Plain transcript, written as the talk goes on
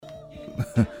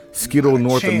Skittle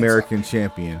North American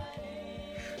champion.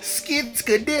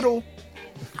 Skid-skadiddle.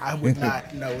 I would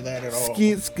not know that at all.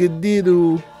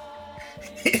 Skid-skadiddle.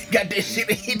 Got that shit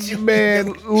to hit you.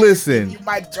 Man, listen. You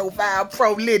might Joe Val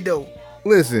Pro Lido.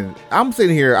 Listen, I'm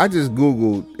sitting here. I just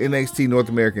Googled NXT North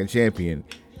American champion.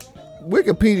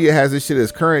 Wikipedia has this shit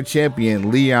as current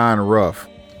champion Leon Ruff.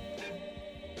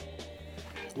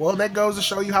 Well, that goes to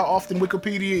show you how often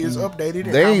Wikipedia is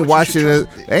updated. They ain't watching it.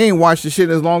 They ain't watched the shit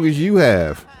as long as you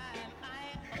have.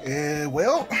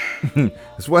 Well,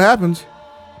 that's what happens.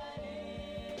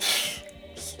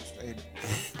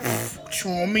 What you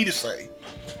want me to say?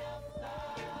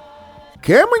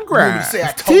 Cameron Grimes. Say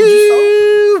I told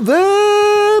you so?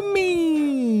 The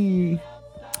me.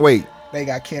 Wait. They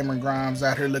got Cameron Grimes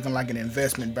out here looking like an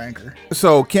investment banker.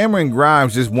 So Cameron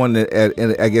Grimes just won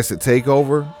I guess, a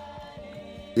takeover.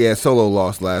 Yeah, Solo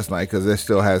lost last night because it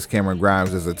still has Cameron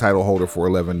Grimes as a title holder for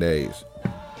 11 days.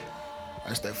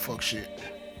 That's that fuck shit.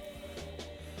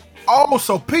 Oh,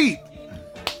 so Pete.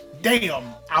 Damn,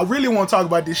 I really want to talk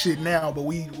about this shit now, but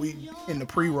we in the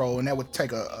pre-roll, and that would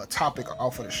take a topic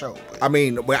off of the show. But, I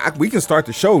mean, we can start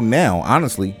the show now,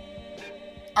 honestly.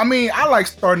 I mean, I like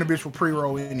starting the bitch with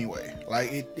pre-roll anyway.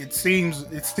 Like it seems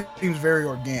very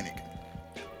organic.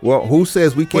 Well, who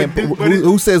says we can't?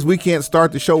 Who says we can't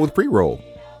start the show with pre-roll?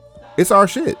 It's our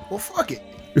shit. Well, fuck it.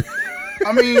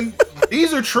 I mean,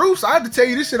 these are truths. I have to tell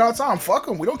you this shit all the time. Fuck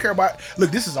them. We don't care about. Look,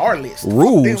 this is our list.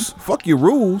 Rules. Fuck your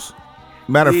rules.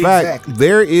 Matter of fact,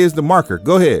 there is the marker.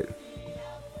 Go ahead.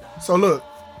 So look,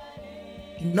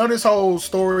 you know this whole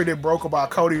story that broke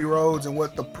about Cody Rhodes and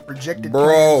what the projected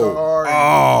plans are.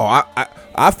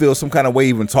 I feel some kind of way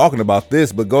even talking about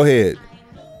this, but go ahead.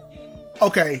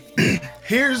 Okay,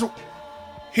 here's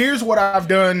what I've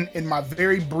done in my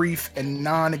very brief and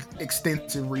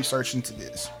non-extensive research into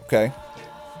this. Okay.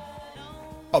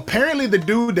 Apparently, the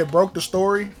dude that broke the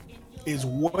story is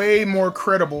way more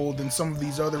credible than some of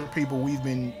these other people we've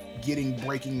been getting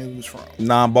breaking news from.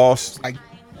 Non-boss?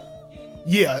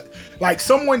 Like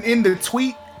someone in the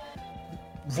tweet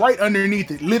right underneath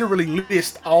it literally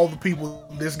lists all the people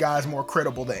this guy's more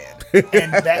credible than.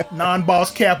 And that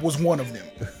non-boss Cap was one of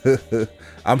them.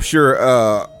 I'm sure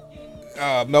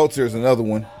Meltzer's another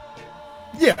one.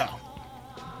 Yeah.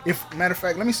 Matter of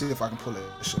fact, let me see if I can pull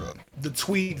this shit up. The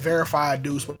tweet verified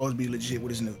dude's supposed to be legit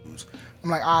with his news. I'm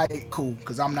like, all right, cool,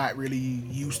 because I'm not really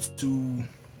used to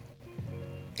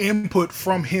input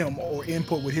from him or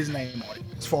input with his name on it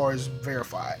as far as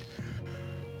verified.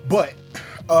 But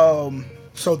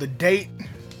so the date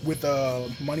with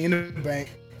Money in the Bank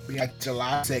be like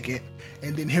July 2nd,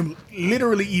 and then him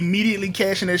literally immediately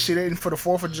cashing that shit in for the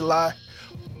 4th of July.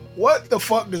 What the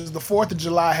fuck does the 4th of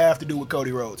July have to do with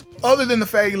Cody Rhodes? Other than the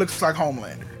fact he looks like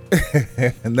Homelander.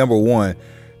 Number one,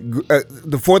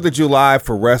 the 4th of July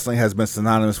for wrestling has been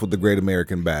synonymous with the Great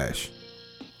American Bash.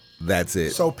 That's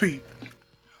it. So, Pete,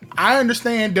 I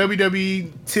understand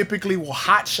WWE typically will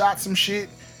hotshot some shit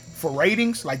for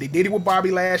ratings, like they did it with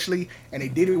Bobby Lashley and they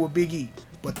did it with Big E.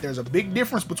 But there's a big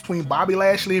difference between Bobby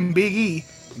Lashley and Big E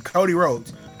and Cody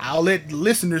Rhodes. I'll let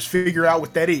listeners figure out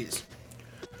what that is.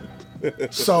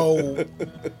 So,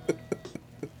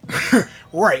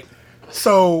 right.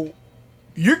 So,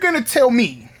 you're going to tell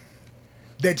me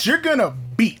that you're going to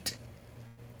beat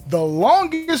the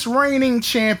longest reigning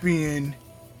champion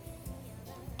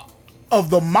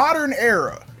of the modern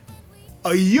era,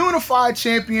 a unified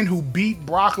champion who beat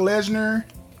Brock Lesnar,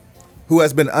 who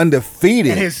has been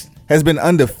undefeated, has been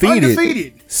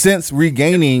undefeated since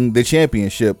regaining the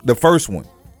championship, the first one.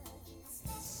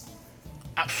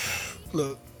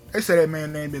 Look, they say that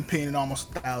man ain't been pinned in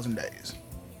almost 1,000 days.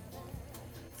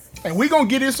 And we gonna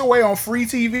get this away on free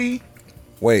TV.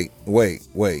 Wait.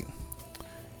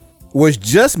 Was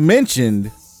just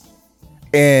mentioned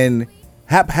and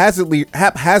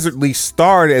haphazardly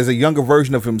starred as a younger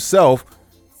version of himself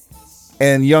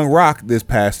and Young Rock this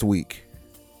past week.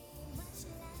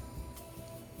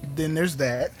 Then there's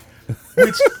that.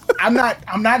 Which I'm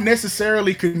not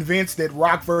necessarily convinced that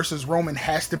Rock versus Roman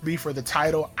has to be for the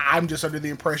title. I'm just under the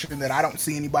impression that I don't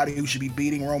see anybody who should be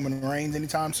beating Roman Reigns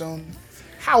anytime soon.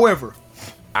 However,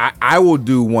 I will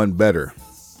do one better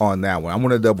on that one. I'm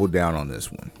going to double down on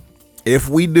this one. If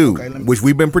we do, which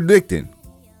we've been predicting,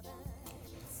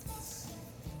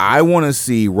 I want to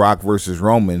see Rock versus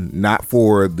Roman, not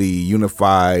for the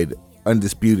unified,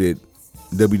 undisputed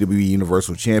WWE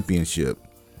Universal Championship,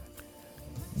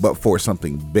 but for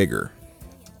something bigger.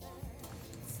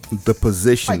 The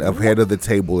position of head of the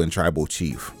table and tribal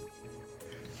chief.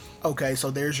 Okay, so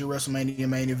there's your WrestleMania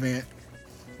main event.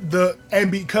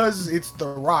 And because it's The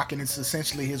Rock and it's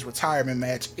essentially his retirement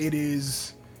match,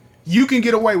 you can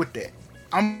get away with that.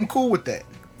 I'm cool with that.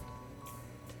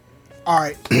 All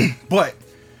right, but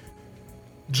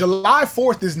July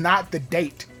 4th is not the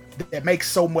date that makes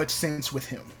so much sense with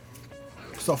him.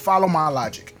 So follow my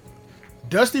logic.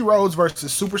 Dusty Rhodes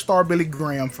versus Superstar Billy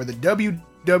Graham for the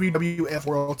WWF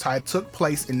World Title took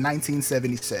place in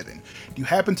 1977. Do you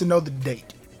happen to know the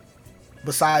date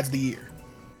besides the year?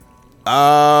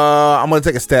 I'm gonna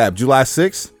take a stab. July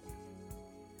 6th?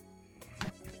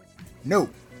 No.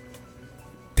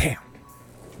 Damn.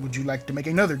 Would you like to make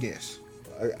another guess?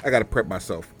 I gotta prep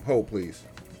myself. Hold, please.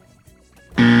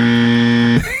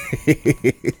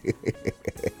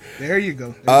 There you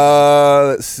go.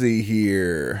 Let's see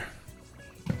here.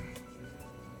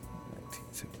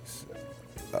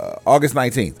 August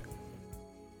 19th.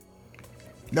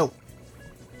 No.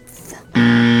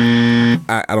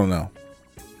 I don't know.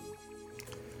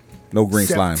 No green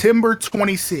slime. September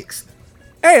 26th.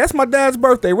 Hey, that's my dad's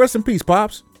birthday. Rest in peace,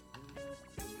 Pops.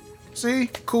 See?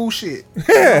 Cool shit. You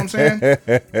know what I'm saying?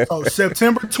 So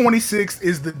September 26th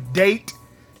is the date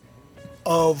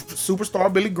of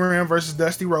Superstar Billy Graham versus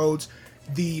Dusty Rhodes.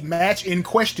 The match in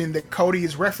question that Cody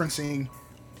is referencing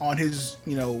on his,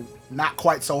 not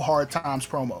quite so hard times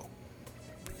promo.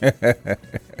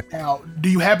 Now, do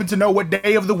you happen to know what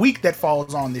day of the week that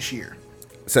falls on this year?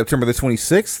 September the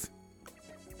 26th?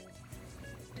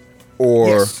 Or...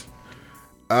 Yes.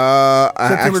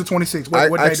 September the 26th.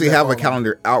 What I actually have a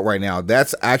calendar out right now.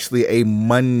 That's actually a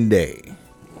Monday.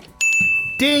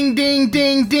 Ding, ding,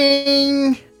 ding,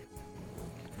 ding.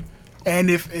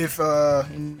 And if I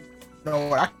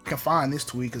can find this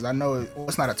tweet because I know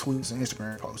it's not a tweet, it's an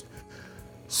Instagram post.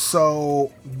 So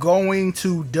going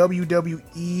to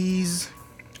WWE's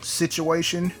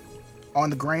situation on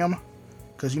the gram,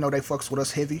 because they fucks with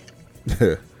us heavy.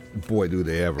 Boy, do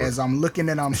they ever. As I'm looking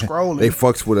and I'm scrolling. They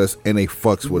fucks with us and they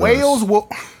fucks with Wales us. will...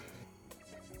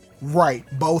 Right,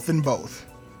 both and both.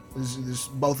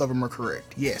 Both of them are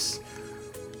correct. Yes.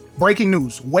 Breaking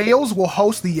news. Wales will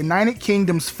host the United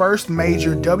Kingdom's first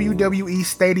major WWE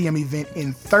stadium event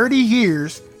in 30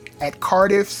 years at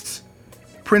Cardiff's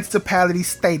Principality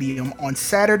Stadium on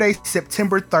Saturday,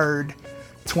 September 3rd,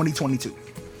 2022.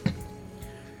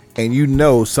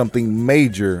 And something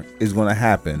major is going to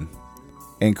happen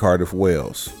in Cardiff,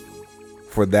 Wales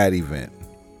for that event.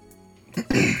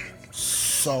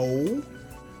 So,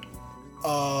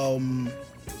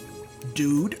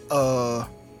 dude,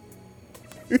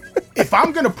 if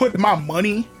I'm gonna put my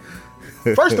money,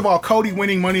 first of all, Cody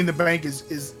winning Money in the Bank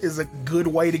is a good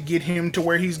way to get him to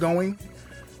where he's going,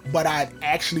 but I'd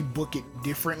actually book it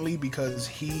differently because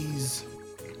he's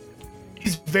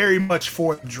very much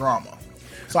for drama.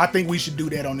 So I think we should do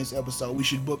that on this episode. We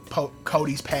should book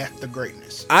Cody's path to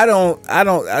greatness. I don't.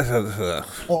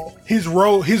 Well, his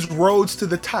roads to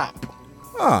the top.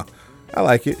 I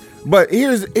like it. But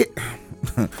here's it.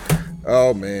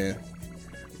 Oh man,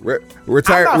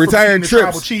 retiring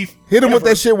trips. Chief Hit him with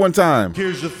that shit one time.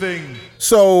 Here's the thing.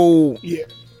 So yeah.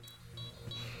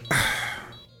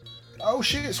 Oh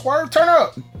shit! Swerve, turn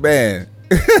up, man.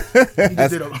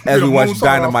 as we watch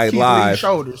Dynamite live,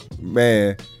 shoulders.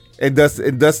 Man. And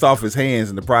dust off his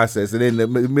hands in the process, and then the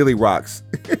Millie rocks.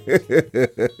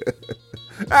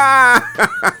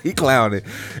 He clowning.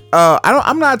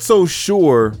 I'm not so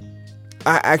sure.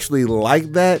 I actually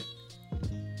like that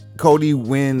Cody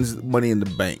wins Money in the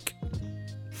Bank,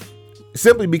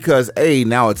 simply because A,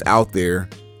 now it's out there,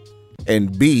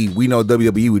 and B, we know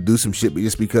WWE would do some shit, but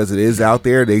just because it is out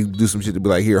there, they do some shit to be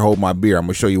like, here, hold my beer. I'm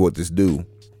gonna show you what this do.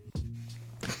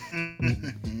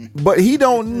 But he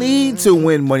don't need to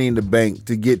win Money in the Bank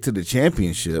to get to the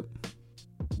championship,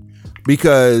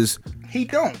 because he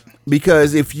don't.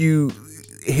 Because if you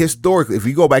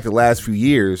go back the last few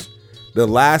years, the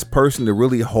last person to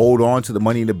really hold on to the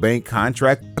Money in the Bank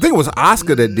contract, I think it was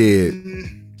Asuka that did.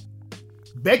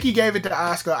 Becky gave it to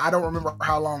Asuka. I don't remember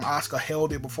how long Asuka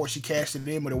held it before she cashed it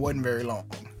in, but it wasn't very long.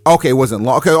 Okay, it wasn't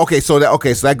long. Okay, so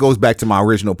that goes back to my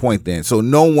original point then. So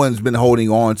no one's been holding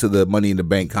on to the Money in the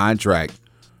Bank contract.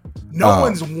 No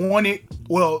one's won it.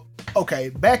 Well, okay,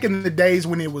 back in the days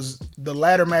when it was the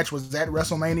ladder match was at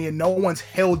WrestleMania, no one's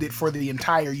held it for the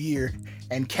entire year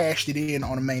and cashed it in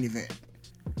on a main event.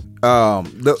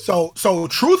 So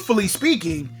truthfully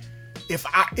speaking,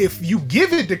 if you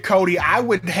give it to Cody, I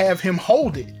would have him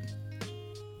hold it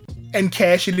and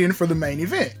cash it in for the main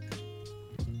event.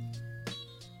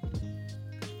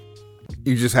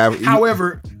 You just have.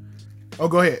 However,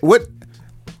 go ahead. What?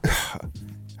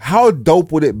 How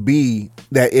dope would it be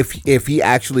that if he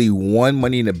actually won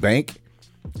Money in the Bank,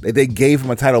 that they gave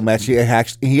him a title match, he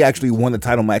actually won the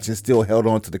title match and still held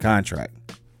on to the contract?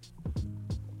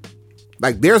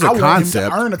 Like, there's a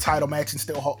concept. Want him to earn a title match and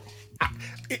still hold.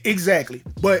 Exactly.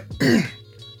 But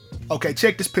okay,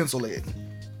 check this pencil in.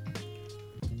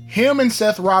 Him and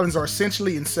Seth Rollins are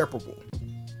essentially inseparable.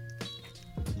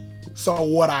 So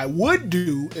what I would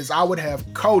do is I would have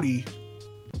Cody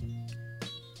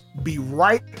be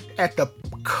right at the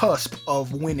cusp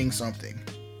of winning something.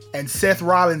 And Seth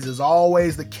Rollins is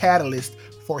always the catalyst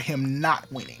for him not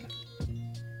winning.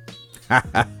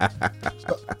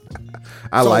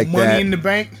 I like Money that. in the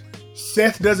Bank,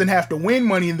 Seth doesn't have to win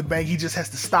Money in the Bank. He just has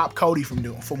to stop Cody from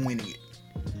winning it.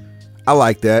 I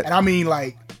like that. And I mean,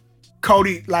 like,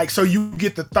 Cody, like, so you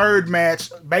get the third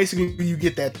match. Basically, you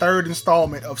get that third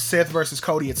installment of Seth versus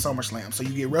Cody at SummerSlam. So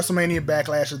you get WrestleMania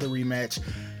Backlash as the rematch.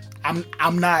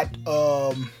 I'm not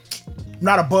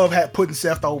above putting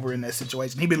Seth over in that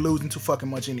situation. He been losing too fucking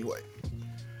much anyway.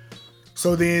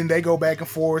 So then they go back and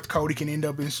forth. Cody can end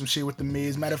up in some shit with The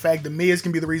Miz. Matter of fact, The Miz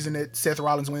can be the reason that Seth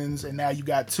Rollins wins, and now you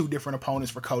got two different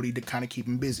opponents for Cody to kind of keep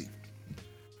him busy.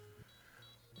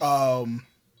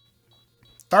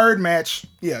 Third match,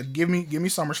 yeah, give me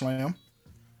SummerSlam.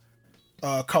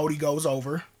 Cody goes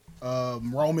over.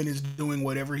 Roman is doing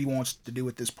whatever he wants to do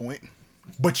at this point.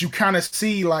 But you kind of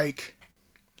see, like,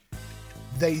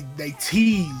 they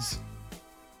tease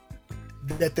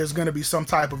that there's going to be some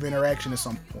type of interaction at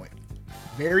some point.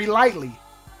 Very lightly,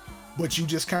 but you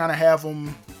just kind of have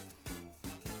them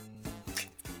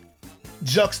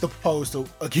juxtaposed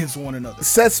against one another.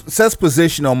 Seth's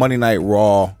position on Monday Night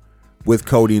Raw with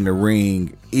Cody in the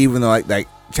ring, even though like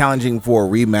challenging for a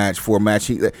rematch for a match,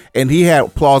 he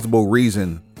had plausible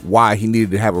reason why he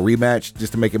needed to have a rematch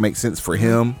just to make it make sense for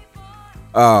him.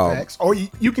 Or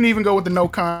you can even go with the no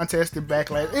contest and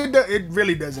Backlash. It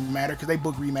really doesn't matter because they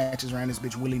book rematches around this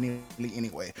bitch willy-nilly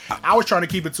anyway. I was trying to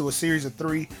keep it to a series of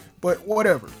 3, but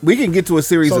whatever. We can get to a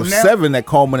series of 7 that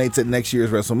culminates at next year's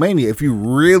WrestleMania if you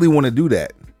really want to do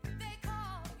that.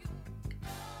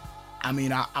 I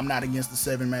mean, I'm not against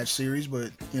the 7-match series,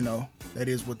 but, you know, that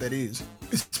is what that is.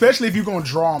 Especially if you're going to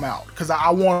draw them out, because I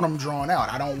want them drawn out.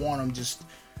 I don't want them just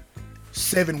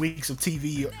 7 weeks of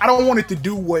TV. I don't want it to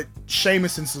do what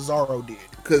Sheamus and Cesaro did.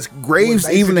 Because Graves,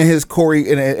 even in his Corey,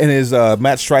 in his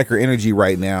Matt Striker energy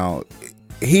right now,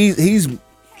 he's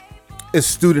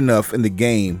astute enough in the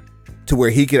game to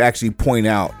where he could actually point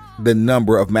out the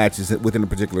number of matches within a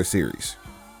particular series.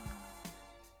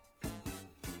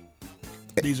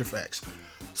 These are facts.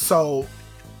 So,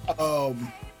 well,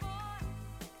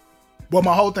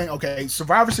 my whole thing, okay,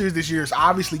 Survivor Series this year is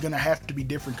obviously going to have to be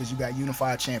different because you got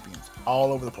unified champions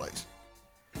all over the place.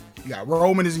 You got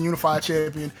Roman as a unified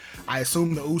champion. I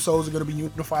assume the Usos are going to be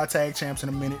unified tag champs in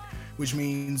a minute, which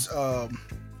means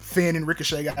Finn and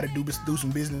Ricochet got to do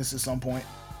some business at some point.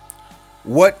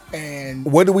 What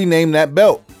do we name that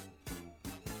belt?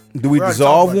 Do we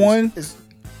dissolve one?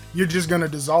 You're just going to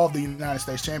dissolve the United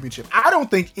States Championship. I don't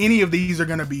think any of these are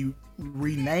going to be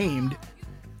renamed.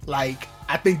 Like,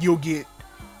 I think you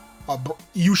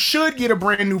should get a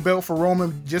brand new belt for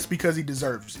Roman just because he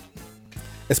deserves it.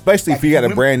 Especially if you got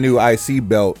a brand new IC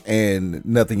belt and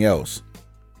nothing else.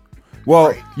 Well,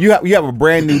 right. you have a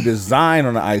brand new design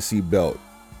on the IC belt.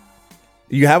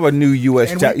 You have a new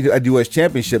US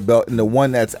Championship belt, and the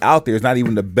one that's out there is not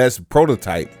even the best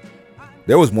prototype.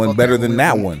 There was one better than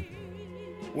that one.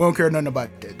 We don't care nothing about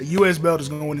that. The US belt is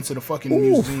going into the fucking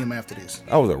museum after this.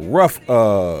 That was a rough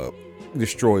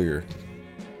destroyer.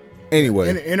 Anyway,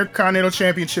 and the Intercontinental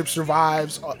Championship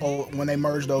survives when they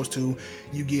merge those two.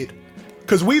 You get,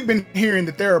 because we've been hearing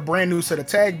that there are a brand new set of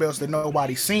tag belts that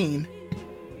nobody's seen.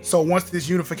 So once this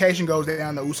unification goes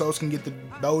down, the Usos can get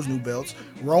those new belts.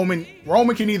 Roman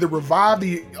can either revive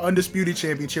the Undisputed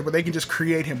Championship or they can just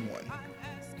create him one.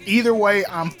 Either way,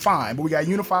 I'm fine. But we got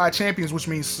unified champions, which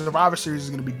means Survivor Series is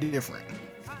going to be different.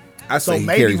 I say he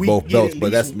carries both belts,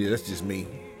 but that's just me.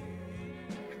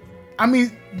 I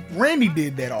mean, Randy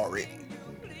did that already.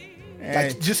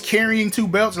 Like, just carrying 2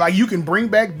 belts. Like, you can bring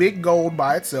back Big Gold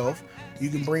by itself. You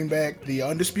can bring back the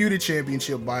Undisputed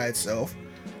Championship by itself.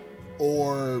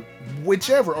 Or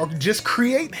whichever. Or just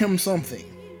create him something.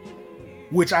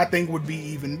 Which I think would be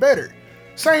even better.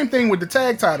 Same thing with the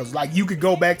tag titles. Like, you could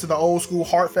go back to the old school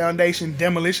Hart Foundation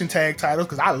Demolition tag titles,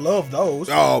 because I love those.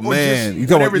 Oh, man. You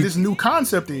whatever this new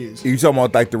concept is. You talking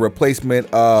about like the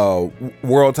replacement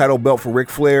world title belt for Ric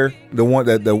Flair? The one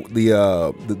that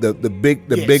the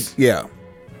big yeah.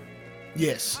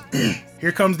 Yes.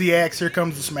 Here comes the axe, here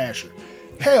comes the smasher.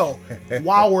 Hell,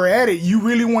 while we're at it, you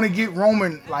really want to get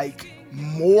Roman like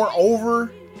more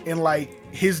over in like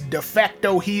his de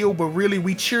facto heel, but really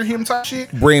we cheer him type shit.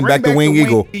 Bring back the winged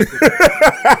eagle.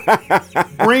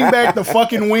 Bring back the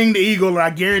fucking winged eagle, and I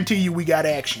guarantee you we got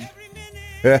action.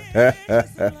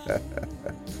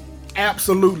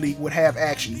 Absolutely would have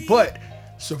action. But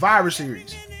Survivor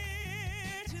Series.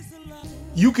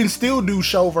 You can still do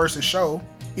show versus show,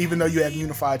 even though you have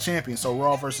unified champions. So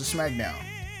Raw versus SmackDown,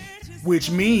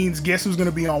 which means guess who's going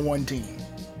to be on one team?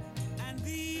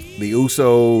 The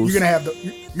Usos. You're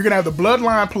gonna have the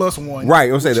Bloodline plus one.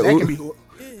 Right. I'll say that.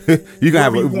 You can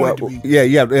have you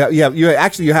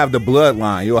have the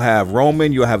Bloodline. You'll have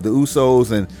Roman. You'll have the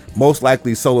Usos, and most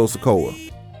likely Solo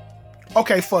Sikoa.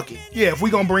 Okay, fuck it. Yeah, if we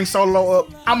gonna bring Solo up,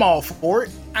 I'm all for it.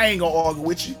 I ain't gonna argue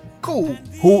with you. Cool.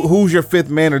 Who's your fifth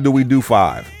man, or do we do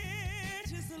 5?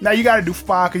 Now you got to do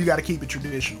 5 because you got to keep it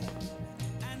traditional.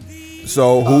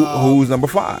 So who's number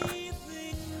 5?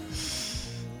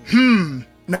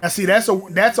 Now see, that's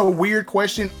a weird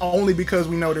question only because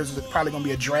we know there's probably gonna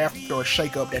be a draft or a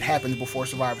shakeup that happens before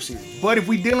Survivor Series. But if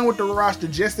we're dealing with the roster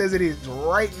just as it is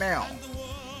right now,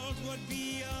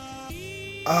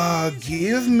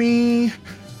 give me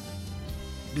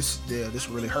this. Yeah, this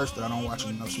really hurts that I don't watch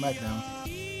enough SmackDown.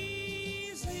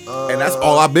 And that's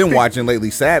all I've been watching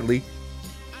lately, sadly.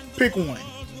 Pick one.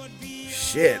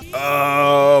 Shit.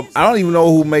 I don't even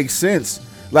know who makes sense.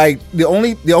 Like the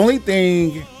only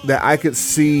thing that I could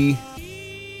see,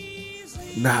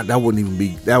 that would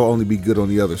only be good on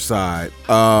the other side.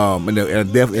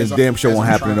 And damn sure won't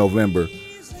happen in November.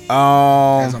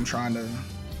 As I'm trying to.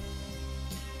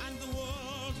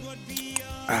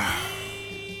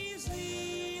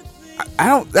 I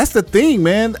don't. That's the thing,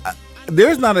 man.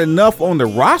 There's not enough on the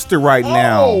roster right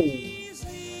now.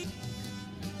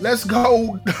 Let's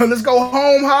go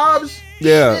home, Hobbs.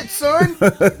 Yeah. Shit, son.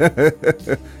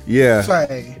 Yeah.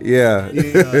 Say.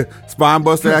 Yeah. Spine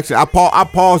buster action. I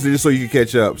paused it just so you can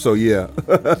catch up. So yeah.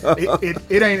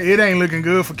 it ain't looking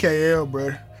good for KL,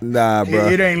 bro. Nah, bro.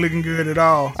 It ain't looking good at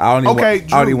all. I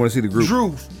don't even want to see the group.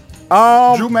 Drew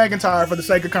McIntyre, for the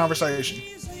sake of conversation.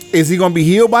 Is he gonna be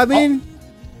healed by then?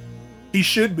 He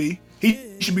should be.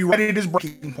 He should be right at his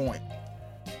breaking point.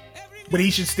 But he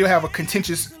should still have a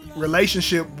contentious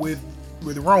relationship with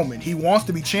Roman. He wants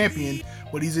to be champion,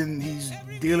 but he's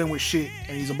dealing with shit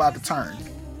and he's about to turn.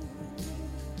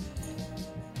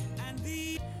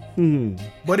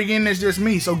 But again, that's just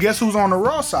me. So guess who's on the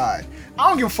Raw side? I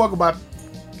don't give a fuck about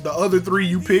the other 3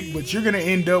 you pick, but you're gonna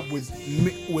end up with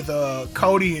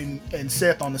Cody and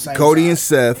Seth on the same Cody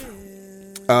side. and Seth.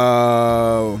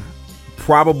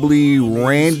 Probably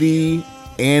Randy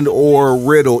and or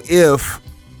Riddle if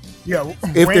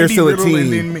they're still a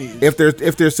team.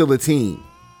 If they're still a team.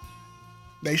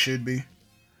 They should be.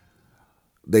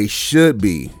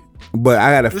 But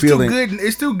I got a feeling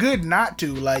it's too good not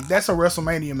to. Like, that's a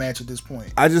WrestleMania match at this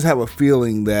point. I just have a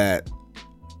feeling that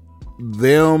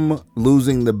them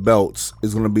losing the belts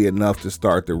is going to be enough to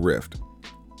start the rift.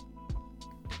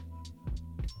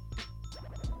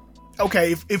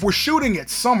 Okay, if we're shooting at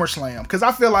SummerSlam, because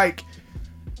I feel like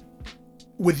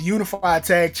with unified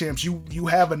tag champs, you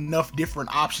have enough different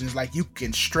options. Like, you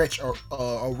can stretch a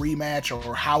rematch,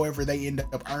 or however they end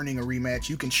up earning a rematch,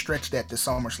 you can stretch that to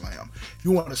SummerSlam. If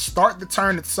you want to start the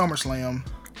turn at SummerSlam,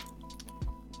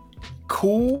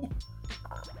 cool,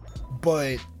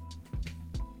 but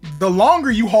the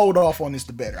longer you hold off on this,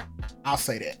 the better. I'll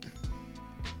say that.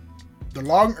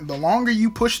 The longer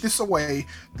you push this away,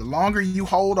 the longer you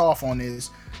hold off on this,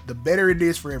 the better it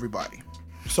is for everybody.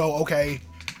 So, okay,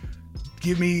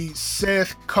 give me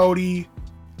Seth, Cody,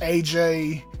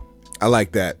 AJ. I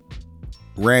like that.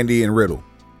 Randy and Riddle.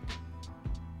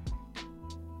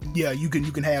 Yeah, you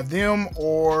can have them,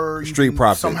 or you Street can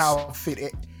Profits. Somehow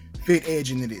fit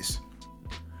Edge into this.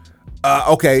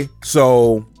 Okay,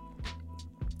 so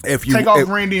if you take off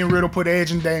Randy and Riddle, put Edge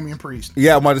and Damian Priest.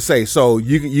 Yeah, I'm about to say. So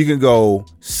you can go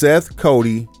Seth,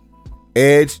 Cody,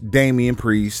 Edge, Damian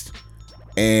Priest,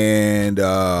 and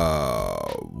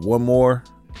one more,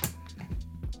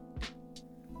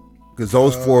 because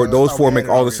those four make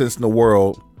all the sense in the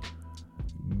world.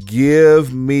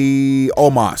 Give me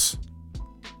Omos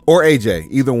or AJ,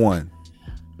 either one.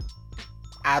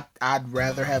 I'd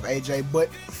rather have AJ,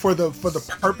 but for the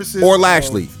purposes or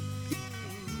Lashley.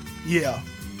 Yeah.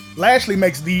 Lashley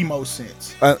makes the most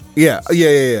sense. Yeah.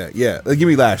 Give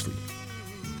me Lashley.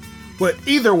 But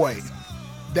either way,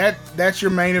 that's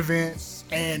your main event,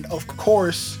 and of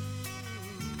course,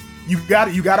 you got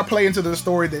to play into the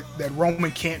story that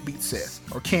Roman can't beat Seth,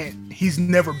 or he's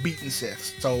never beaten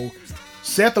Seth. So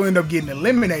Seth will end up getting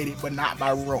eliminated, but not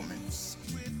by Roman.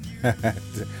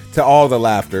 To all the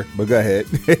laughter, but go ahead.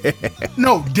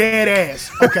 No, dead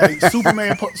ass. Okay,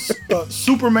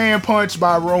 Superman punch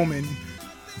by Roman.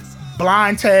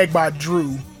 Blind tag by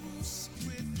Drew,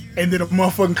 and then a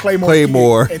motherfucking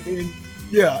Claymore.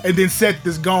 And then Seth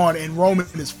is gone, and Roman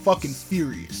is fucking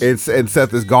furious. And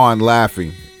Seth is gone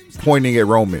laughing, pointing at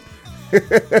Roman.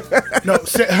 No,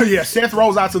 Seth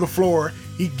rolls out to the floor.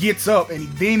 He gets up and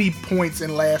then he points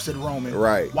and laughs at Roman.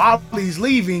 Right. While he's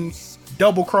leaving,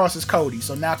 double crosses Cody.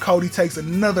 So now Cody takes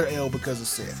another L because of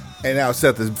Seth. And now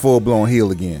Seth is full blown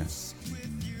heel again.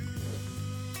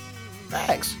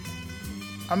 Facts.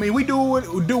 I mean, we do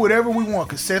whatever we want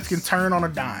because Seth can turn on a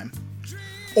dime.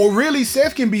 Or really,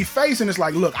 Seth can be face and it's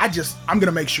like, look, I'm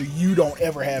gonna make sure you don't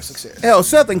ever have success. Hell,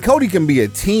 Seth and Cody can be a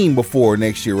team before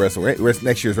next year's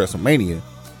WrestleMania,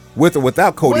 with or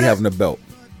without Cody having the belt.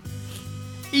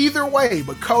 Either way,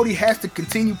 but Cody has to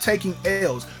continue taking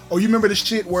L's. Oh, you remember the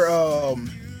shit where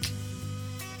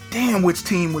damn, which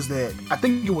team was that? I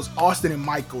think it was Austin and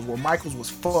Michaels, where Michaels was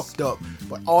fucked up,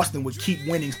 but Austin would keep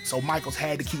winning, so Michaels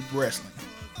had to keep wrestling.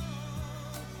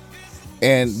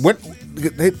 And what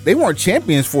they weren't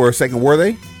champions for a second, were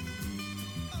they?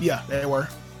 Yeah, they were.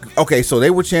 Okay, so they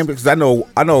were champions. I know.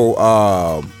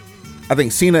 I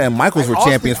think Cena and Michaels were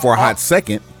champions for a hot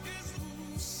second.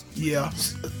 Yeah,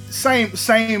 same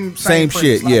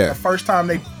shit. Like yeah, the first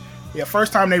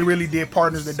time they really did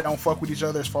partners that don't fuck with each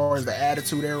other as far as the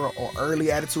Attitude Era or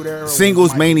early Attitude Era.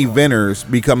 Singles main eventers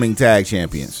becoming tag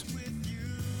champions.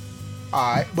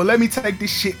 All right, but let me take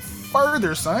this shit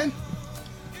further, son.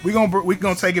 We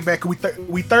gonna take it back. We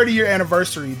 30-year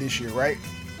anniversary this year, right?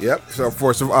 Yep. So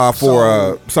for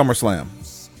SummerSlam.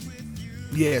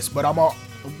 Yes, but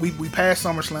we passed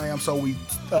SummerSlam, so we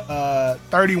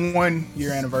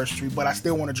 31-year anniversary. But I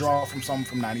still want to draw from something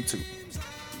from '92.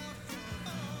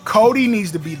 Cody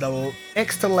needs to be the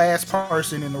next to last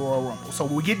person in the Royal Rumble. So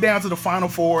when we get down to the final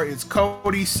four, it's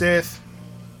Cody, Seth.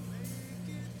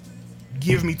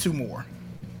 Give me two more.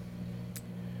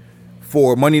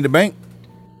 For Money in the Bank?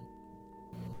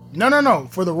 No.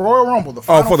 For the Royal Rumble.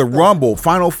 For the Rumble.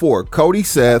 Final four. Cody,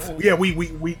 Seth. Yeah, we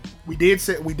did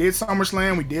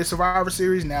SummerSlam. We did Survivor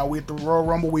Series. Now we're at the Royal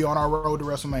Rumble. We on our road to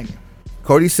WrestleMania.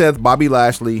 Cody, Seth, Bobby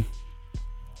Lashley.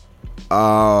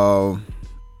 I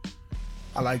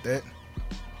like that.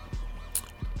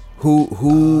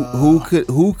 Who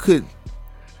could?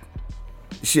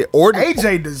 Shit, Orton.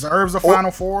 AJ deserves a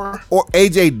final four. Or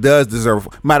AJ does deserve.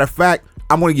 Matter of fact,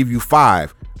 I'm going to give you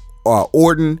 5.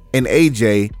 Orton and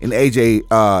AJ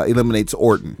eliminates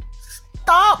Orton.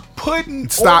 Stop putting.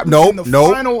 Stop. Orton Nope. in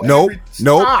the final Nope.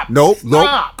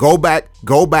 Stop. Go back.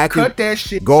 Cut that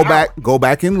shit. Go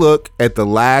back and look at the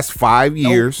last 5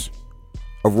 years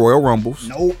of Royal Rumbles.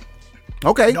 Nope.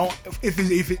 Okay. Don't. If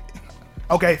it.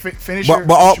 Okay. Finish.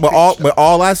 But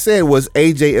all I said was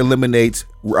AJ eliminates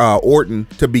Orton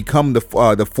to become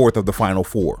the fourth of the final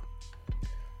four.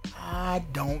 I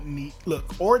don't need.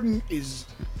 Look, Orton is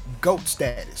GOAT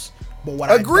status. But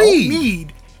what I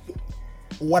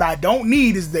don't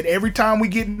need is that every time we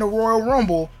get in the Royal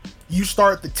Rumble, you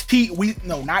start the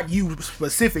not you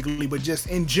specifically, but just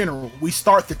in general, we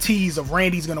start the tease of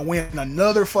Randy's gonna win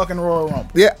another fucking Royal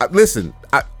Rumble. Yeah, listen,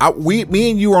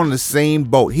 me and you are on the same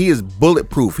boat. He is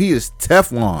bulletproof. He is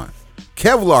Teflon,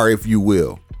 Kevlar, if you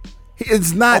will.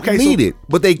 It's not needed,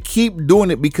 but they keep doing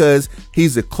it because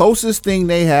he's the closest thing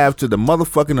they have to the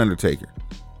motherfucking Undertaker.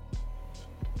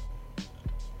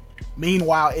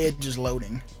 Meanwhile, Edge is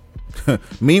loading.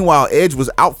 Meanwhile, Edge was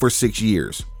out for 6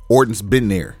 years. Orton's been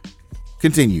there.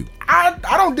 Continue. I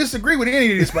don't disagree with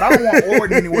any of this, but I don't want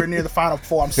Orton anywhere near the final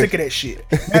four. I'm sick of that shit.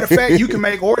 Matter of fact, you can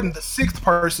make Orton the 6th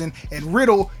person, and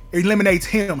Riddle eliminates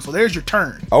him. So there's your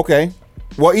turn. Okay.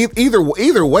 Well, either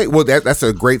way, well, that's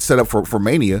a great setup for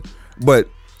Mania. But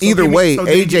either way,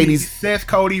 AJ needs Seth,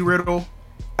 Cody, Riddle.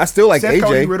 I still like Seth, AJ.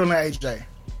 Cody, Riddle, and AJ.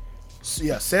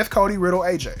 Yeah, Seth, Cody, Riddle,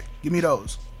 AJ. Give me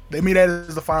those. Give me that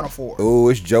as the final four. Oh,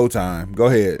 it's Joe time. Go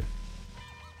ahead.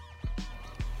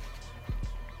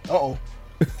 Uh-oh.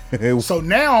 So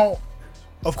now,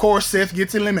 of course, Seth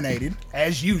gets eliminated,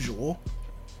 as usual.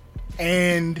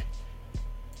 And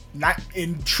not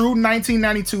in true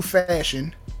 1992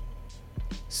 fashion,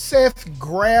 Seth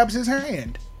grabs his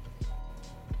hand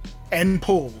and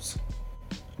pulls.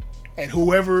 And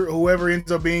whoever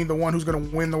ends up being the one who's going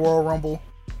to win the Royal Rumble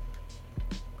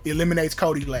eliminates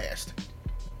Cody last.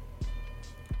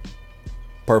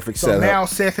 Perfect so setup. Now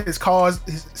Seth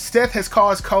has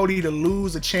caused Cody to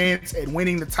lose a chance at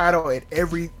winning the title at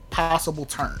every possible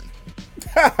turn.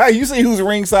 You see who's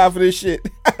ringside for this shit?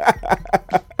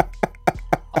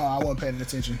 I wasn't paying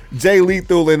attention. Jay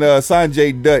Lethal and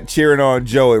Sanjay Dutt cheering on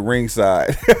Joe at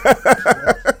ringside.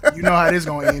 You know how this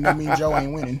gonna end. I mean, Joe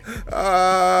ain't winning. You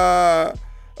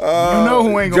know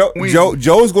who ain't gonna win.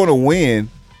 Joe's gonna win.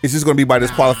 It's just gonna be by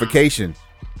disqualification.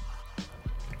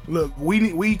 Look,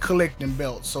 we collecting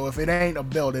belts, so if it ain't a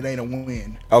belt, it ain't a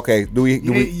win. Okay,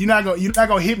 You're not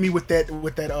gonna hit me with that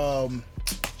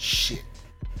shit.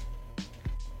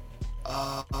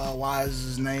 Why is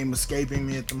his name escaping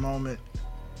me at the moment?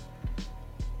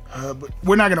 But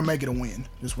we're not gonna make it a win.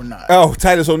 Just we're not. Oh,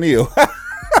 Titus O'Neil.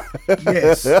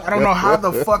 Yes, I don't know how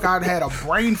the fuck I'd had a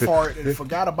brain fart and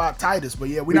forgot about Titus, but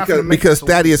yeah, we're not gonna make because it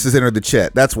Thaddeus has entered the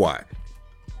chat. That's why.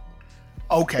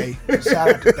 Okay, shout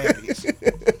out to Thaddeus.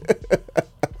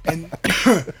 And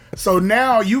so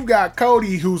now you've got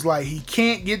Cody, who's like he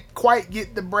can't quite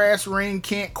get the brass ring.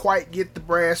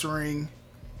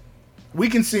 We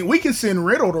can send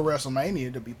Riddle to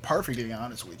WrestleMania, to be perfectly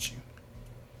honest with you.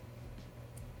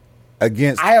 I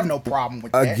have no problem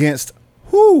with that. Against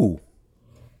who?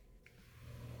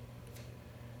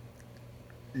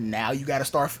 Now you got to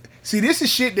start. See, this is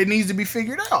shit that needs to be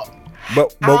figured out.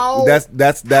 But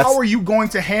that's how are you going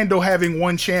to handle having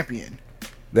one champion?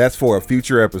 That's for a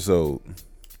future episode.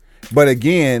 But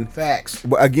again, facts.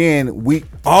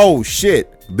 Oh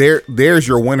shit! There's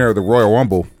your winner of the Royal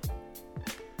Rumble.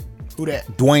 Who that?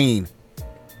 Dwayne.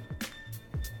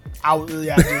 I just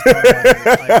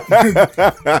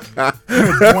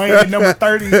Dwayne at number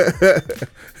 30.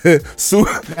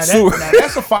 Now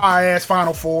that's a fire ass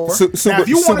Final Four. Now if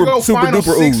you want to go Final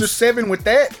 6 or 7 with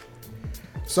that,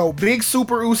 so Big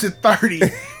Super Uce at 30,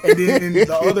 and then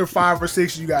the other 5 or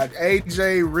 6 you got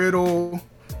AJ, Riddle,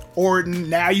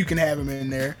 Orton. Now you can have him in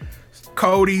there.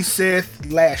 Cody, Seth,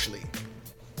 Lashley.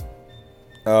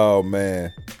 Oh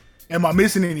man, am I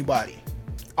missing anybody?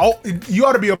 Oh, you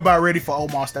ought to be about ready for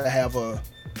Omos to have a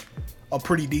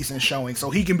pretty decent showing, so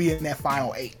he can be in that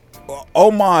final 8.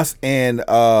 Omos and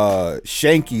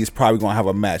Shanky is probably gonna have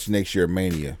a match next year at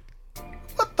Mania.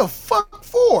 What the fuck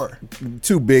for?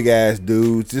 2 big ass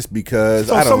dudes, just because.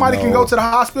 So I don't somebody know. Can go to the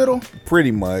hospital?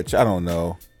 Pretty much. I don't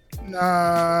know.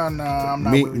 Nah, I'm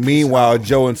not. Meanwhile,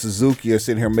 Joe and Suzuki are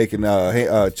sitting here making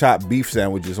chopped beef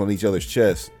sandwiches on each other's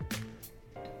chests.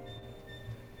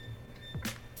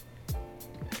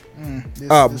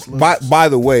 By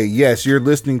the way, yes, you're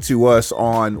listening to us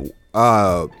on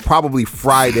probably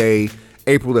Friday,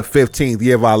 April the 15th.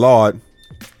 Yevalod.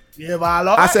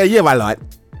 I said Yevalod.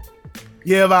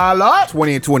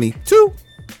 20 and 22.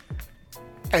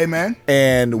 Hey man.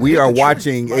 And we are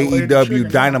watching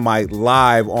AEW Dynamite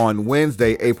live on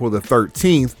Wednesday, April the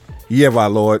 13th.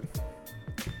 Yevalod.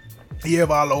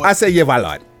 I say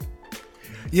Yevalod.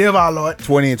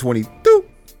 20 and 22.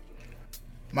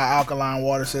 My alkaline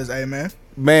water says amen.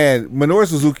 Man, Minoru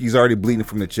Suzuki's already bleeding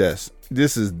from the chest.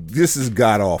 This is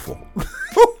god awful.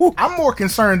 I'm more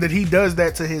concerned that he does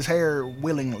that to his hair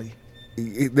willingly.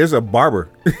 There's a barber.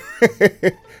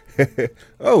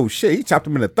 Oh shit, he chopped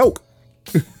him in the throat.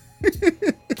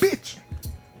 Bitch.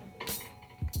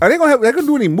 Are they gonna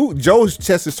do any move? Joe's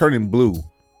chest is turning blue.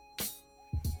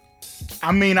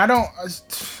 I mean, I don't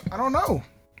know.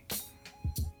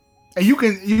 And you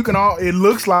can all. It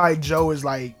looks like Joe is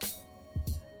like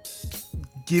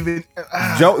giving.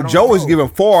 Joe is giving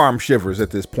forearm shivers at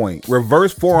this point.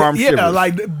 Reverse forearm shivers. Yeah,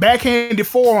 like backhanded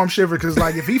forearm shiver. Because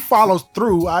like if he follows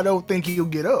through, I don't think he'll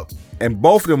get up. And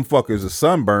both of them fuckers are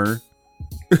sunburned.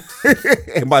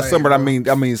 And by sunburn, I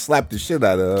mean slap the shit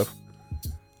out of.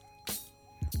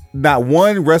 Not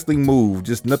one wrestling move,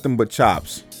 just nothing but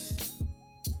chops.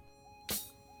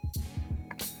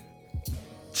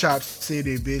 Chop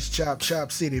City, bitch.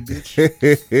 Chop City, bitch.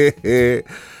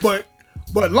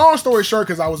 But long story short,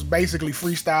 because I was basically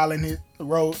freestyling his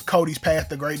road, Cody's path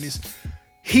to greatness.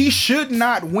 He should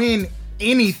not win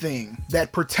anything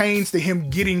that pertains to him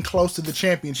getting close to the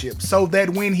championship, so that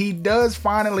when he does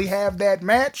finally have that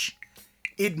match,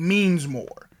 it means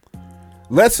more.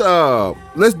 Let's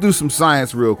do some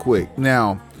science real quick.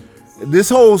 Now, this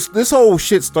whole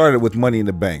shit started with Money in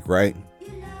the Bank, right?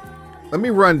 Let me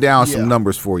run down some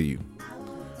numbers for you.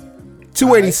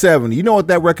 287. Right. You know what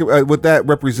that what that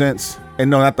represents? And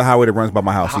no, not the highway that runs by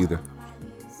my house either.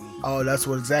 Oh, that's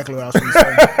exactly what I was going to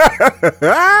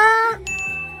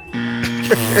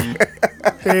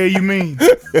say. Hey, you mean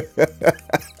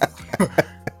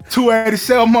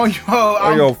 287 on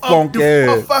your funk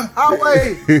ass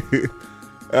highway?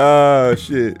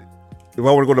 Shit. If I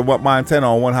want to go to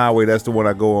Montana on one highway, that's the one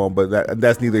I go on. But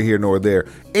that's neither here nor there.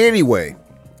 Anyway.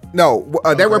 No,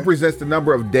 that represents the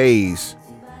number of days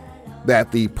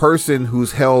that the person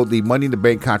who's held the Money in the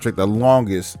Bank contract the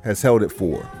longest has held it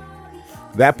for.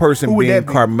 That person being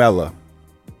Carmella.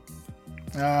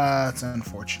 That's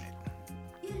unfortunate.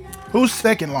 Who's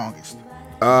second longest?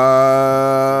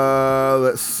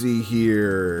 Let's see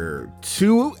here.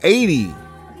 280.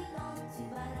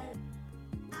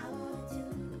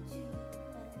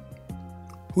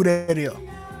 Who that is?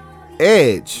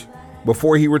 Edge,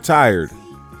 before he retired.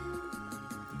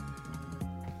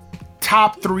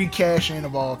 Top 3 cash in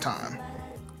of all time.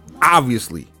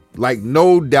 Obviously. Like,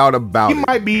 no doubt about it. He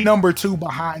might be number 2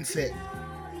 behind Seth.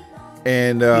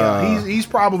 And he's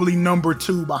probably number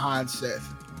 2 behind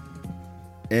Seth.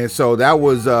 And so that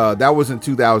was in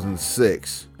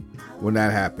 2006 when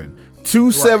that happened.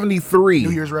 273.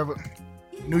 New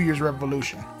Year's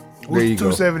Revolution. There you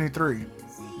 273.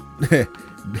 Go.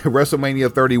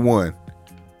 WrestleMania 31.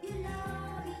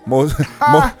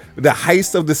 The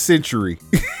heist of the century,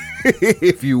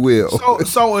 if you will.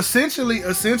 So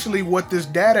essentially what this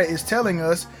data is telling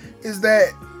us is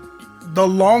that the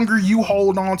longer you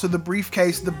hold on to the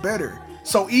briefcase, the better.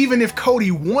 So even if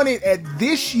Cody won it at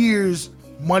this year's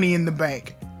Money in the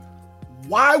Bank,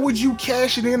 why would you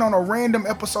cash it in on a random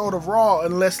episode of Raw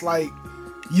unless like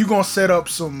you gonna set up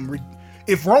some?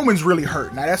 If Roman's really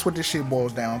hurt, now that's what this shit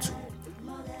boils down to.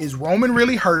 Is Roman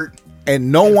really hurt?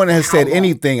 And no one has said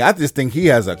anything. I just think he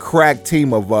has a crack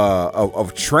team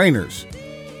of trainers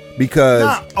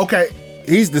because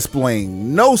he's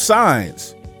displaying no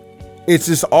signs. It's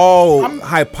just all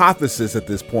hypothesis at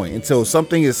this point until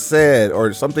something is said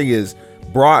or something is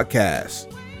broadcast.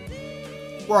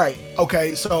 Right.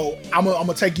 Okay. So I'm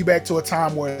gonna take you back to a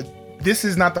time where this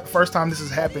is not the first time this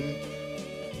has happened.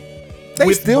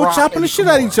 They still chopping the shit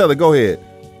out of each other. Go ahead.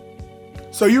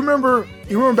 So you remember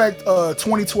back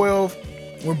 2012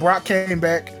 when Brock came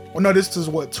back? Well, no, this is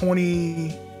what 20.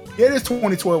 Yeah, it is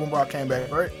 2012 when Brock came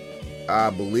back, right? I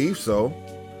believe so.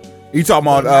 You talking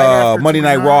about Monday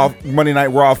Night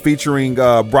Raw featuring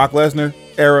Brock Lesnar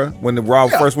era when the Raw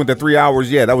first went to 3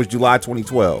 hours? Yeah, that was July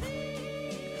 2012.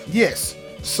 Yes.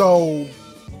 So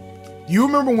you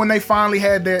remember when they finally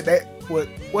had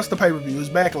what's the pay-per-view? It was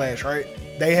Backlash, right?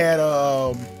 They had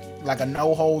like a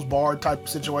no holds barred type of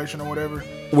situation or whatever.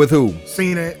 With who?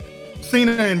 Cena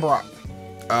and Brock.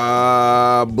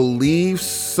 Believe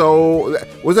so.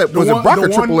 Was it Brock or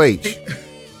Triple H?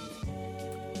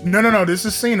 No. This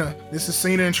is Cena. This is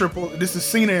Cena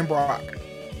and Brock.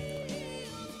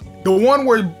 The one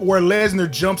where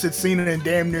Lesnar jumps at Cena and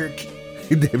damn near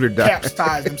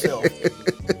capsized himself.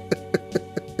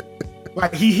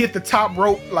 Like he hit the top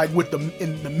rope like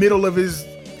in the middle of his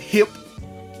hip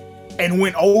and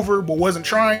went over but wasn't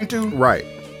trying to. Right.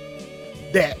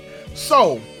 That.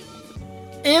 So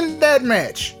in that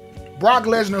match, Brock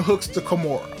Lesnar hooks to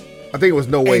Kimura. I think it was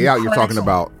No Way Out you're talking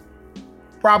about.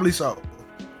 Probably so.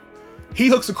 He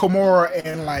hooks a Kimura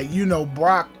and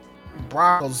Brock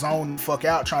will zone the fuck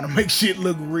out trying to make shit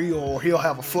look real, or he'll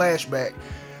have a flashback.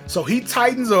 So he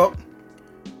tightens up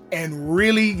and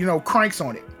really, cranks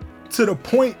on it to the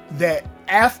point that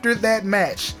after that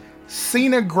match,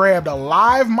 Cena grabbed a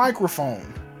live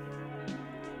microphone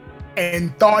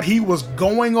and thought he was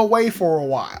going away for a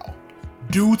while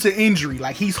due to injury.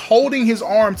 Like he's holding his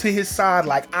arm to his side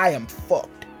like I am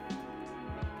fucked.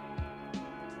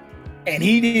 And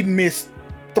he didn't miss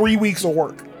 3 weeks of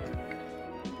work.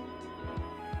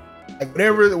 Like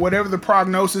whatever the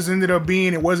prognosis ended up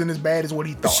being, it wasn't as bad as what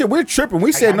he thought. Shit, we're tripping.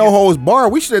 We said no holds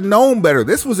barred. We should have known better.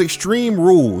 This was Extreme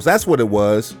Rules. That's what it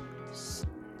was.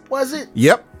 Was it?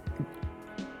 Yep.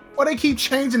 Well, they keep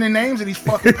changing the names of these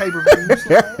fucking pay-per-views.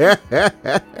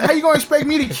 How you gonna expect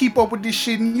me to keep up with this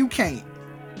shit and you can't?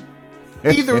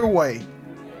 Either way.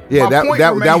 Yeah,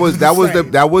 that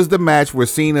was the match where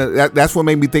Cena. That's what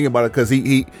made me think about it because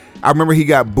I remember he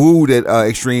got booed at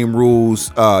Extreme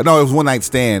Rules. No, it was One Night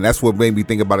Stand. That's what made me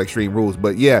think about Extreme Rules.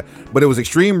 But it was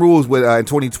Extreme Rules with in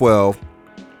 2012,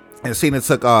 and Cena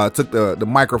took the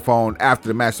microphone after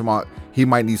the match. He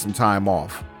might need some time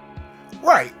off.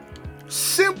 Right,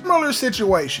 similar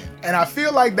situation, and I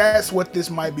feel like that's what this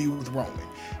might be with Roman.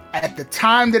 At the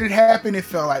time that it happened, it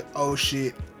felt like, oh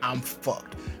shit, I'm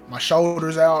fucked. My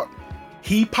shoulder's out.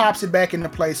 He pops it back into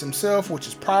place himself, which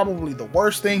is probably the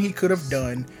worst thing he could have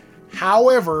done.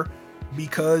 However,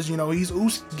 because, he's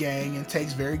Uso gang and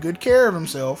takes very good care of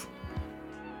himself,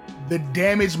 the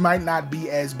damage might not be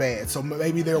as bad. So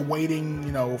maybe they're waiting,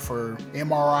 for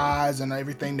MRIs and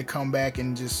everything to come back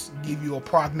and just give you a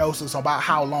prognosis about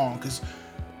how long. Because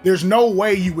there's no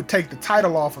way you would take the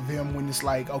title off of him when it's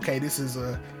like, okay, this is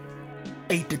a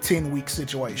 8 to 10 week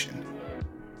situation.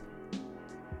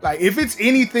 Like, if it's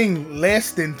anything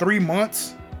less than 3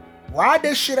 months, ride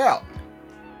that shit out.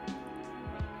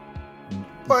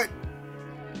 But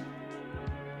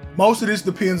most of this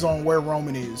depends on where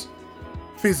Roman is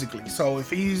physically. So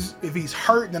if he's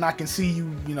hurt, then I can see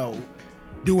you,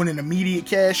 doing an immediate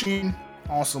cash in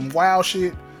on some wild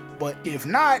shit. But if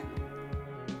not,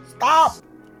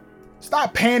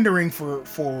 stop pandering for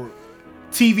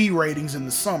TV ratings in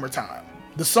the summertime.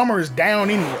 The summer is down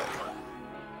anyway.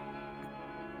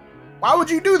 Why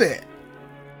would you do that?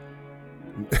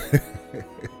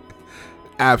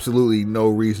 Absolutely no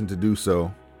reason to do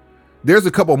so. There's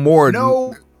a couple more.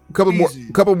 No,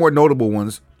 couple more notable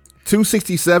ones.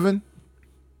 267.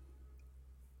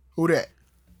 Who that?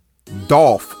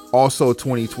 Dolph, also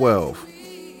 2012.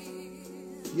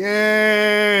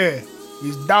 Yeah,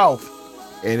 he's Dolph.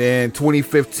 And then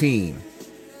 2015.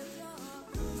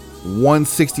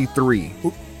 163.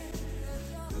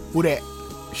 Who that?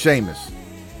 Sheamus.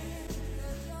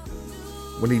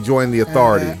 When he joined the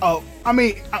Authority. I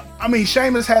mean,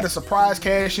 Sheamus had a surprise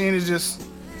cash in. It's just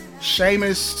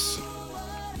Sheamus.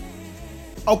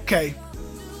 Okay,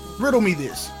 riddle me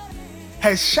this: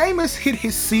 has Sheamus hit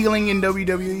his ceiling in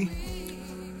WWE?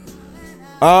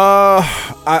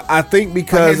 I think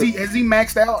because has he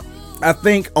maxed out? I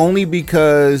think only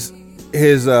because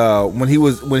his when he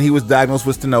was diagnosed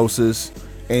with stenosis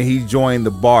and he joined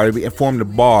the Bar and formed the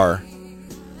Bar,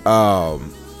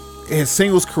 his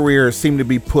singles career seemed to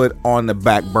be put on the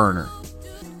back burner.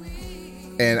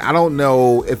 And I don't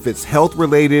know if it's health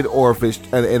related or if it's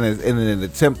in an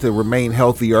attempt to remain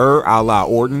healthier, a la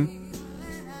Orton.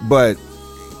 But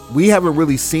we haven't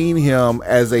really seen him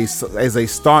as a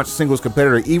staunch singles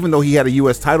competitor, even though he had a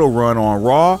U.S. title run on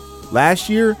Raw last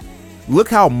year. Look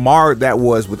how marred that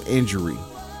was with injury.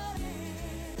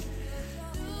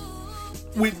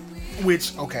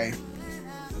 Which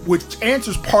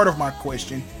answers part of my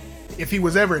question. If he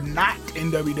was ever not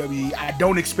in WWE, I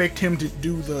don't expect him to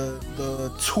do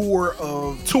the tour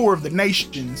of the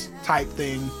nations type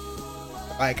thing.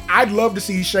 Like, I'd love to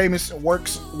see Sheamus work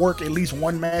at least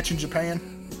one match in Japan.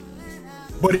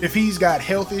 But if he's got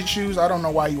health issues, I don't know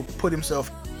why he would put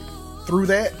himself through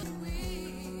that.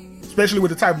 Especially with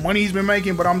the type of money he's been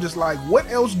making. But I'm just like, what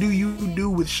else do you do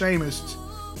with Sheamus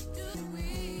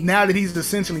now that he's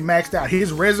essentially maxed out?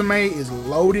 His resume is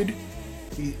loaded.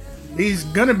 He's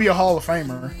gonna be a Hall of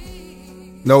Famer.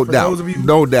 No doubt.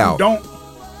 No doubt.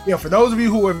 For those of you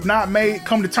who have not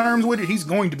come to terms with it, he's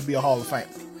going to be a Hall of Famer.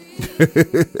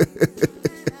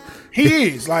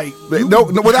 He is, like,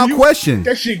 without question.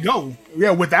 That shit go.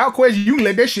 Yeah, without question, you can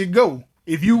let that shit go.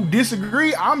 If you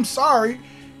disagree, I'm sorry.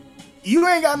 You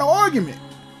ain't got no argument.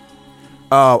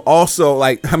 Also,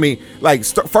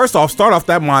 first off, start off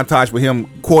that montage with him,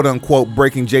 quote unquote,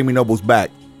 breaking Jamie Noble's back,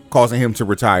 causing him to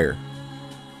retire.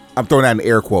 I'm throwing that in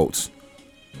air quotes.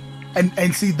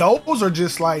 And see, those are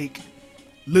just like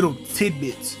little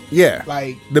tidbits. Yeah,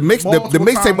 like the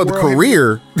mixtape of the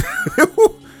career.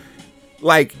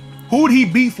 Like, who would he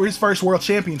beat for his first world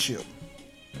championship?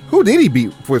 Who did he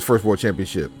beat for his first world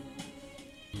championship?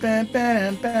 Bam,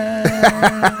 bam, bam.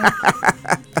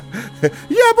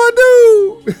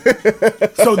 Yabba-doo.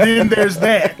 So then there's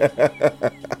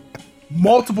that.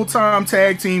 Multiple time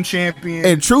tag team champion.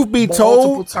 And truth be told,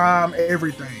 multiple time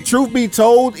everything. Truth be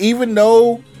told, even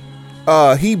though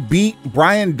he beat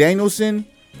Bryan Danielson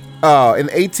in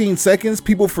 18 seconds,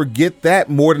 people forget that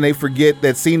more than they forget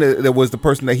that Cena that was the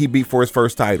person that he beat for his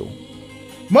first title.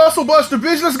 Muscle Buster,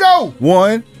 bitch, let's go.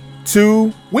 1,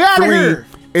 2, we out of here.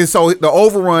 And so the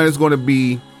overrun is going to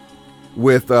be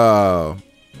with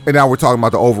and now we're talking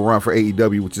about the overrun for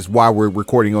AEW, which is why we're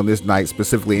recording on this night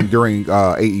specifically and during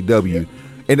AEW.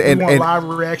 And we want live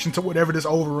reaction to whatever this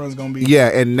overrun is going to be. Yeah,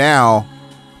 and now,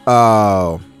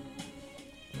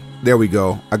 there we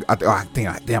go. I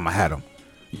had him.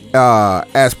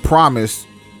 As promised,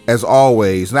 as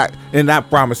always, not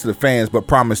promise to the fans, but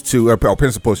promise to our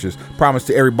pencil pushers, promise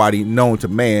to everybody known to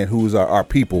man, who's our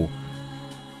people.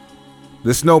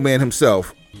 The Snowman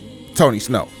himself, Tony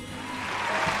Snow.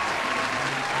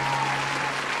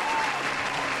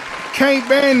 Can't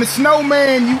ban the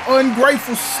Snowman, you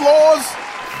ungrateful slaws.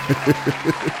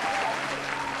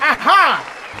 Aha!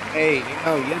 Hey,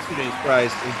 yesterday's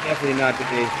prize is definitely not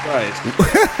today's prize.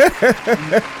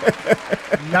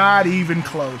 Not even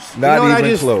close. Not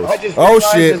even close. Oh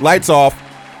shit! Lights off.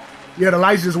 Yeah, the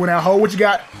lights just went out. Ho, what you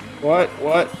got? What?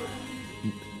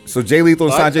 So Jay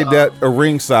Lethal and Sanjay Dutt are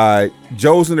ringside.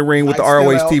 Joe's in the ring with the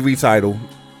ROH TV title.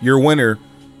 Your winner.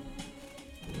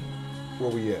 Where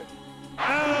we at?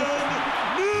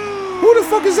 Who the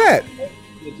fuck is that?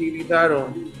 The TV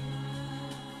title.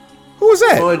 Who is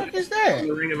that? What is that?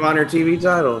 The Ring of Honor TV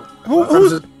title.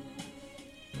 Who's?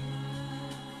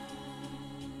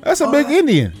 That's a big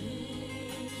Indian.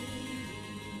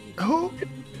 Who?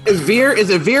 Is it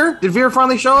Veer? Did Veer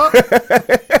finally show up?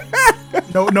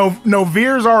 No.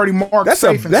 Veer's already marked. That's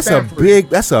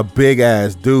a big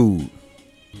ass dude.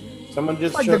 Someone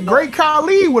just like the Great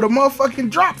Khali with a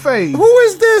motherfucking drop fade. Who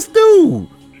is this dude?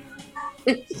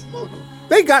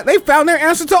 They found their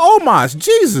answer to Omos.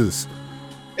 Jesus.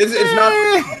 It's not.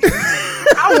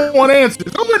 I don't want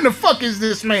answers. Who in the fuck is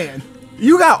this man?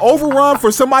 You got overrun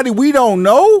for somebody we don't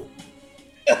know?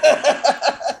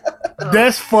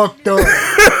 That's fucked up.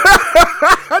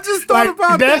 I just thought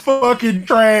about that's fucking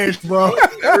trash, bro.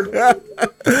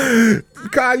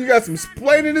 Kyle, you got some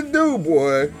explaining to do,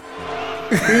 boy.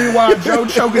 Meanwhile, Joe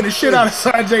choking the shit out of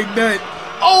Sanjay Dutt.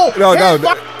 Oh,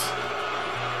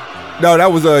 No,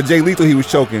 that was Jay Lethal. He was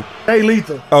choking. Hey,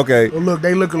 Lethal. Okay. Well, look,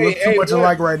 they look too much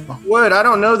alike right now. Wood, I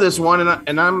don't know this one,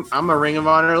 and I'm a Ring of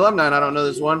Honor alumni, and I don't know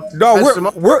this one. No,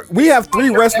 we have three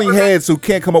wrestling heads who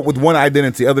can't come up with one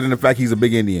identity other than the fact he's a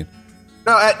big Indian.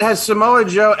 No, has Samoa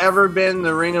Joe ever been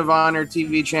the Ring of Honor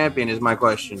TV champion? Is my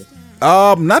question.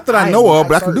 Not that I know of,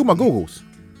 but I can do my Googles.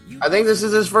 I think this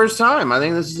is his first time. I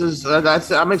think this is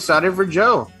his. I'm excited for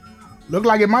Joe. Look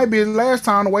like it might be his last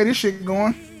time the way this shit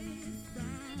going.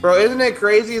 Bro, isn't it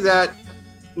crazy that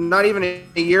not even a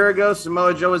year ago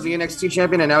Samoa Joe was the NXT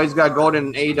champion and now he's got gold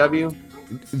in AEW?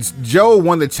 Joe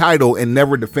won the title and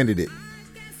never defended it.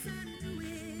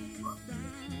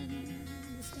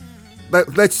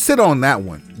 Let's sit on that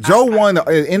one. Joe won the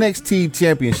NXT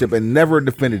championship and never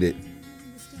defended it.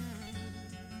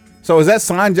 So is that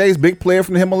Sanjay's big player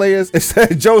from the Himalayas?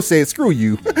 Joe said, "Screw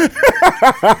you."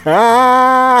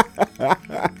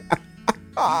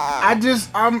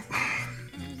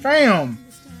 Fam,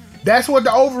 that's what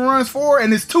the overrun's for,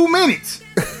 and it's 2 minutes.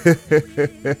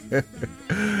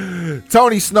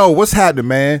 Tony Snow, what's happening,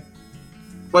 man?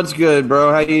 What's good,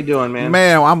 bro? How you doing, man?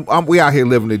 Man, we out here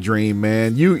living the dream,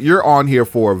 man. You're on here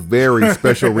for a very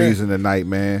special reason tonight,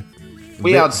 man.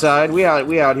 We outside. We out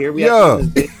here. Yeah.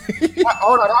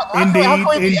 Hold on.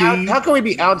 Indeed. How can we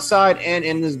be outside and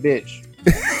in this bitch?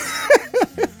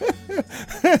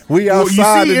 We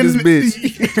outside in this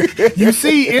bitch. You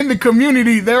see, in the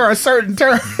community, there are certain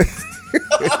terms.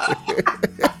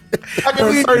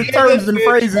 Certain terms and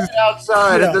phrases.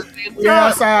 Outside. Yeah. We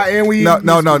outside and we.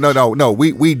 No.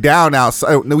 We down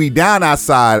outside. We down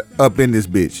outside up in this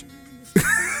bitch.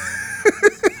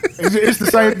 It's the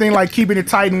same thing like keeping it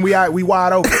tight and we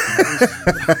wide open.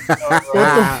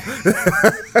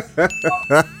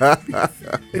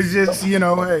 It's just,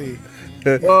 hey.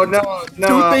 Well, no.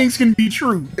 Two things can be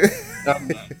true.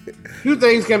 Two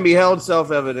things can be held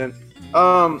self-evident.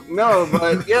 No,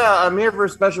 but yeah, I'm here for a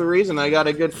special reason. I got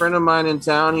a good friend of mine in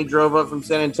town. He drove up from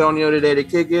San Antonio today to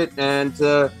kick it, and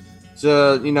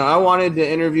I wanted to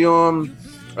interview him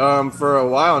for a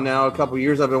while now. A couple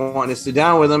years I've been wanting to sit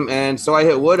down with him, and so I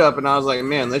hit Wood up, and I was like,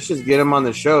 man, let's just get him on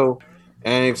the show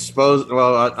and expose.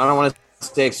 Well, I don't want to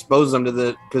say expose them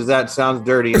because that sounds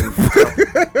dirty.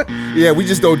 Yeah, we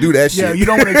just don't do that shit. Yeah, you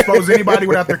don't want to expose anybody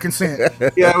without their consent.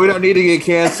 Yeah, we don't need to get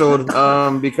canceled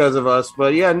because of us.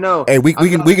 But yeah, no. Hey, we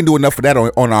can do enough for that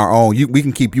on our own. We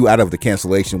can keep you out of the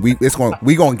cancellation. We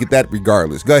gonna get that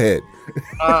regardless. Go ahead.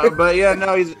 But yeah,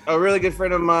 no, he's a really good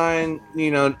friend of mine.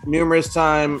 Numerous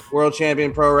time world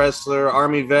champion pro wrestler,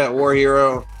 Army vet, war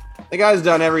hero. The guy's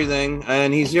done everything,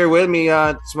 and he's here with me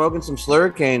smoking some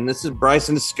Slurricane. This is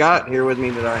Bryson Scott here with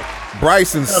me tonight.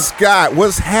 Bryson Scott,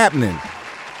 what's happening?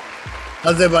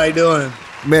 How's everybody doing?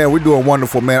 Man, we're doing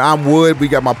wonderful, man. I'm Wood. We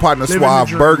got my partner Suave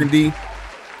Burgundy.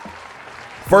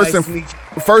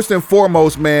 First and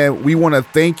foremost, man, we want to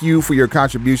thank you for your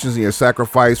contributions and your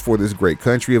sacrifice for this great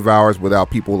country of ours.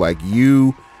 Without people like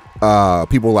you,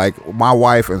 people like my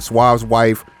wife and Suave's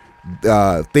wife,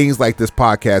 things like this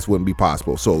podcast wouldn't be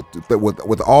possible. So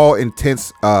with all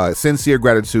intense, sincere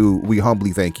gratitude, we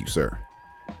humbly thank you, sir.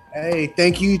 Hey,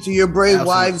 thank you to your brave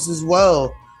wives as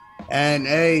well. And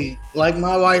hey, like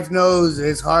my wife knows,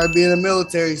 it's hard being a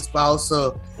military spouse,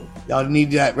 so y'all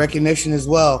need that recognition as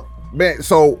well. Man,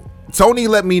 so Tony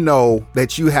let me know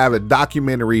that you have a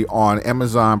documentary on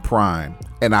Amazon Prime,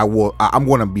 and I'm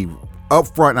going to be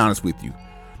upfront and honest with you.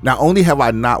 Not only have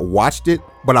I not watched it,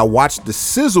 but I watched the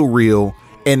sizzle reel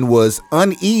and was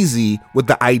uneasy with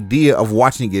the idea of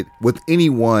watching it with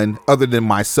anyone other than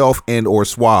myself and or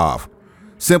Suave,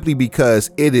 simply because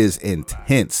it is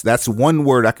intense. That's one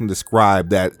word I can describe.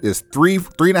 That is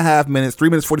 3.5 minutes, 3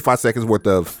 minutes 45 seconds worth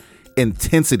of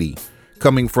intensity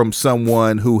coming from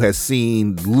someone who has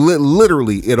seen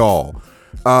literally it all.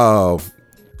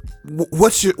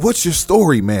 What's your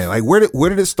story, man? Like where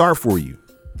did it start for you?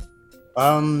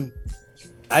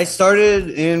 I started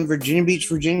in Virginia Beach,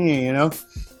 Virginia,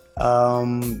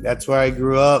 that's where I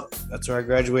grew up. That's where I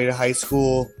graduated high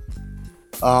school.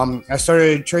 I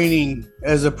started training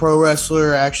as a pro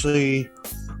wrestler actually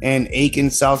in Aiken,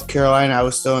 South Carolina. I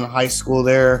was still in high school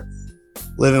there,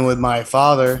 living with my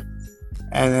father.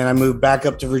 And then I moved back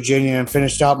up to Virginia and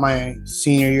finished out my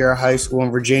senior year of high school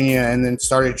in Virginia, and then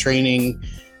started training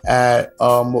at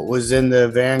what was in the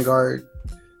Vanguard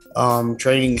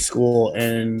training school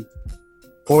in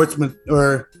Portsmouth,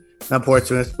 or not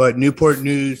Portsmouth, but Newport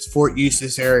News, Fort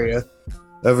Eustis area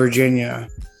of Virginia.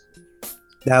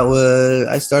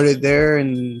 I started there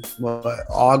in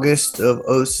August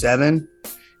of 07.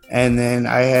 And then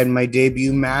I had my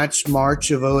debut match March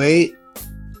of 08.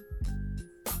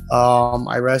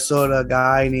 I wrestled a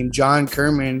guy named John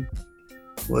Kerman,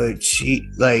 which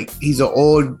he's an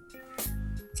old,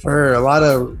 for a lot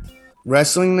of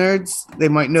wrestling nerds, they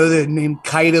might know the name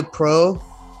Kaida Pro.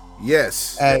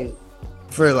 Yes.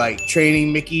 For like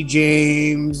training Mickey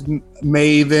James,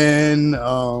 Maven,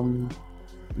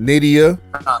 Nydia.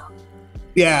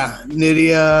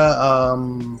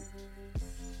 Nydia,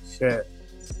 shit.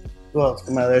 Who else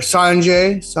come out of there?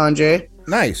 Sanjay.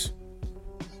 Nice.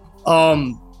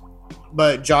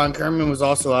 But John Kerman was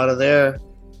also out of there.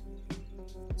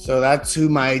 So that's who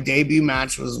my debut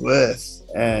match was with.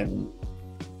 And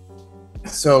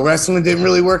so wrestling didn't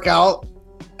really work out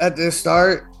at the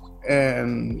start.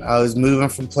 And I was moving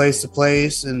from place to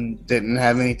place and didn't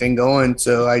have anything going.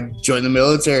 So I joined the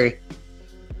military.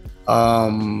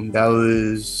 That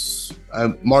was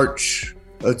March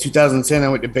of 2010. I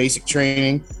went to basic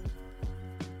training.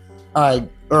 Or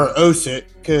OSIT,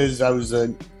 because I was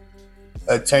a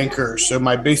tanker. So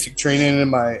my basic training and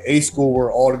my A school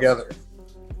were all together.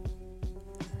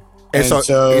 And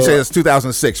so you say it's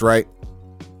 2006, right?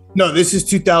 No, this is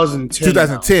 2010.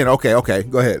 2010. Now. Okay.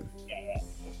 Go ahead.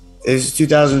 This is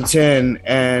 2010,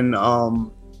 and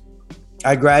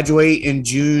I graduate in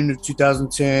June of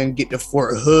 2010. Get to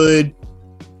Fort Hood,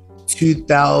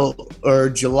 July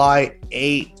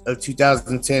 8th of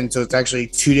 2010. So it's actually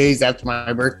 2 days after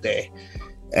my birthday.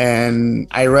 And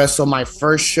I wrestled my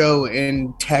first show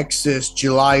in Texas,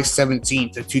 July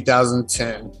 17th of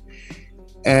 2010.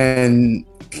 And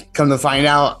come to find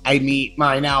out, I meet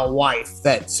my now wife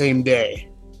that same day.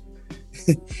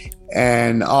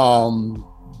 And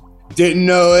didn't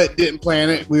know it, didn't plan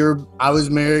it. I was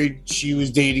married, she was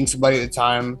dating somebody at the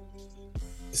time.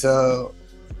 So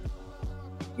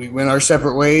we went our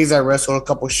separate ways. I wrestled a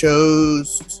couple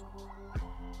shows.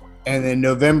 And then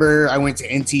November, I went to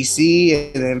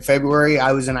NTC. And then February,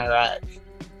 I was in Iraq.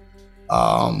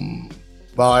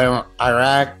 While in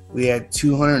Iraq, we had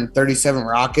 237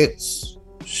 rockets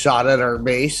shot at our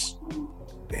base.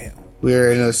 Damn. We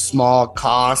were in a small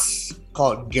COS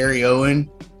called Gary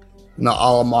Owen in the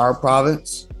Al-Amar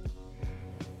province.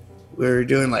 We were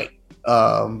doing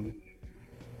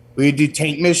we'd do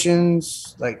tank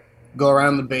missions, like go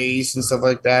around the base and stuff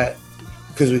like that,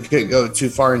 because we couldn't go too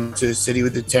far into the city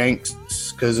with the tanks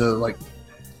because of like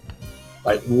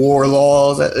war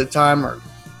laws at the time or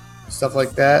stuff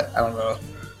like that. I don't know.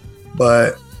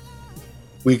 But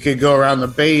we could go around the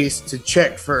base to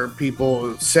check for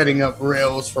people setting up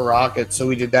rails for rockets. So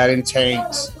we did that in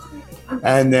tanks.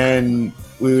 And then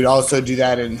we would also do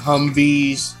that in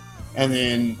Humvees and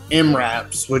then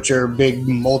MRAPs, which are big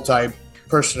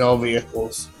multi-personnel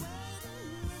vehicles.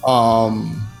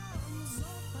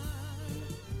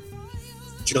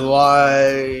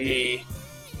 July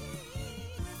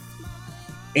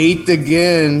 8th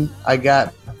again, I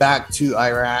got back to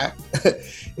Iraq.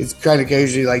 It's kind of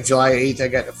crazy. Like July 8th, I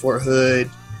got to Fort Hood,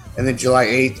 and then July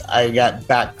 8th, I got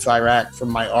back to Iraq from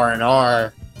my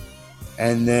R&R,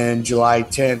 and then July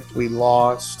 10th, we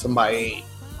lost to my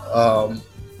a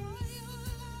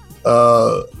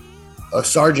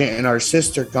sergeant in our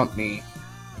sister company.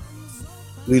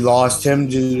 We lost him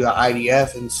due to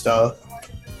IDF and stuff.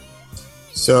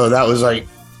 So that was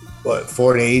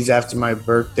 4 days after my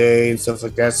birthday and stuff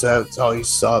like that. So that's always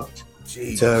sucked.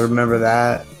 Jeez. To remember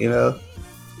that, you know.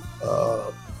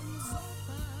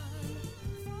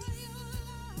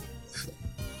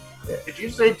 Did you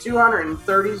say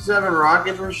 237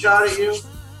 rockets were shot at you?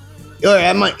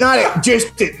 Yeah, not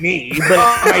just at me, but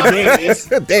at my base.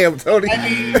 Damn, Tony. I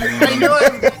mean, I know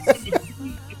I'm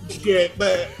shit,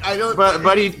 but I don't.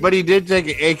 But he did take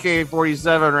an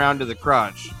AK-47 round to the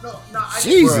crotch. No,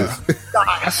 Jesus.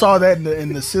 I saw that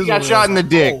in the sizzle. He got shot in the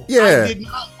dick. Yeah. I did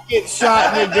not get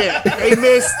shot in the dick. They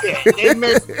missed it.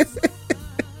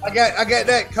 I got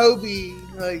that Kobe.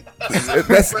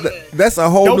 That's a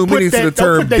whole new meaning to the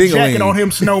term don't put that jacket dingling. on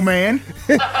him, snowman.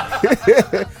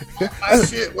 My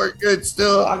shit worked good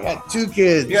still. I got 2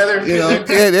 kids. Yeah,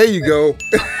 Yeah, there you go.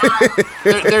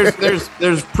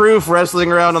 there's proof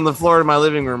wrestling around on the floor in my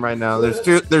living room right now.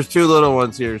 There's two little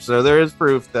ones here, so there is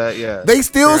proof that They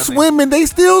still swimming.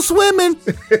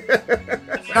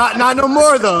 Not no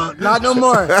more though. Not no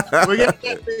more. We're getting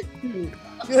that big too.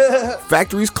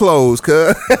 Factories closed,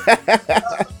 cuz.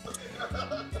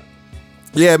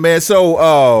 Yeah, man.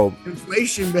 So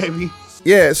Inflation, baby.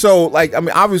 yeah, so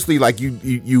obviously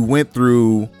you went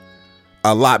through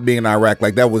a lot being in Iraq.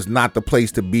 Like that was not the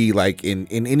place to be in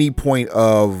any point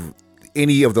of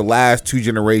any of the last two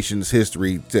generations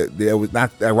history.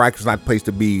 Iraq was not a place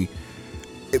to be.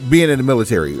 Being in the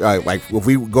military, like if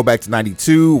we go back to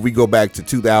 92, we go back to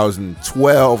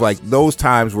 2012, like those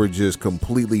times were just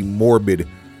completely morbid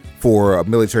for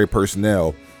military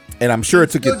personnel. And I'm sure it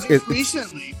took it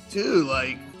recently too,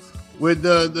 like with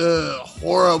the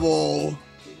horrible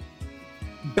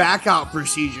back out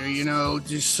procedure, you know,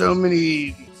 just so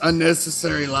many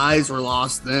unnecessary lives were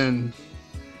lost then.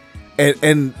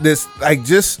 And this, like,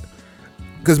 just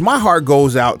because my heart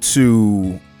goes out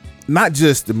to not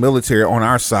just the military on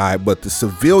our side, but the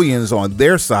civilians on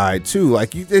their side too.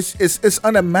 Like, it's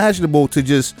unimaginable to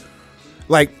just,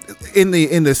 like, in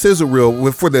the sizzle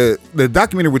reel for the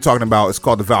documentary we're talking about. It's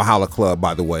called the Valhalla Club,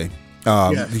 by the way.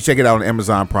 Yes. You check it out on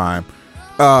Amazon Prime.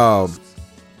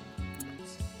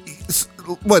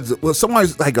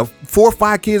 Someone's like 4 or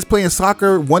 5 kids playing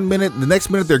soccer 1 minute, the next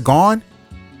minute they're gone.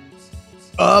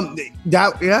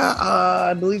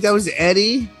 I believe that was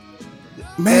Eddie.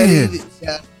 Man,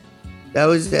 that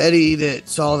was Eddie that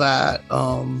saw that.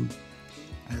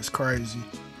 That's crazy.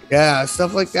 Yeah,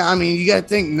 stuff like that. I mean, you got to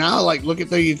think now, like, look at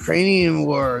the Ukrainian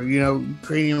war, you know,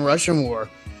 Ukrainian-Russian war.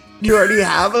 You already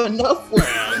have enough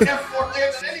land. We have more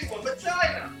land than anyone but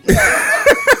China.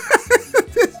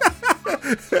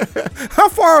 how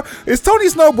far is Tony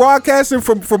Snow broadcasting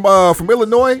from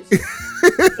Illinois?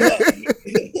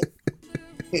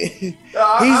 He's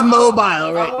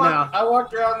mobile right now. I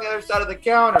walked around the other side of the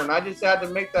counter, and I just had to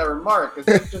make that remark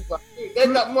because it's just like, dude,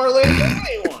 they've got more land than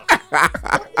anyone.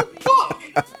 What the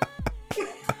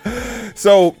fuck?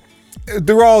 So,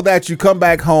 through all that, you come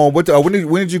back home. When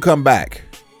did you come back?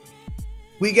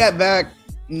 We got back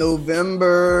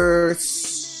November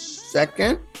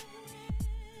 2nd.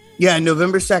 Yeah,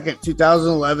 November 2nd,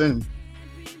 2011.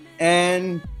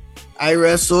 And I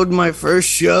wrestled my first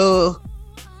show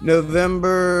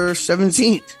November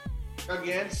 17th.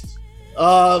 Against?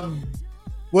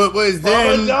 What was Bubba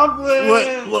then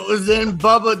Dumplings. what was then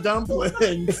Bubba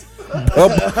Dumplings.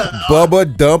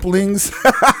 Bubba Dumplings.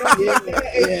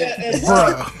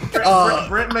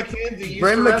 Brent McKenzie.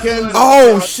 Brent McKenzie.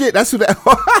 Oh shit, that's who that.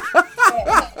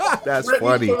 That's Brent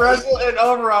funny. used to wrestle in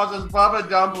overalls as Bubba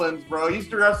Dumplings, bro. He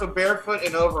used to wrestle barefoot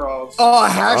in overalls. Oh,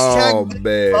 hashtag Oh,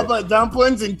 man. Bubba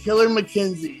Dumplings and Killer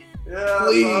McKenzie. Yeah,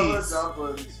 Please. Bubba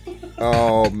Dumplings.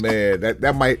 Oh man,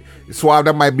 that might Suave.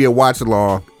 That might be a watch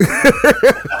along.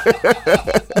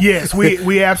 Yes,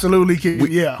 we absolutely can.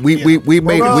 We may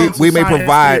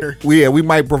provide. We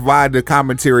might provide the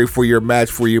commentary for your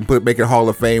match for you and make it Hall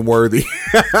of Fame worthy.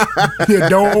 Yeah,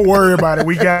 don't worry about it.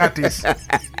 We got this.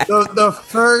 The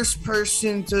first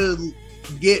person to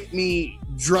get me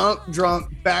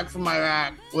drunk back from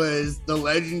Iraq was the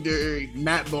legendary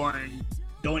Matt Bourne,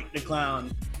 Doink the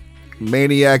Clown.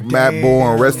 Maniac Matt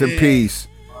Bourne, rest in peace.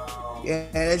 Yeah,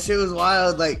 that shit was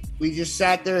wild. Like, we just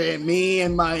sat there, and me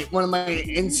and one of my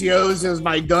NCOs, it was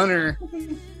my gunner.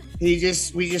 We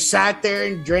just sat there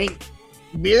and drank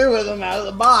beer with him out of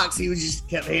the box. He just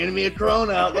kept handing me a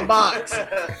Corona out of the box,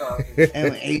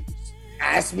 and he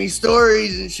asked me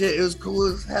stories and shit. It was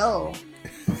cool as hell.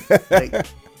 Like,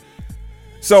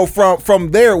 So from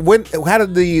there, how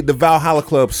did the Valhalla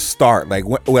Club start? Like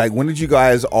when did you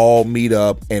guys all meet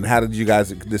up, and how did you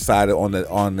guys decide on a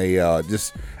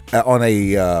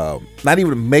not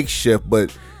even a makeshift,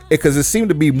 but because it seemed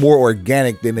to be more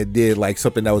organic than it did like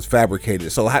something that was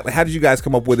fabricated. So how did you guys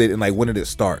come up with it, and like when did it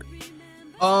start?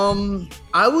 I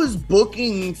was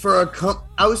booking for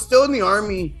I was still in the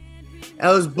Army.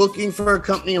 I was booking for a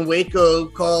company in Waco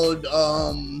called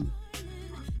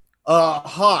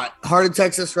Heart of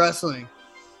Texas Wrestling,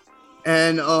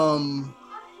 and the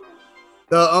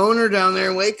owner down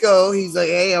there in Waco, he's like,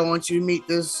 hey, I want you to meet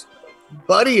this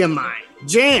buddy of mine,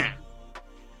 Jan.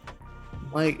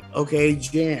 I'm like, okay,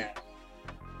 Jan.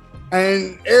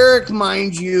 And Eric,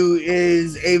 mind you,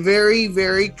 is a very,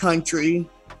 very country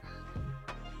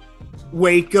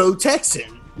Waco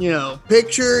Texan. You know,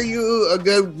 picture you a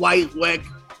good white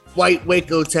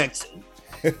Waco Texan.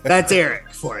 That's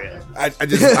Eric for you. I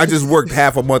just worked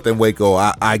half a month in Waco.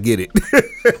 I get it.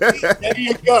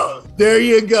 There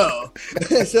you go.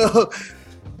 So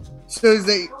he's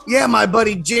like, yeah, my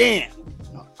buddy Jan.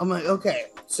 I'm like, okay.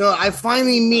 So I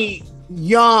finally meet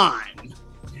Jan.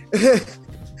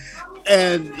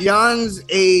 And Jan's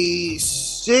a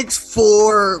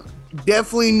 6'4",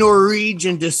 definitely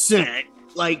Norwegian descent.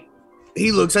 Like,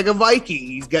 he looks like a Viking.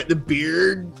 He's got the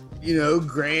beard,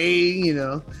 gray,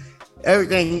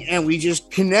 everything, and we just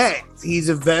connect. He's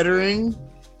a veteran.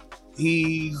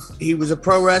 He was a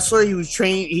pro wrestler.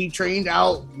 He trained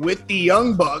out with the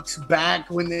Young Bucks back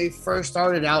when they first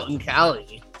started out in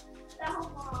Cali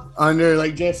under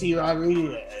like Jesse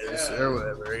Rodriguez. Morris or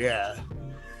whatever. Yeah.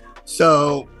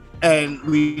 So, and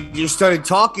we just started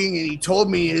talking, and he told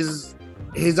me his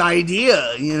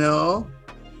idea, you know.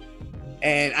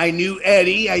 And I knew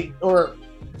Eddie.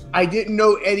 I didn't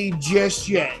know Eddie just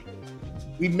yet.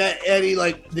 We met Eddie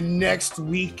like the next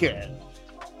weekend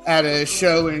at a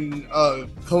show in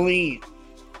Killeen.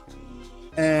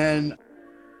 And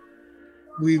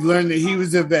we learned that he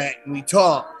was a vet, and we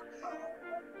talked.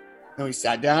 And we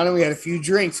sat down and we had a few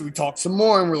drinks, and we talked some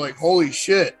more, and we're like, holy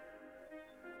shit.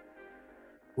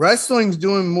 Wrestling's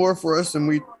doing more for us than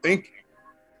we think.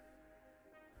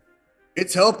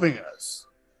 It's helping us.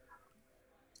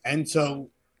 And so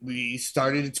we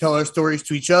started to tell our stories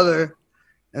to each other.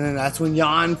 And then that's when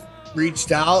Jan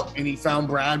reached out and he found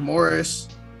Brad Morris,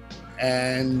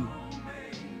 and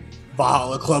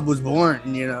Valhalla Club was born,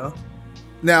 you know.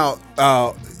 Now,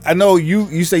 I know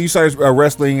you say you started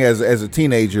wrestling as a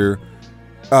teenager.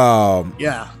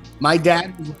 Yeah. My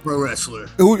dad was a pro wrestler.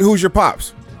 Who's your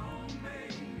pops?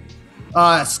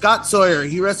 Scott Sawyer.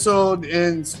 He wrestled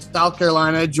in South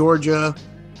Carolina, Georgia,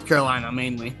 Carolina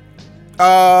mainly.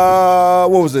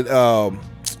 What was it?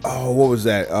 What was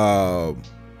that?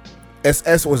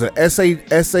 SS was it?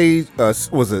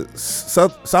 Was it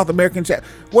South American chat?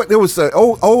 What? There was an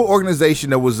old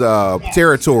organization that was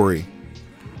territory.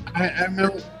 I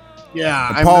remember.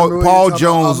 Yeah, Paul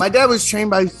Jones. My dad was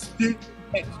trained by Stu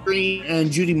Green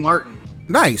and Judy Martin.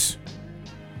 Nice.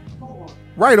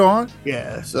 Right on.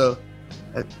 Yeah. So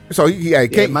yeah,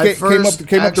 came up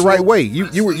the right way.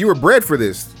 You were bred for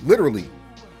this, literally.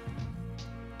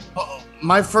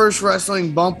 My first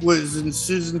wrestling bump was in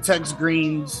Susan Tex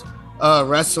Green's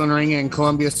wrestling ring in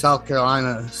Columbia, South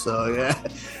Carolina. So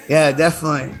yeah,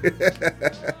 definitely.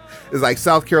 It's like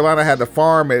South Carolina had the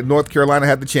farm and North Carolina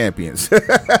had the champions.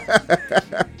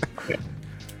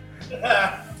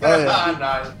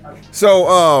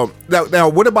 So now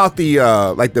what about the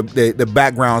like the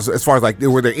backgrounds, as far as like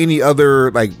were there any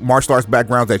other like martial arts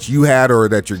backgrounds that you had or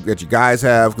that you guys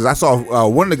have? Because I saw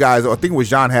one of the guys, I think it was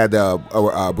John, had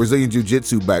a Brazilian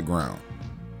Jiu-Jitsu background.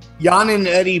 Jan and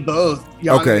Eddie both.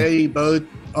 Trained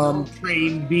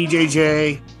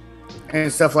BJJ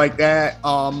and stuff like that.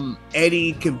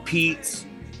 Eddie competes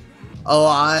a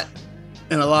lot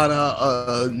in a lot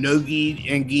of no-gi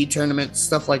and gi tournaments,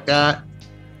 stuff like that.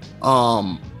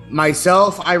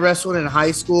 Myself, I wrestled in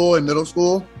high school and middle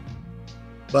school,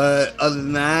 but other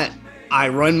than that, I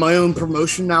run my own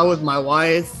promotion now with my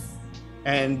wife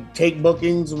and take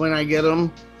bookings when I get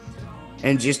them.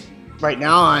 And just right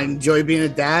now, I enjoy being a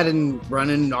dad and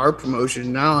running our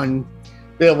promotion now and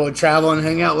be able to travel and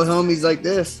hang out with homies like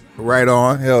this. Right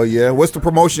on. Hell yeah. What's the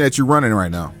promotion that you're running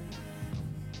right now?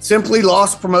 Simply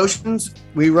Lost Promotions.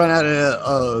 We run out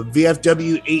of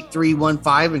VFW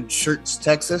 8315 in Shirts,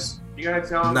 Texas. You gotta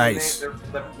tell them nice. The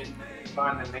name.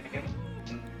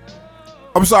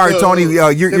 I'm sorry, Tony.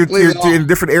 You're in a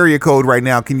different area code right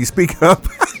now. Can you speak up?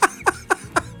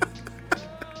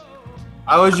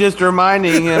 I was just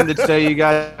reminding him to say you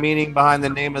got a meaning behind the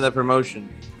name of the promotion.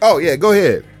 Oh yeah, go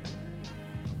ahead.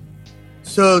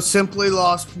 So Simply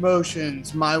Lost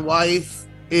Promotions. My wife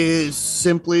is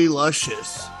Simply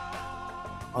Luscious.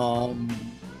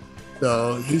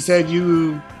 So he said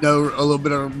you know a little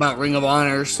bit about Ring of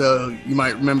Honor, so you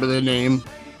might remember the name.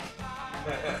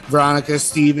 Veronica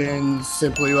Stevens,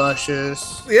 Simply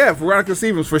Luscious. Yeah, Veronica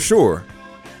Stevens for sure.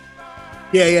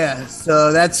 Yeah.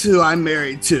 So that's who I'm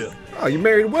married to. Oh, you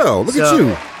married well. Look at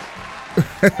you.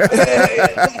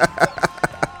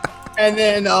 And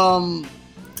then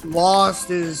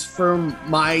Lost is from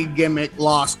my gimmick,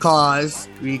 Lost Cause,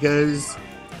 because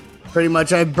pretty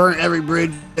much I burnt every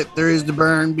bridge that there is to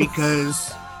burn,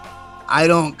 because I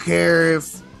don't care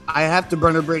if I have to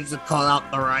burn a bridge to call out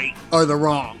the right or the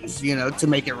wrongs, you know, to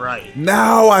make it right.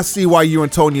 Now I see why you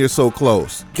and Tony are so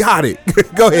close. Got it.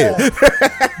 Go ahead.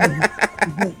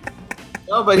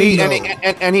 No, but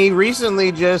he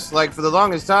recently just, like, for the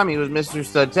longest time he was Mr.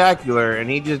 Studtacular, and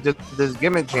he just did this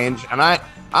gimmick change, and I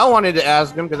wanted to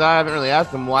ask him, because I haven't really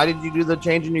asked him, why did you do the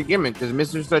change in your gimmick? Because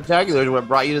Mr. Studtacular is what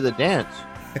brought you to the dance.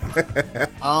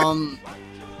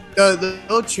 The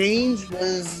whole change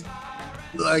was,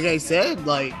 like I said,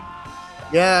 like,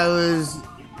 yeah, it was,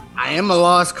 I am a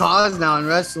lost cause now in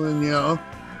wrestling, you know.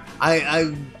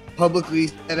 I publicly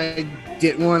said I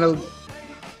didn't want to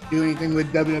do anything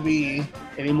with WWE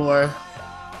anymore.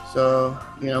 So,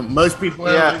 you know, most people...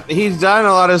 Yeah, he's done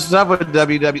a lot of stuff with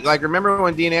WWE. Like, remember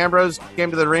when Dean Ambrose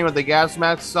came to the ring with the gas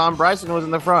mask? Sam Bryson was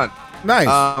in the front. Nice.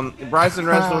 Bryson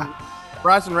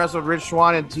wrestled Rich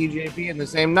Swann and TJP in the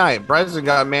same night. Bryson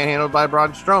got manhandled by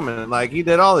Braun Strowman. Like, he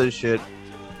did all this shit.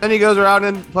 Then he goes around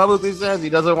and publicly says he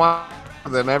doesn't want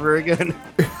them ever again.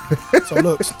 So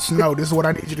look, Snow, this is what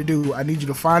I need you to do. I need you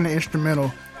to find the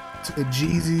instrumental to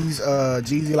Jeezy's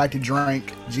Jeezy Like to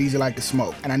Drink, Jeezy Like to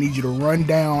Smoke. And I need you to run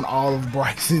down all of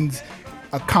Bryson's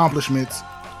accomplishments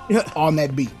on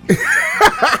that beat.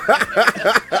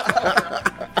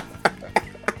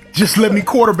 Just let me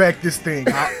quarterback this thing.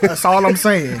 That's all I'm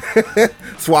saying.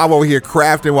 So I'm over here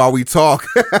crafting while we talk.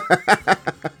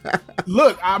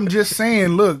 Look, I'm just saying,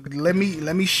 look, let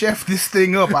me chef this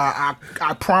thing up. I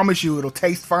promise you it'll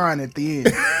taste fine at the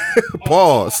end.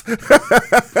 Pause.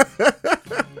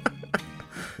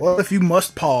 Well, if you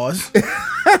must pause.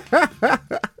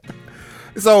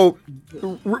 So,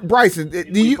 Bryson, do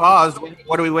We you paused.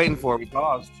 What are we waiting for? We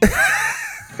paused.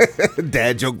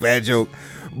 dad joke, bad joke.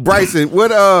 Bryson,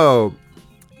 what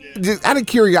just out of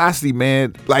curiosity,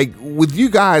 man, like with you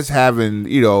guys having,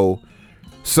 you know,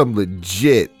 some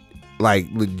legit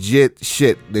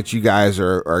shit that you guys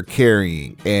are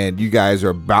carrying, and you guys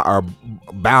are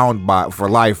bound by for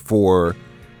life for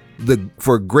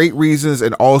great reasons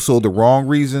and also the wrong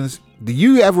reasons. Do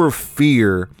you ever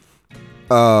fear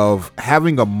of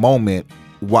having a moment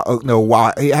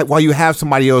while you have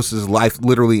somebody else's life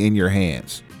literally in your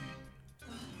hands?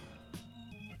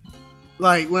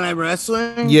 Like when I'm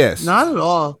wrestling? Yes. Not at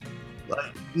all.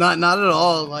 Like, not at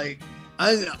all. Like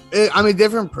I'm a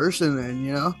different person then,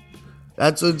 you know?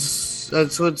 That's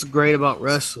what's great about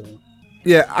wrestling.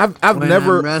 Yeah, I've When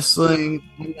never I'm wrestling.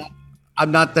 I'm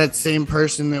not that same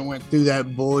person that went through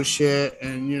that bullshit,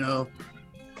 and you know,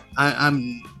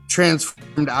 I'm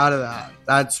transformed out of that.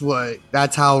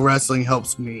 That's how wrestling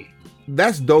helps me.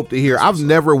 That's dope to hear. I've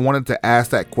never wanted to ask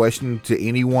that question to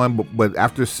anyone, but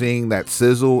after seeing that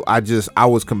sizzle, I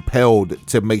was compelled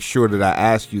to make sure that I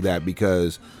asked you that,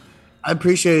 because I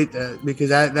appreciate that, because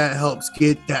that helps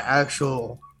get the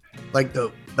actual, like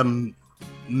the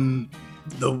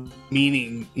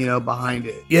meaning, you know, behind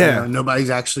it. Yeah. You know, nobody's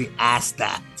actually asked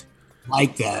that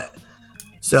like that.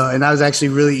 So, and that was actually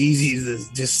really easy to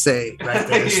just say right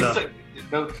there. So,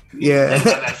 yeah.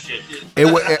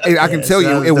 I can tell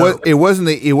you, it wasn't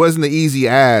the easy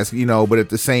ask, you know, but at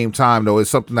the same time, though, it's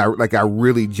something I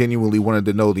really genuinely wanted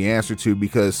to know the answer to,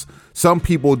 because some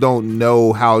people don't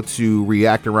know how to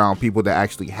react around people that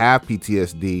actually have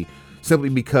PTSD simply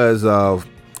because of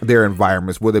their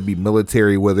environments, whether it be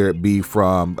military, whether it be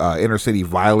from inner city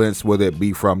violence, whether it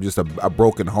be from just a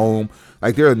broken home.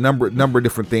 Like there are a number of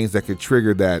different things that could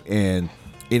trigger that, and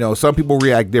you know, some people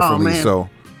react differently. So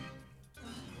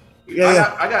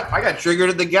Yeah, I got triggered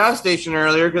at the gas station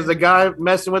earlier because the guy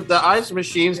messing with the ice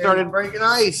machine started breaking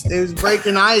ice. It was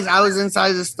breaking ice. I was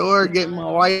inside the store getting my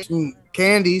wife some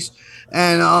candies,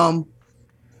 and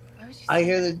I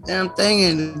hear the damn thing,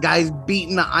 and the guy's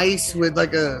beating the ice with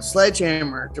like a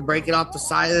sledgehammer to break it off the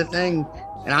side of the thing.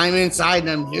 And I'm inside and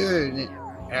I'm hearing it.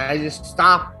 And I just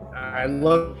stop. I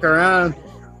look around,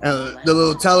 and the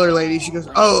little teller lady, she goes,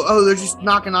 "Oh, they're just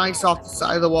knocking ice off the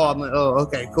side of the wall." I'm like, "Oh,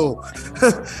 okay, cool."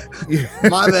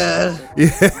 My bad.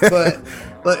 Yeah.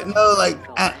 But no, like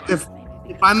if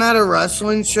I'm at a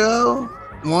wrestling show,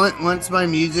 once my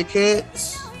music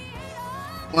hits,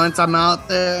 once I'm out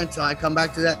there until I come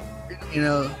back to that, you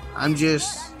know, I'm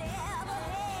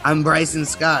Bryson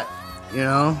Scott, you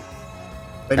know,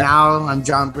 but now I'm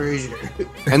John Brazier.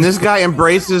 And this guy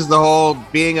embraces the whole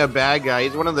being a bad guy.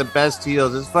 He's one of the best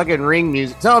heels. It's fucking ring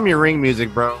music. Tell him your ring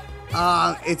music, bro.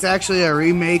 It's actually a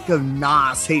remake of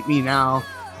Nas Hate Me Now.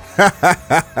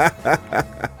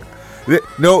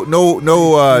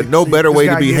 No better way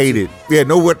to be hated. Yeah,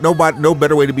 no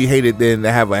better way to be hated than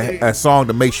to have a song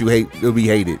that makes you be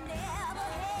hated.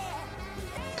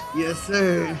 Yes,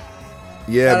 sir.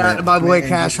 Yeah, Shout out to my boy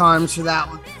Cash Harms for that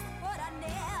one.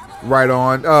 Right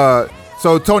on.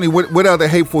 So Tony, what other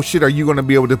hateful shit are you going to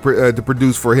be able to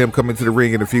produce for him coming to the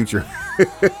ring in the future?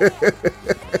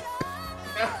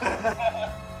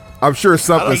 I'm sure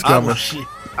something's coming.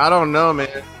 I don't know,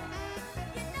 man.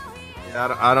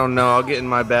 Yeah, I don't know. I'll get in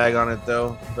my bag on it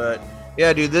though. But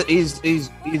yeah, dude,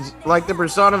 he's like the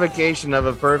personification of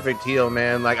a perfect heel,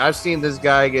 man. Like I've seen this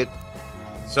guy get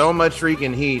so much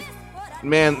freaking heat.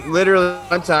 Man, literally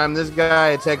one time this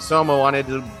guy at Texoma wanted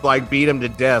to like beat him to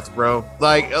death, bro.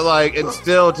 Like and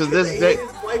still to this day.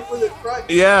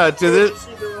 Yeah, to this.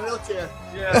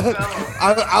 Yeah,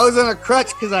 I was on a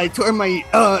crutch because I tore my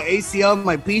ACL,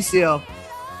 my PCL,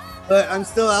 but I'm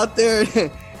still out there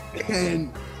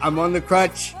and I'm on the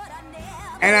crutch,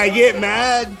 and I get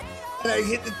mad and I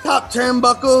hit the top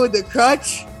turnbuckle with the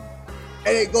crutch,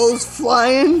 and it goes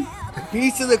flying. A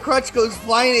piece of the crutch goes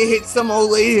flying. It hits some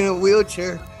old lady in a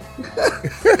wheelchair.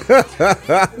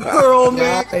 Her old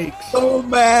man, so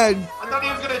mad. I thought he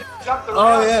was gonna jump the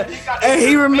Oh yeah, and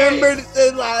he remembered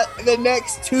the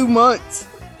next 2 months.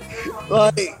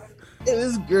 Like, it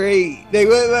was great. They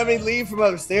wouldn't let me leave from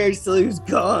upstairs till he was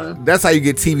gone. That's how you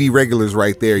get TV regulars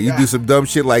right there. You do some dumb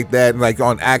shit like that, and like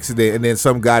on accident, and then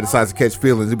some guy decides to catch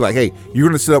feelings. He'd be like, "Hey, you're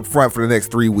gonna sit up front for the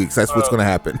next 3 weeks. That's what's gonna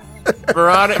happen."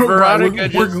 Veronica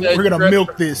we're gonna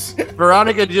milk this.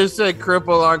 Veronica just said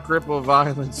cripple on cripple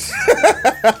violence.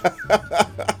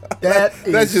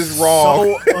 That's just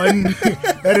wrong.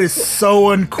 That is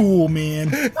so uncool,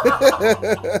 man.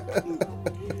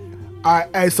 All right,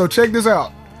 hey, so check this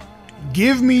out.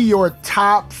 Give me your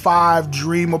top 5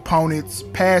 dream opponents,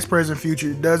 past, present,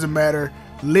 future. It doesn't matter.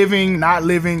 Living, not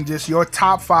living, just your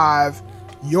top 5,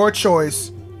 your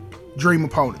choice, dream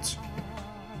opponents.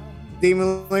 Dean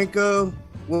Malenko,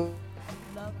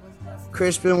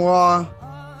 Chris Benoit,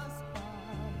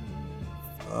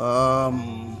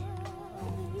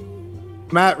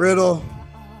 Matt Riddle,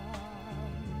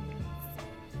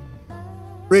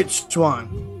 Rich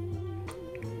Swann.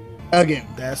 Again,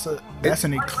 That's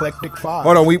an eclectic 5.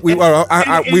 Hold on, we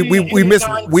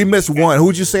missed one.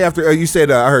 Who'd you say after? You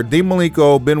said I heard Dean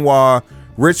Malenko, Benoit,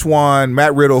 Rich Swann,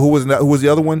 Matt Riddle. Who was the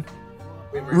other one?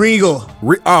 Regal.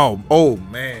 Oh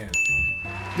man.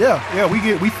 Yeah,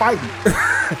 we fighting.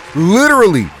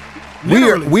 Literally. We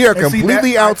are And see,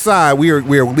 completely outside. We are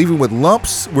leaving with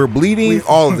lumps. We're bleeding.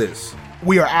 All of this.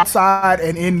 We are outside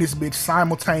and in this bitch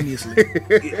simultaneously.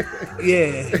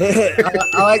 Yeah,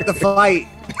 I like the fight.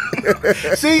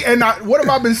 See, and what have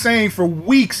I been saying for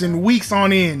weeks and weeks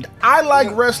on end? I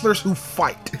like wrestlers who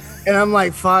fight. And I'm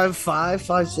like 5'5",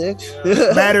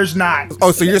 5'6". Matters not.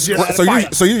 Oh, so you're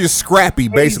just scrappy,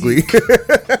 basically.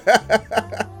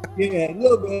 Yeah, a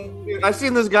little bit. I've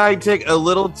seen this guy take a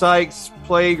Little Tykes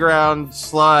playground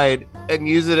slide and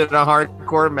use it in a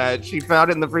hardcore match. He found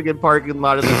it in the freaking parking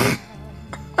lot of the.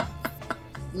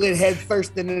 Lit head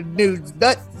first in the dude's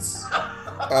nuts.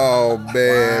 Oh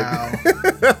man!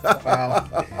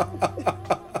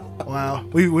 Wow.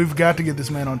 We've got to get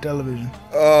this man on television.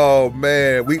 Oh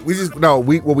man,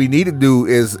 what we need to do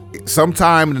is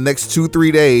sometime in the next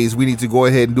 2-3 days we need to go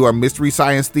ahead and do our Mystery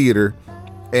Science Theater,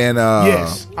 and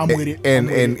yes, I'm with it.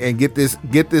 And get this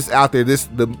out there.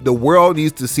 The world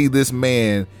needs to see this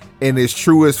man in his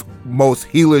truest, most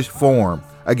heelish form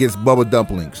against Bubba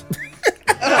Dumplings.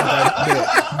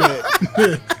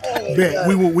 Bet.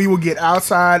 We will get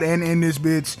outside and in this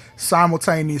bitch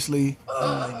simultaneously.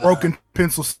 Broken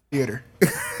Pencil Theater.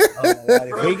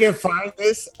 If we can find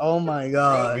this, oh my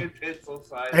god.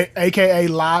 AKA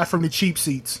live from the cheap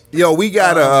seats. Yo, we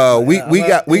got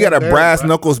a brass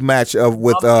knuckles match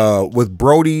with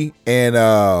Brody and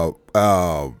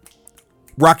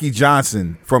Rocky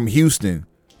Johnson from Houston.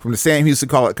 From the Sam Houston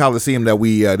Coliseum that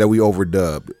we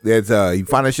overdubbed. That's you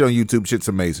find that shit on YouTube. Shit's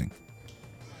amazing.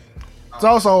 It's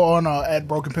also on at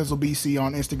Broken Pencil BC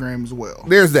on Instagram as well.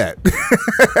 There's that.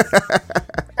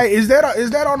 Hey, is that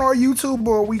on our YouTube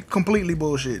or are we completely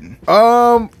bullshitting?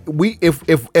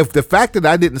 If the fact that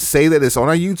I didn't say that it's on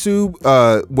our YouTube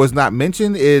was not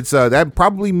mentioned, it's that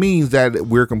probably means that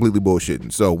we're completely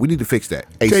bullshitting. So we need to fix that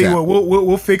ASAP. Tell you what,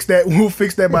 we'll fix that. We'll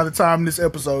fix that by the time this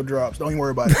episode drops. Don't even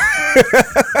worry about it.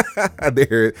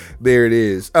 there it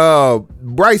is.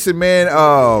 Bryson, man.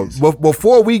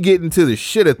 Before we get into the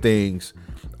shit of things,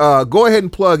 go ahead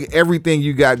and plug everything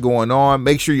you got going on.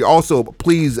 Make sure you also,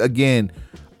 please, again,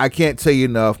 I can't tell you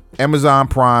enough. Amazon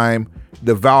Prime,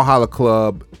 the Valhalla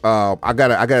Club. I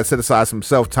gotta set aside some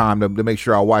self time to make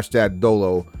sure I watch that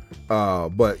Dolo.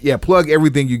 But yeah, plug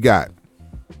everything you got.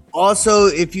 Also,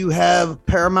 if you have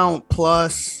Paramount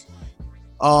Plus,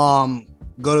 go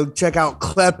to check out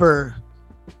Klepper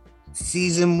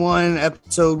Season 1,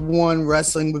 Episode 1,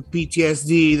 Wrestling with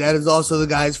PTSD. That is also the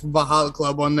guys from Valhalla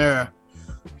Club on there.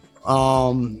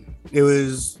 It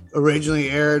was originally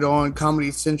aired on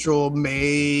Comedy Central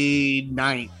May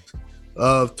 9th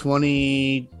of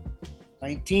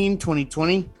 2019,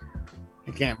 2020.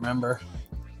 I can't remember.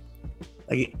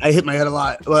 I hit my head a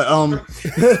lot, but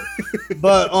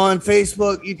but on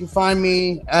Facebook you can find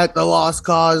me at The Lost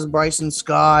Cause, Bryson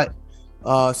Scott,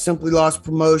 Simply Lost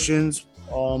Promotions,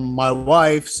 my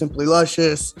wife Simply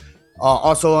Luscious.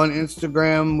 Also on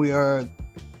Instagram we are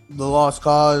The Lost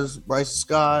Cause, Bryson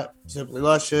Scott, Simply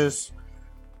Luscious.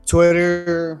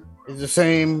 Twitter is the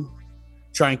same.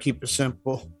 Try and keep it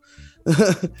simple.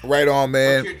 Right on,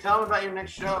 man. Tell them about your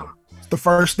next show. It's the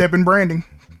first step in branding.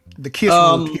 The KISS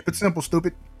rule. Keep it simple,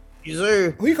 stupid. Yes,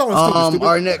 sir. Who you calling stupid?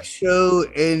 Our next show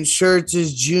in shirts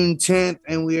is June 10th,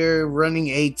 and we are running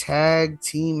a tag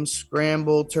team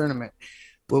scramble tournament.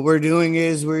 What we're doing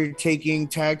is we're taking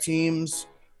tag teams.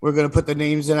 We're going to put the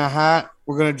names in a hat.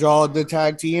 We're going to draw the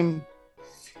tag team.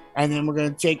 And then we're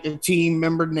going to take the team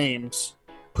member names.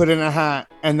 put in a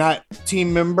hat, and that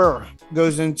team member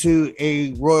goes into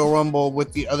a Royal Rumble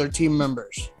with the other team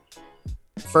members.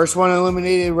 First one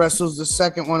eliminated wrestles the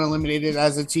second one eliminated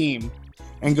as a team,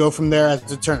 and go from there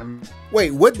as a tournament.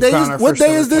 Wait, what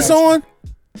day is this on?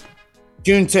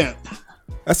 June 10th.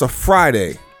 That's a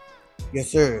Friday.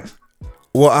 Yes, sir.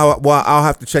 Well, I'll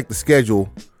have to check the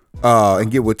schedule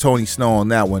and get with Tony Snow on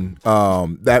that one.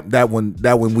 That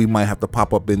one we might have to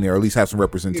pop up in there, or at least have some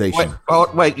representation.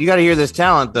 Wait, you got to hear this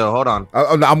talent though. Hold on.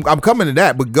 I'm coming to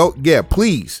that, but go, yeah,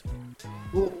 please.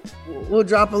 We'll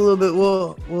drop a little bit.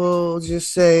 We'll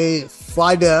just say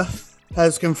Fly Death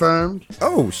has confirmed.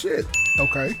 Oh shit.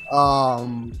 Okay.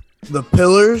 The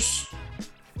Pillars,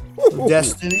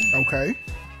 Destiny. Okay.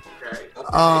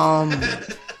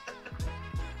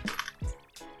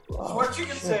 What you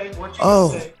can say.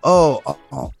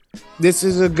 Oh. This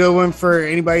is a good one for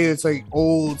anybody that's like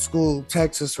old school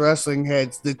Texas wrestling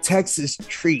heads. The Texas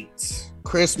Treats,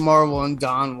 Chris Marvel and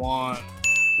Don Juan.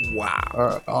 Wow.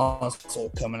 Are also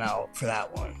coming out for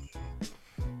that one.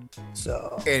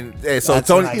 So and so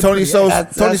Tony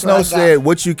Snow said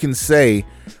what you can say.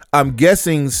 I'm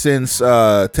guessing since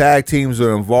tag teams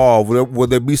are involved, will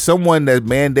there be someone that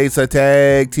mandates a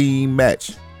tag team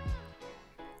match?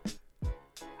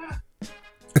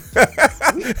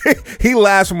 He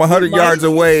laughs from 100 yards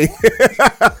away.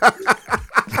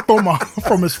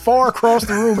 from as far across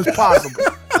the room as possible.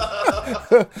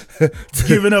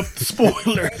 Giving up the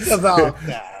spoilers about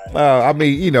that. I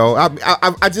mean, you know,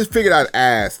 I just figured I'd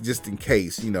ask just in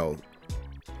case, you know.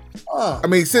 I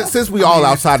mean, since we all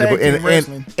outside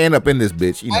and up in this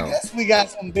bitch, you know. I guess we got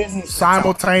some business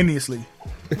simultaneously.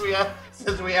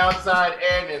 Since we outside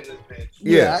and in this bitch.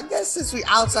 Yeah, I guess since we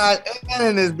outside and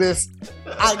in this bitch,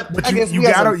 I guess you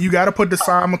gotta put the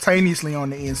simultaneously on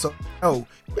the end. So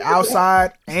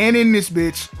outside and in this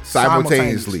bitch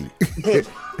simultaneously.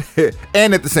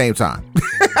 And at the same time.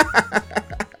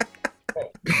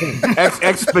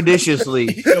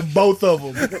 Expeditiously. Both of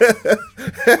them.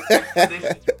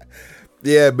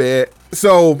 Yeah, man.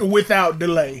 So without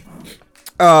delay.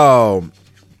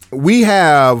 We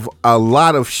have a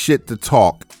lot of shit to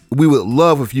talk. We would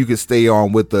love if you could stay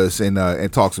on with us and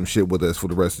talk some shit with us for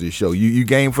the rest of the show. You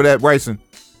game for that, Bryson?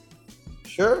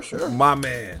 Sure. My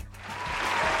man.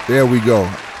 There we go.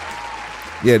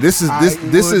 Yeah, this is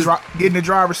getting the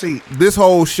driver's seat. This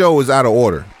whole show is out of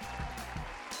order.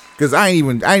 Cause I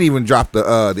ain't even dropped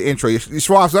the intro.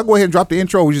 Schwab, so I'll go ahead and drop the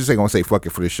intro. We just ain't gonna say fuck it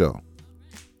for the show.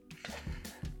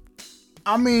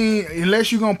 I mean,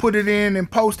 unless you're gonna put it in and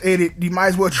post edit, you might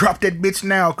as well drop that bitch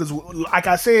now. Cause like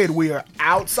I said, we are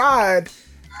outside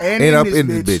and in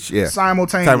this bitch, yeah,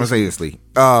 simultaneously.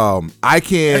 I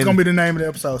can. That's gonna be the name of the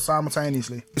episode,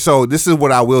 simultaneously. So this is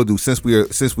what I will do since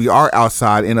we are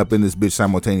outside and up in this bitch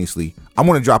simultaneously. I'm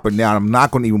gonna drop it now. I'm not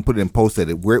gonna even put it in post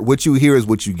edit. What you hear is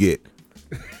what you get.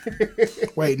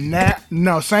 Wait,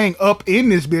 no, saying up in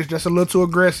this bitch, that's a little too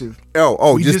aggressive.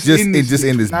 Just in this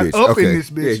bitch. Up okay. in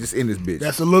this bitch. Yeah, just in this bitch.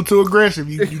 That's a little too aggressive.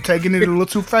 You taking it a little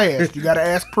too fast. You gotta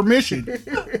ask permission.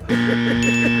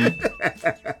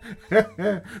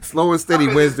 Slow and steady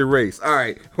wins the race. All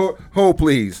right, hold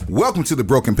please. Welcome to the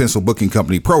Broken Pencil Booking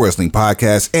Company Pro Wrestling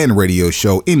Podcast and Radio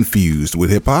Show infused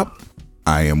with hip hop.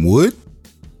 I am Wood.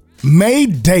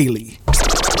 Made daily.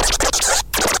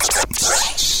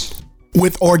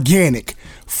 With organic,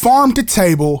 farm to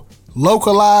table,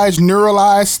 localized,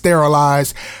 neuralized,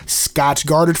 sterilized, Scotch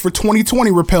guarded for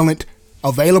 2020 repellent,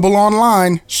 available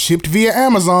online, shipped via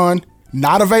Amazon,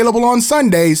 not available on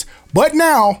Sundays, but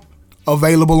now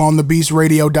available on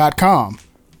thebeastradio.com.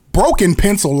 Broken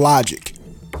Pencil Logic.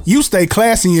 You stay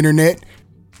classy, internet.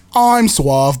 I'm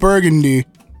Suave Burgundy.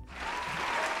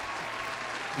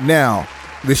 Now,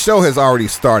 the show has already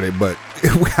started, but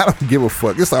I don't give a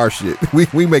fuck. It's our shit.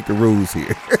 We make the rules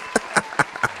here.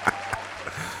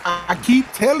 I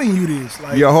keep telling you this.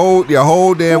 Like your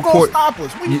whole damn court. Stop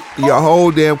us? Your whole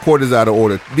damn court is out of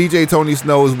order. DJ Tony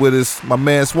Snow is with us. My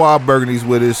man Suave Burgundy's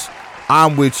with us.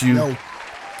 I'm with you. No.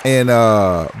 And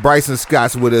Bryson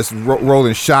Scott's with us,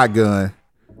 rolling shotgun.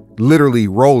 Literally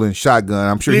rolling shotgun.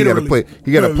 I'm sure he got to play.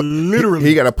 He got to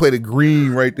play the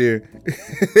green right there.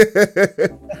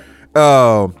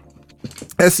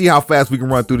 Let's see how fast we can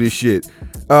run through this shit.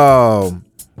 Suave,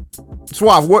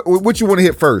 what you want to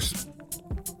hit first?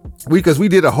 Because we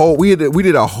did a whole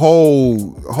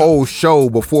show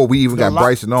before we even got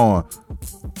Bryson on.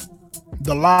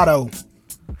 The lotto.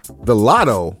 The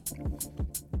lotto.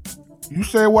 You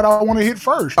said what I want to hit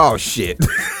first. Oh shit.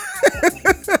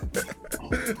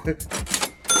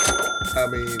 I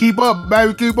mean, keep up,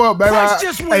 baby. Keep up, baby.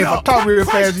 If I talk real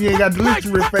fast, you ain't got to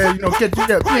listen real fast. You know, catch you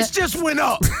up. Price just went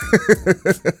up.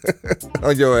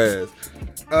 On your ass.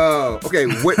 Okay.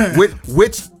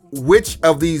 Which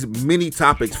of these many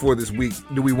topics for this week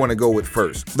do we want to go with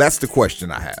first? That's the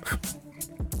question I have.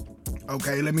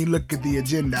 Okay, let me look at the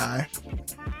agenda.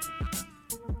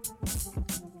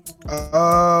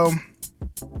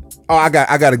 I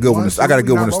got a good one. I got a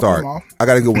good one to start. I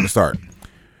got a good one to start.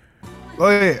 Go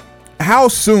ahead. How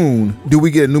soon do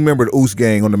we get a new member of the Oos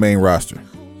Gang on the main roster?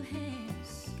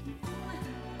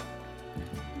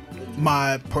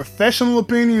 My professional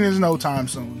opinion is no time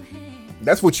soon.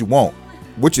 That's what you want.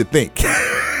 What you think?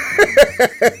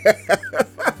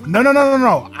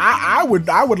 No. I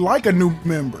would like a new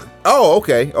member. Oh,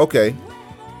 okay.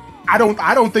 I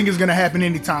don't think it's gonna happen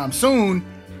anytime soon,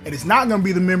 and it's not gonna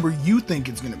be the member you think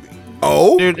it's gonna be.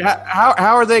 Oh, Dude,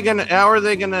 how are they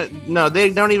gonna? No, they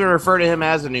don't even refer to him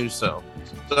as an Uso.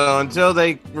 So until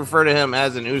they refer to him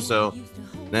as an Uso,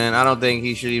 then I don't think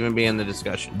he should even be in the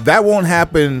discussion. that won't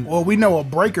happen. Well, we know a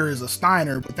breaker is a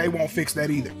Steiner, but they won't fix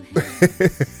that either.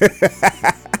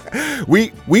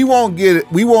 We won't get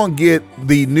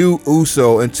the new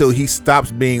Uso until he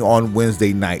stops being on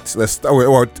Wednesday nights.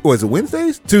 Or is it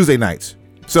Wednesdays? Tuesday nights.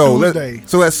 So Tuesday.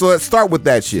 let's start with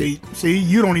that shit. See,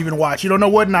 you don't even watch. You don't know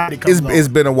what night it comes on. It's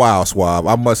been a while, Swab.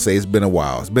 I must say it's been a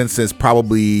while. It's been since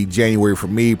probably January for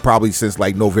me, probably since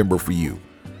like November for you.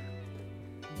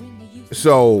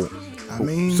 So I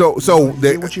mean,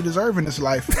 get what you deserve in this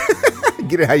life.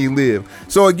 get it how you live.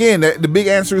 So again, the big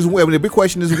answer is when. The big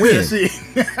question is when. See.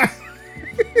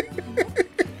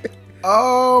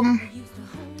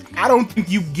 I don't think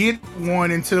you get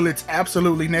one until it's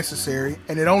absolutely necessary,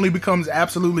 and it only becomes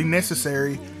absolutely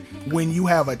necessary when you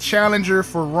have a challenger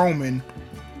for Roman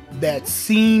that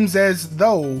seems as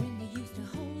though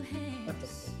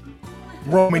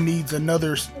Roman needs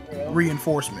another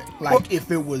reinforcement. Like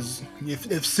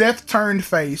if Seth turned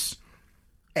face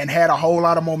and had a whole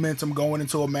lot of momentum going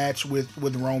into a match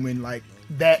with Roman, like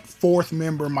that fourth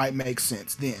member might make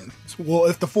sense then. Well,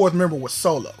 if the fourth member was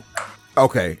Solo.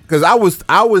 Okay, because I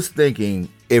was thinking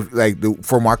if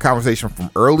from our conversation from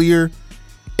earlier,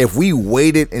 if we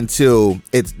waited until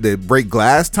it's the break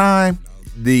glass time,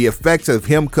 the effects of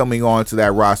him coming on to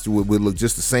that roster would look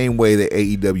just the same way that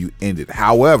AEW ended.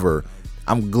 However,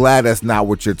 I'm glad that's not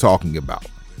what you're talking about.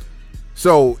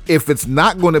 So if it's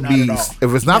not going to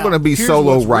be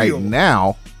Solo right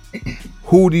now,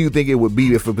 who do you think it would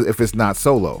be if it's not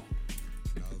Solo?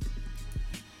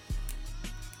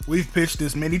 We've pitched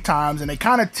this many times, and they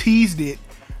kind of teased it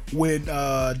when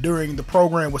during the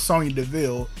program with Sonya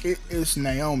Deville. It's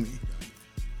Naomi,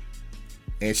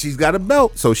 and she's got a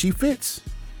belt, so she fits,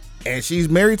 and she's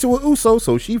married to an Uso,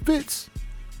 so she fits.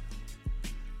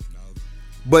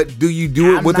 But do you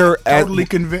do it with her? Totally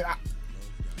convinced.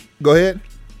 Go ahead.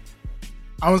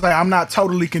 I was like, I'm not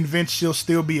totally convinced she'll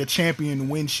still be a champion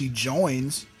when she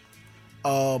joins.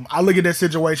 I look at that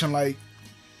situation like,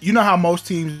 you know how most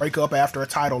teams break up after a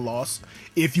title loss.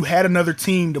 If you had another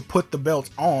team to put the belt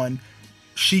on,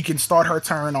 she can start her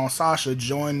turn on Sasha,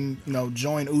 join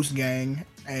Uso Gang,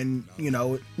 and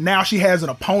now she has an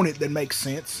opponent that makes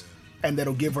sense and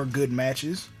that'll give her good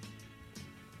matches.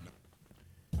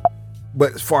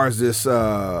 But as far as this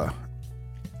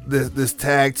this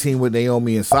tag team with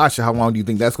Naomi and Sasha, how long do you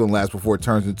think that's going to last before it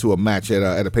turns into a match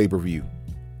at a pay-per-view?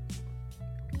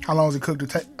 How long does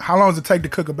it take to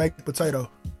cook a baked potato?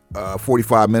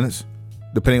 45 minutes,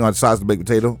 depending on the size of the baked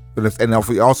potato. And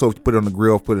also put it on the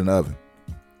grill, put it in the oven.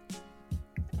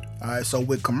 All right, so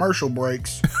with commercial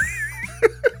breaks.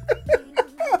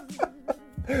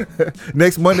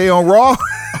 Next Monday on Raw.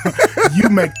 You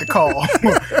make the call.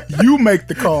 You make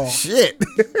the call. Shit.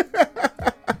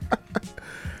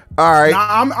 All right. Now,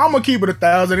 I'm gonna keep it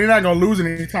 1,000. You're not gonna lose it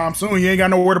anytime soon. You ain't got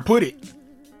nowhere to put it.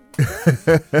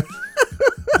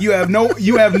 You have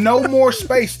no more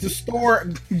space to store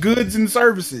goods and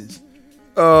services.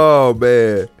 Oh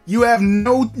man. You have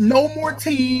no more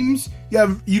teams.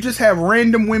 You just have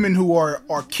random women who are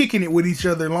kicking it with each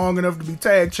other long enough to be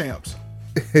tag champs.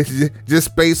 Just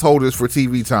space holders for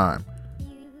TV time.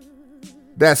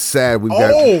 That's sad.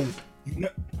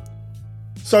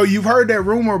 So you've heard that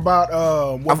rumor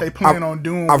about what they plan on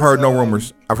doing? I've heard no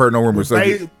rumors. I've heard no rumors.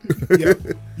 Yeah,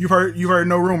 you've heard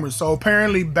no rumors. So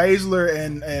apparently Baszler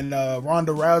and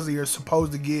Ronda Rousey are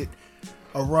supposed to get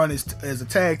a run as a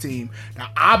tag team. Now,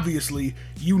 obviously,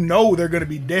 they're going to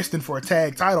be destined for a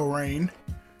tag title reign.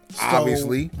 So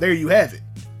obviously, there you have it.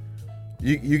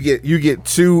 You get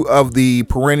two of the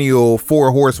perennial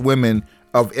 4 horsewomen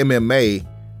of MMA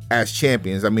as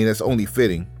champions. I mean, that's only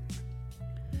fitting.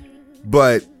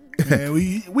 But man,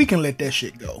 we can let that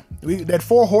shit go. That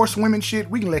 4 horsewomen shit,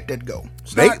 we can let that go.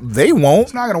 They won't.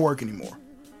 It's not gonna work anymore.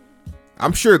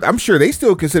 I'm sure they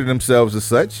still consider themselves as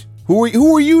such.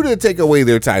 Who are you to take away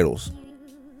their titles?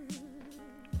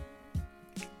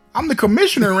 I'm the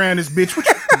commissioner around this bitch. What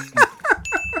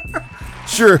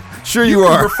Sure you you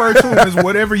can are. refer to him as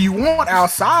whatever you want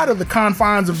outside of the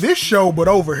confines of this show, but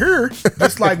over here,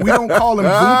 just like we don't call him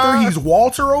Gunther, he's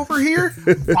Walter over here.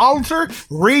 Walter,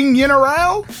 ring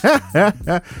general.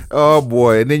 Oh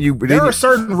boy! And then There are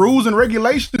certain rules and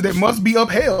regulations that must be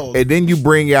upheld. and then you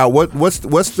bring out what's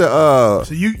the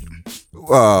So you,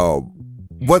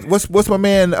 what's my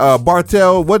man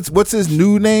Bartel? What's his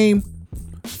new name?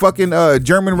 Fucking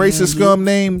German racist scum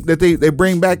name that they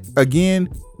bring back again.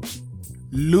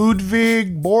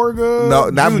 Ludwig Borga. No,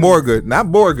 not Jr. Borga, not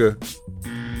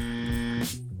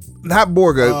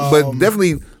Borga, but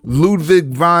definitely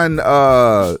Ludwig von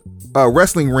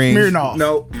wrestling ring. Smirnoff.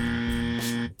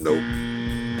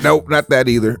 Nope, not that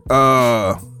either.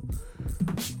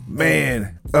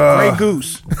 Man, Grey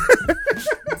Goose.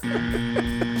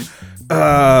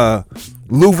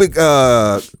 Ludwig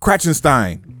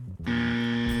Kratzenstein.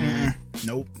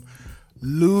 Nope.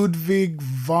 Ludwig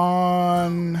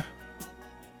von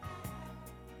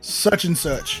such and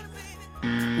such.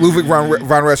 Ludwig von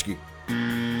Reschke.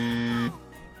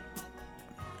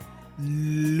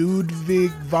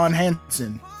 Ludwig von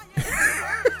Hansen.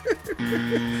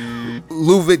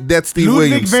 Ludwig Death Steve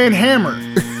Ludwig Williams. van Hammer.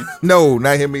 No,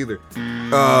 not him either.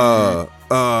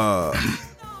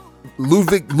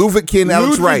 Ludwig Ken Alex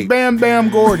Ludwig Wright. Bam Bam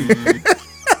Gordy.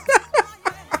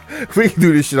 We can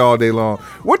do this shit all day long.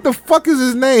 What the fuck is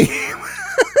his name?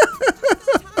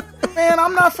 Man,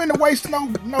 I'm not finna waste no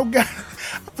guy.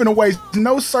 I'm finna waste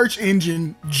no search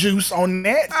engine juice on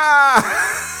that.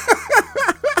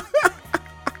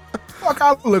 Fuck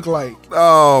I look like.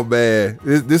 Oh man,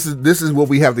 this is what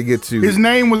we have to get to. His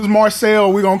name was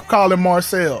Marcel. We're gonna call him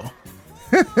Marcel.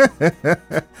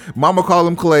 Mama call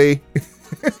him Clay.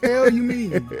 Hell you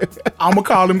mean? I'm gonna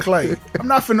call him Clay. I'm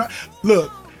not finna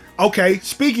look. Okay,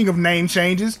 speaking of name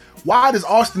changes, why does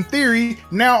Austin Theory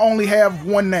now only have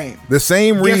one name? The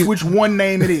same Guess reason. which one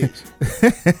name it is.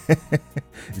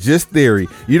 Just Theory.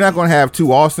 You're not gonna have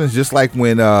two Austins, just like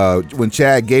when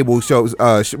Chad Gable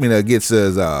gets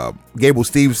his Gable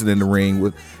Stevenson in the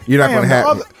ring. You're not Man, gonna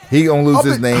have. He gonna lose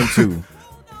his name too.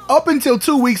 Up until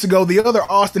 2 weeks ago, the other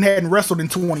Austin hadn't wrestled in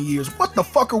 20 years. What the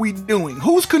fuck are we doing?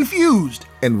 Who's confused?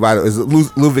 And Vital is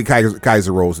Ludwig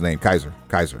Kaiser Roll's name. Kaiser.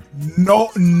 No,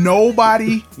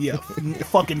 nobody. Yeah,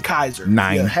 fucking Kaiser.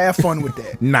 9. Yeah, have fun with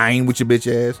that. 9 with your bitch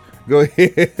ass. Go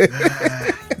ahead.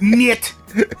 Nit.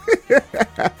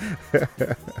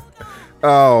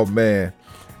 Oh man.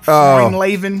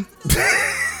 Lavin.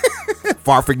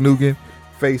 Farfik Nugan.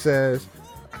 Face ass.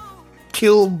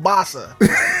 Kilbasa.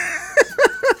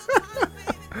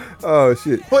 Oh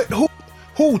shit. But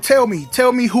who? Tell me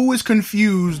who is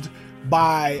confused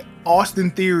by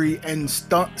Austin Theory and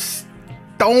Stone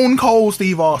Cold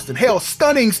Steve Austin? Hell,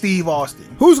 stunning Steve Austin.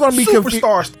 Who's gonna be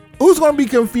superstar? Who's gonna be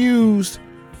confused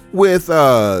with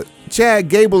Chad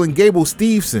Gable and Gable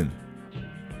Stevenson?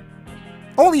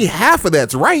 Only half of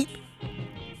that's right.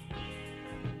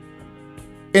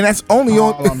 And that's only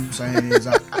All I'm saying is,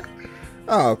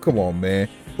 oh come on, man.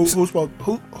 who's supposed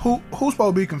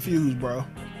to be confused, bro?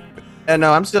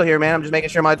 No, I'm still here, man. I'm just making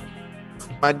sure my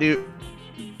dude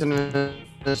and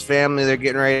his family, they're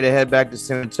getting ready to head back to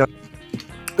San Antonio.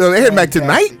 They're heading back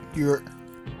tonight.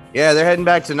 Yeah, they're heading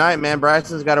back tonight, man.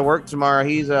 Bryson's got to work tomorrow.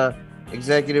 He's a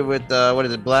executive with what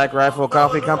is it, Black Rifle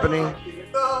Coffee Company.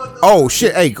 Oh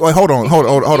shit! Hey, hold on.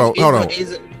 He's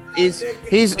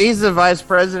the vice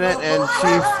president and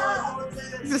chief.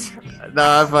 No,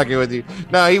 I'm fucking with you.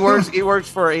 No, he works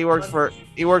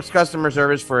customer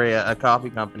service for a coffee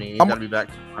company. He's got to be back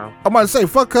tomorrow. I'm about to say,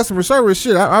 fuck customer service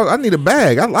shit. I need a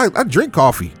bag. I drink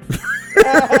coffee.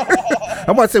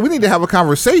 I'm about to say we need to have a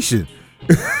conversation.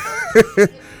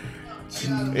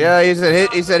 Yeah, he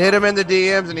said hit him in the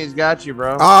DMs and he's got you,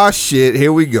 bro. Ah shit,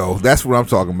 here we go. That's what I'm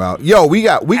talking about. Yo, we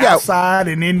got outside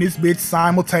and in this bitch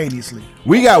simultaneously.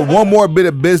 We got one more bit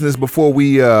of business before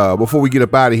we get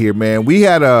up out of here, man. We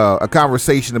had a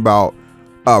conversation about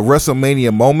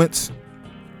WrestleMania moments,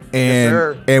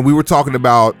 and we were talking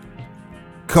about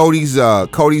Cody's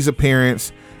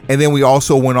appearance, and then we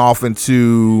also went off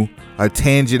into a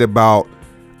tangent about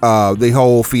the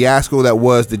whole fiasco that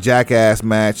was the Jackass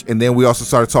match, and then we also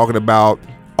started talking about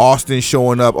Austin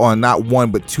showing up on not one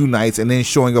but 2 nights, and then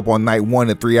showing up on night 1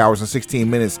 at 3 hours and 16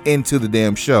 minutes into the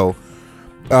damn show.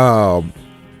 But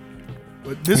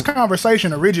this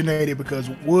conversation originated because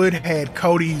Wood had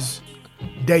Cody's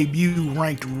debut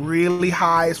ranked really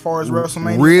high as far as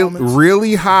WrestleMania moments.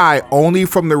 Really high, only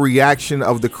from the reaction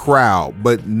of the crowd.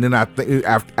 But then I think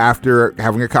after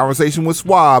having a conversation with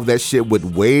Suave, that shit went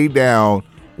way down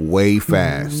way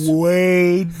fast.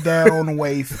 Way down,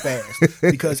 way fast.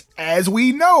 Because as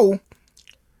we know,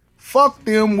 fuck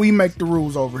them, we make the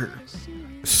rules over here.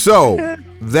 So,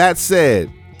 that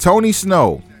said, Tony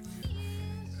Snow,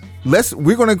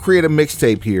 we're gonna create a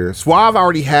mixtape here. Suave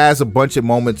already has a bunch of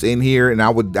moments in here, and I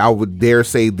would dare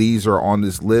say these are on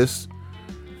this list.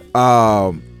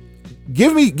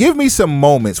 Give me some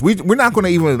moments. We're not gonna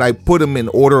even like put them in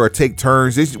order or take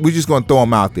turns. We're just gonna throw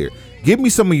them out there. Give me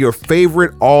some of your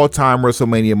favorite all-time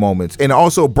WrestleMania moments, and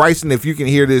also Bryson, if you can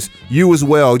hear this, you as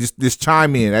well. Just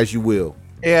chime in as you will.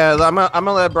 Yeah, I'm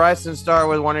gonna let Bryson start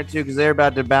with one or two because they're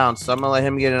about to bounce. So I'm gonna let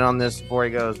him get in on this before he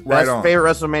goes. Right Best on.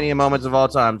 favorite WrestleMania moments of all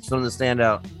time. Some that stand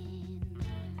out.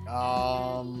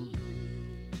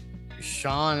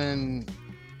 Shawn and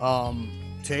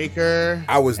Taker.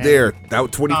 I was there. That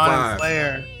was Shawn 25. and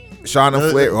Flair. Shawn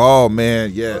and Flair. Oh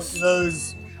man, yes.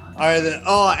 Those are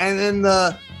and then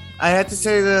I had to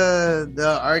say the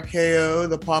RKO,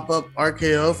 the pop-up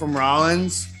RKO from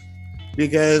Rollins,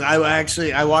 because I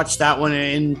watched that one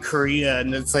in Korea,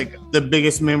 and it's like the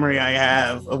biggest memory I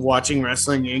have of watching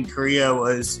wrestling in Korea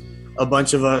was a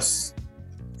bunch of us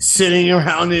sitting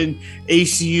around in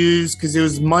ACUs because it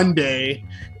was Monday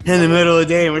in the middle of the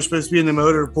day and we're supposed to be in the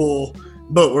motor pool,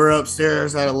 but we're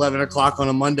upstairs at 11 o'clock on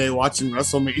a Monday watching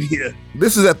WrestleMania.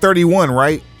 This is at 31,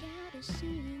 right?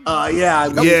 Yeah.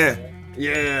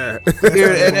 Yeah.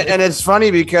 Dude, and it's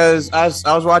funny because I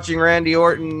was watching Randy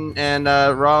Orton and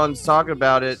Rollins talk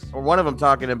about it, or one of them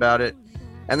talking about it,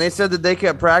 and they said that they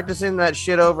kept practicing that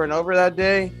shit over and over that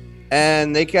day,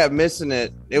 and they kept missing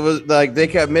it. It was like they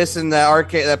kept missing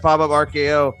that pop-up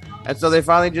RKO, and so they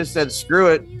finally just said screw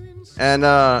it, and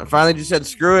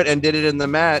did it in the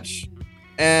match.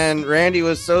 And Randy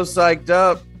was so psyched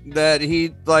up that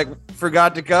he like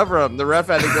forgot to cover him. The ref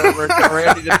had to go over and tell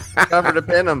Randy to cover to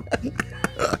pin him.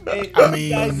 Hey, I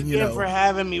mean, guys you again know. for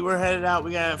having me. We're headed out.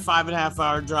 We got a 5.5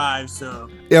 hour drive, so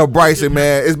Yo, Bryson,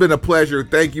 man, it's been a pleasure.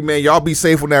 Thank you, man. Y'all be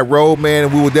safe on that road, man,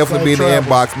 and we will definitely be in the Safe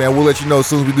travels. inbox, man. We'll let you know as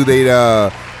soon as we do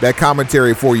that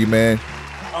commentary for you, man.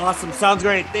 awesome. Sounds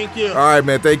great. Thank you. All right,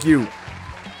 man. Thank you.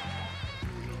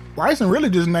 Bryson really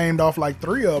just named off like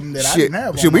 3 of them that I didn't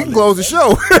have. Shit, on we my can list. close the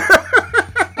show.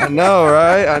 I know,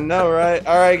 right?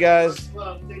 All right, guys.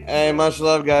 Hey, much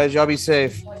love, guys. Y'all be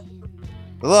safe.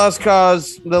 The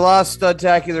lost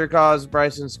spectacular cause,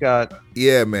 Bryson Scott.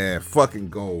 Yeah, man. Fucking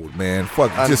gold, man.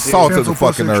 Fuck, I'm just serious. salt of the Pencil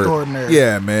push fucking earth. extraordinaire.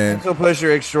 Yeah, man. So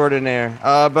pusher extraordinaire.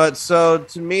 But so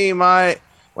to me,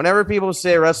 whenever people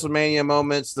say WrestleMania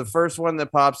moments, the first one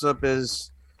that pops up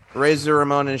is Razor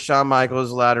Ramon and Shawn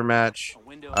Michaels ladder match.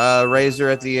 Razor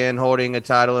at the end holding a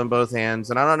title in both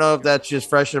hands. And I don't know if that's just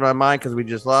fresh in my mind because we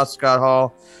just lost Scott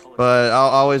Hall, but I'll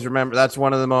always remember that's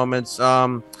one of the moments.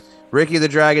 Ricky the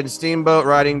Dragon Steamboat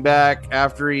riding back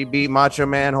after he beat Macho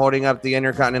Man, holding up the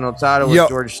Intercontinental title with Yo.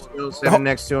 George Steele sitting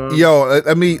next to him. Yo,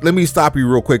 let me stop you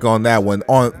real quick on that one.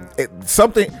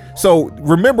 So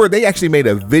remember, they actually made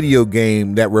a video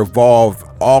game that revolved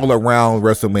all around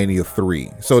WrestleMania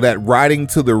 3. So that riding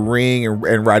to the ring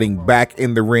and riding back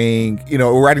in the ring,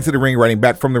 riding to the ring, riding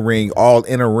back from the ring, all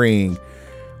in a ring.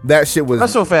 That shit was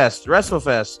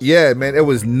WrestleFest. Yeah, man. It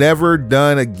was never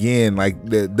done again. Like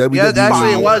the WWE. Yeah,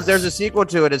 actually it was. There's a sequel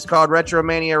to it. It's called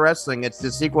Retromania Wrestling. It's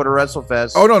the sequel to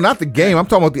WrestleFest. Oh no, not the game. I'm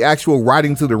talking about the actual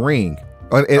riding to the ring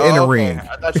in the okay. ring.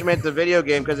 I thought you meant the video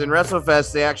game because in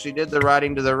WrestleFest they actually did the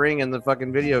riding to the ring in the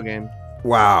fucking video game.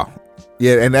 Wow.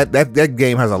 Yeah, and that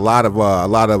game has a lot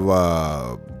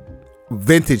of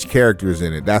vintage characters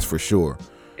in it. That's for sure.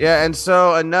 Yeah, and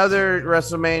so another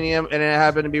WrestleMania, and it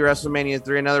happened to be WrestleMania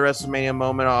 3. Another WrestleMania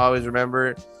moment I'll always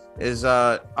remember is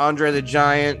Andre the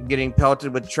Giant getting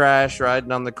pelted with trash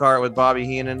riding on the cart with Bobby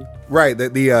Heenan. Right,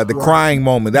 the crying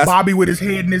moment. That's Bobby with his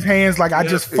head in his hands like I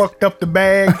just fucked up the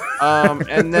bag.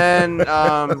 And then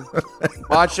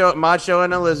Macho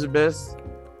and Elizabeth.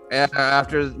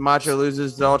 After Macho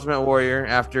loses the Ultimate Warrior,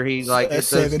 after he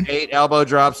gets those 8 elbow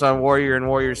drops on Warrior and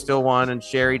Warrior still won, and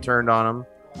Sherry turned on him.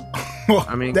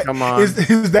 I mean, come on.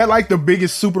 Is that like the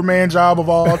biggest Superman job of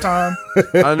all time?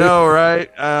 I know, right?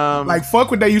 Like, fuck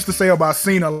what they used to say about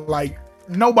Cena. Like,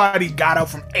 nobody got up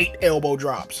from 8 elbow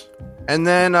drops. And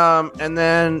then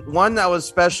one that was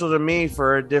special to me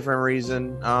for a different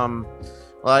reason.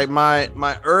 Like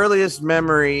my earliest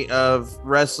memory of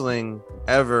wrestling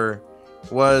ever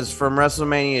was from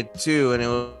WrestleMania 2, and it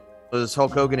was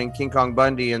Hulk Hogan and King Kong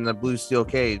Bundy in the blue steel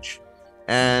cage.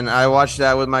 And I watched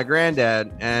that with my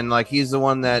granddad, and like he's the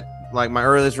one that like my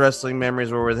earliest wrestling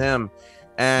memories were with him.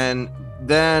 And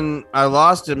then I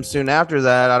lost him soon after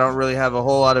that. I don't really have a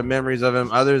whole lot of memories of him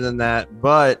other than that.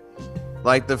 But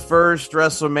Like the first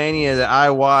WrestleMania that I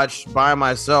watched by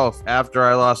myself after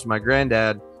I lost my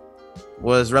granddad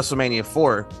was WrestleMania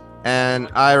 4. And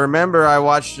I remember I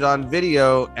watched it on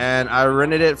video, and I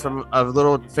rented it from a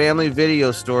little family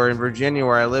video store in Virginia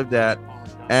where I lived at.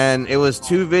 And it was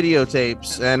 2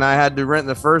 videotapes, and I had to rent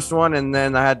the first one, and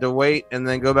then I had to wait and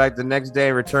then go back the next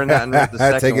day, return that, and rent the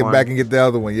second one. Take it back and get the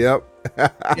other one. Yep.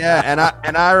 Yeah, and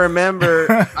I remember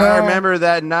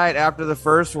that night after the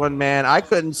first one, man, I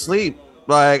couldn't sleep.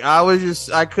 Like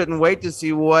I couldn't wait to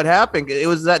see what happened. It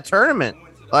was that tournament.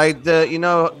 Like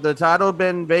the title had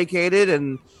been vacated,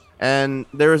 and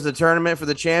there was the tournament for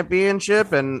the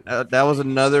championship, and that was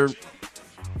another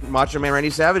Macho Man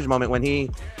Randy Savage moment when he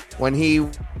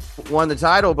won the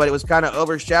title, but it was kind of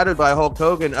overshadowed by Hulk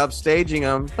Hogan upstaging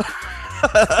him,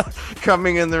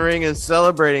 coming in the ring and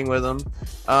celebrating with him.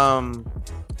 And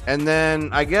then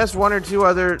I guess 1 or 2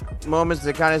 other moments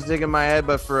that kind of stick in my head,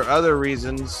 but for other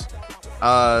reasons.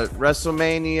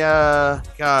 WrestleMania,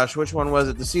 gosh, which one was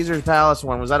it? The Caesar's Palace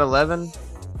one, was that 11? Caesar's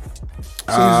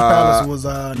Palace was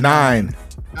 9.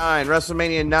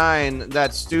 WrestleMania 9,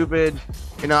 that stupid.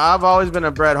 I've always been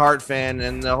a Bret Hart fan,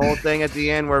 and the whole thing at the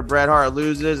end where Bret Hart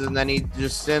loses and then he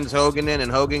just sends Hogan in,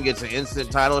 and Hogan gets an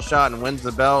instant title shot and wins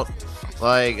the belt.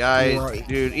 Like,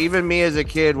 dude, even me as a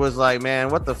kid was like, man,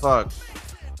 what the fuck?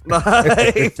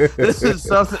 Like, this is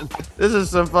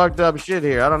some fucked up shit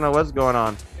here. I don't know what's going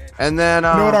on. And then you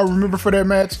know what I remember for that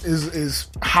match is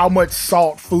how much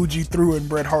salt Fuji threw in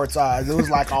Bret Hart's eyes. It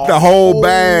was like the whole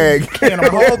bag, a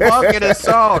whole bucket of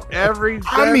salt.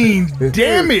 I mean,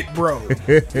 damn it, bro!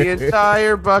 The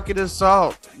entire bucket of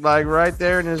salt, like right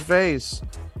there in his face.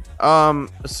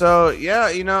 So yeah,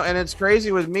 and it's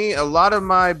crazy with me. A lot of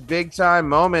my big time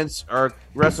moments or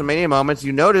WrestleMania moments,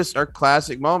 you notice, are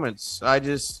classic moments.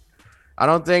 I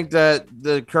don't think that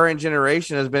the current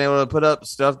generation has been able to put up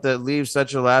stuff that leaves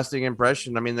such a lasting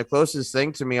impression. I mean, the closest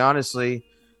thing to me, honestly,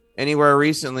 anywhere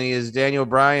recently is Daniel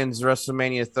Bryan's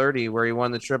WrestleMania 30, where he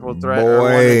won the triple threat, or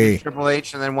won the Triple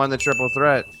H, and then won the triple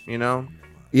threat.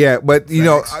 Yeah, but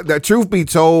the truth be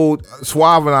told,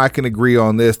 Suave and I can agree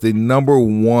on this. The number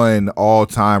 1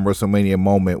 all-time WrestleMania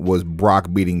moment was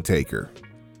Brock beating Taker.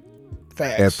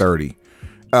 Facts. At 30.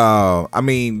 I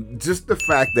mean, just the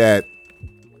fact that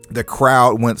the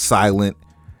crowd went silent.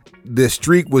 The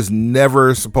streak was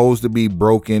never supposed to be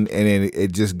broken, and then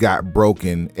it just got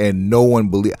broken, and no one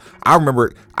believed. I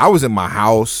remember I was in my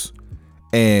house,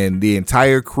 and the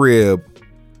entire crib,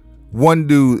 one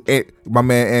dude, my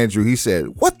man Andrew, he said,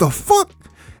 "What the fuck?"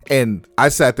 And I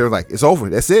sat there like, "It's over.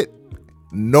 That's it."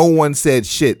 No one said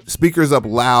shit. Speakers up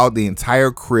loud, the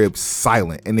entire crib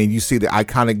silent, and then you see the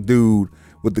iconic dude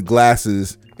with the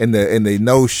glasses and the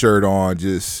no shirt on,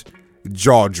 just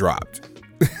jaw dropped.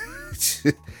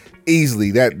 Easily.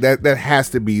 That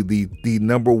has to be the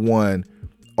number 1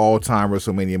 all-time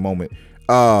WrestleMania moment.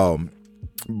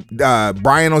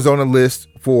 Brian was on the list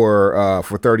for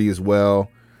 30 as well.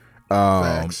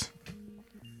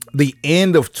 The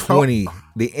end of 20,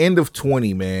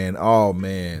 man. Oh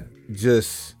man,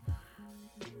 just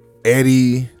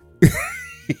Eddie.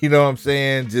 You know what I'm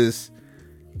saying?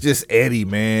 Just Eddie,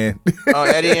 man. Oh,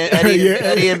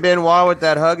 Eddie and Benoit with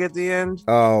that hug at the end.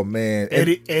 Oh man,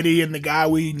 Eddie and the guy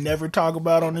we never talk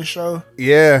about on this show.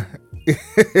 Yeah,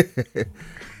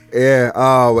 yeah.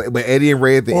 But Eddie and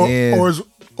Ray at the end,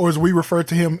 or as we refer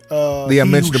to him, the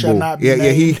unmentionable.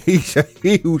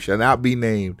 He who shall not be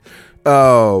named.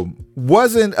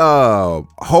 Wasn't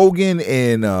Hogan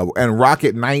and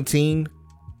Rocket 19?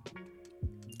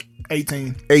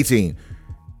 18.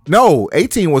 No,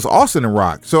 18 was Austin and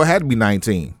Rock, so it had to be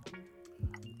 19.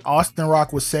 Austin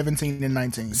Rock was 17 and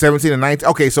 19. 17 and 19.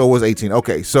 Okay, so it was 18.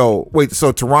 Okay, so wait,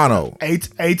 so Toronto.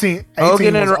 18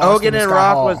 Hogan and Rock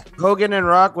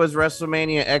was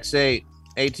WrestleMania X8.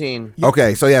 18.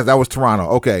 Okay, so yeah, that was Toronto.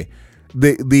 Okay.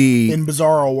 The in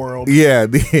Bizarro World. Yeah,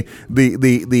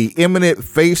 the imminent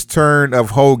face turn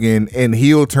of Hogan and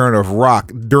heel turn of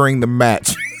Rock during the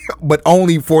match, but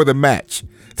only for the match.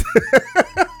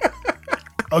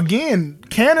 Again,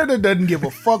 Canada doesn't give a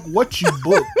fuck what you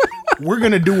book. We're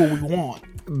gonna do what we want.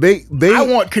 I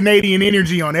want Canadian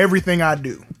energy on everything I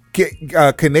do.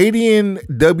 Canadian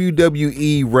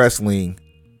WWE wrestling,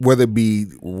 whether it be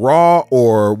Raw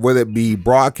or whether it be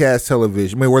broadcast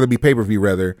television, whether it be pay-per-view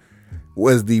rather,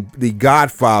 was the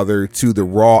godfather to the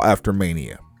Raw after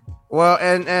Mania. Well,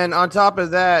 and on top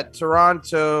of that,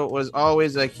 Toronto was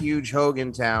always a huge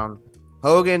Hogan town.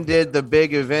 Hogan did the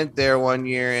big event there one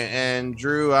year and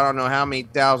drew, I don't know how many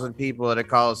thousand people at a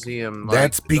Coliseum.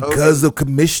 That's because of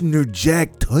Commissioner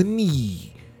Jack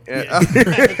Tunney.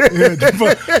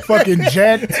 Fucking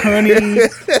Jack Tunney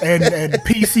and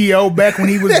PCO back when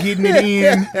he was getting it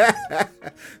in.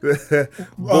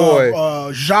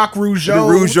 Boy, Jacques Rougeau.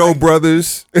 the Rougeau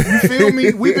brothers. You feel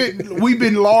me? We've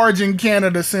been large in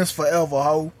Canada since forever,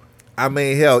 ho. I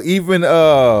mean, hell, even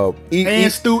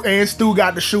And Stu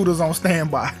got the shooters on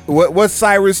standby. what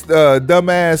Cyrus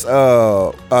dumbass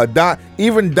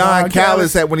Don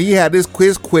Callis had when he had this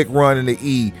quick run in the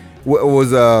E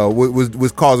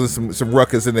was causing some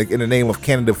ruckus in the name of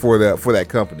Canada for that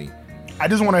company. I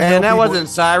just want to. And that wasn't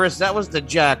Cyrus. That was the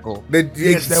Jackal.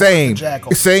 Yes, that same was the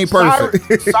Jackal. same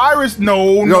person. Cyrus,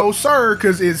 no, sir,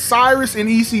 because it's Cyrus and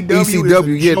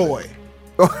ECW is a joy.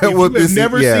 If Well, you've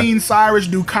never seen Cyrus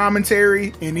do commentary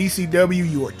in ECW,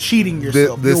 you are cheating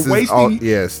yourself. This you're wasting.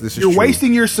 this is You're true.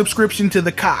 wasting your subscription to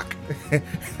the cock.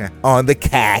 On the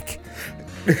CAC.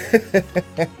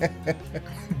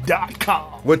 .com.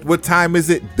 What time is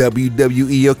it?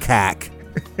 WWE or CAC?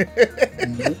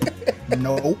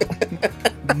 Nope.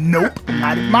 Not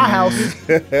at my house.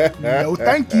 No,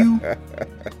 thank you.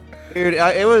 Dude,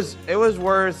 it was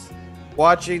worth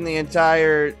watching the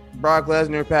entire Brock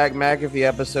Lesnar Pat McAfee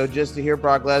episode just to hear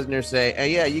Brock Lesnar say,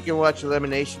 "And yeah, you can watch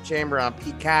Elimination Chamber on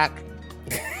Peacock."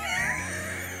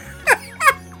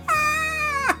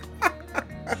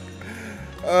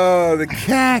 Oh, the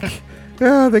CAC.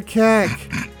 Oh, the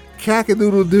CAC.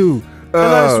 Cack-a-doodle-doo. And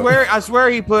I swear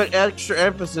he put extra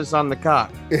emphasis on the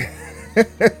cock.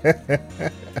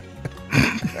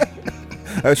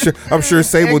 I'm sure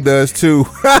Sable does too.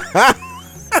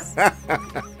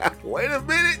 Wait a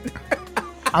minute.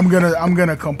 I'm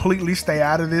gonna completely stay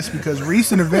out of this because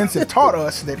recent events have taught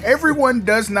us that everyone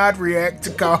does not react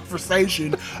to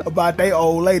conversation about their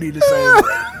old lady the same way.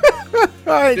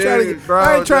 I ain't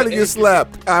trying to get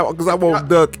slapped because I won't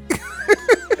duck.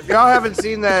 If y'all haven't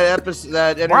seen that episode,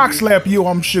 that interview, Brock slap you,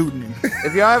 I'm shooting him.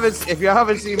 if y'all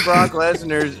haven't seen Brock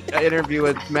Lesnar's interview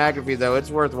with McAfee though, it's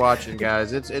worth watching,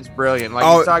 guys. It's brilliant. Like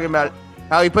he's talking about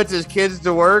how he puts his kids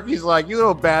to work. He's like, "You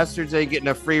little bastards ain't getting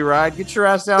a free ride. Get your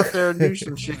ass out there and do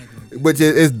some shit." But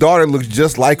his daughter looks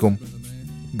just like him.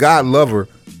 God love her.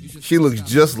 She looks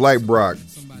just like Brock.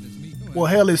 Well,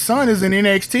 hell, his son is in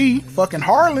NXT, fucking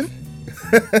Harlan.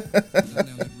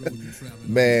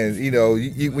 Man, you know,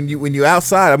 when you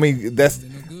outside, I mean, he's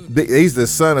the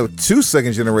son of two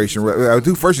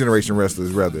first generation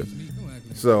wrestlers rather.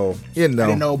 So you know, I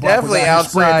didn't know Brock Definitely was out here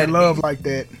spreading outside. the love like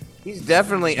that. He's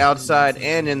definitely outside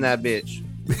and in that bitch.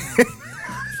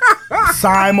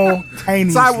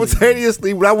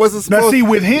 Simultaneously, but I wasn't Now, supposed. see,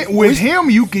 with him,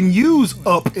 you can use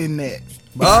up in that.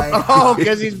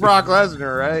 Because he's Brock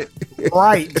Lesnar, right?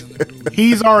 Right.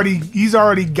 He's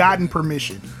already gotten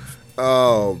permission.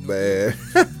 Oh man.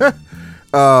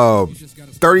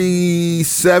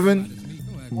 37.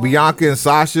 Bianca and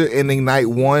Sasha ending night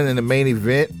one in the main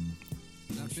event,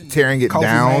 tearing it Kofi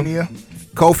down. Mania.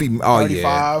 Kofi, oh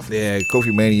 35. yeah,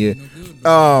 Kofi Mania.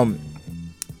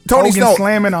 Tony Hogan Snow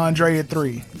slamming Andre at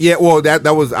 3. Yeah, well, that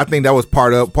was, I think that was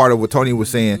part of what Tony was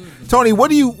saying. Tony, how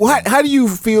do you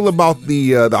feel about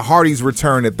the Hardys'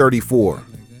 return at 34?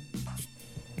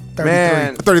 33.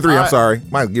 Man, 33. I'm sorry,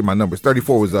 might get my numbers.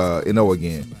 34 was Ino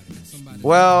again.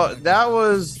 Well, that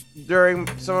was during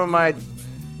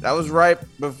that was right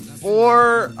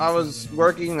before I was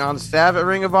working on staff at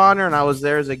Ring of Honor, and I was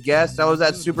there as a guest. I was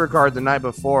at Supercard the night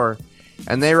before,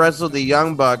 and they wrestled the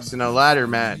Young Bucks in a ladder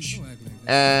match,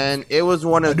 and it was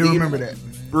one of the remember that.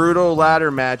 brutal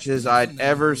ladder matches I'd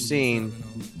ever seen.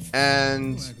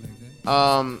 And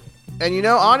you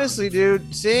know, honestly,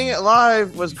 dude, seeing it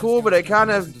live was cool, but it kind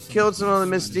of killed some of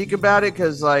the mystique about it,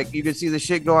 because like you could see the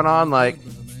shit going on, like,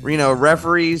 you know,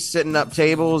 referees setting up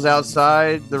tables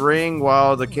outside the ring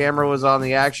while the camera was on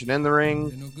the action in the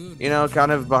ring. You know,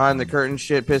 kind of behind the curtain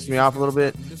shit pissed me off a little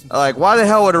bit. Like, why the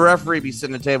hell would a referee be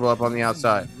setting a table up on the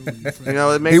outside? You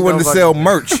know, it makes He wanted to sell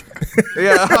merch.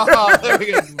 Yeah, there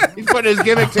we go. He's putting his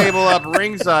gimmick table up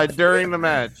ringside during the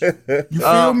match. You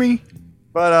feel me?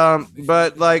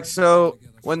 But like, so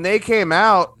when they came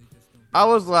out, I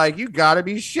was like, you gotta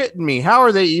be shitting me. How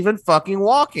are they even fucking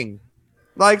walking?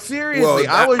 Like, seriously,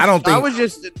 Well, I was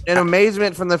just in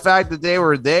amazement from the fact that they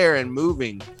were there and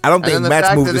moving. I don't think and then Matt's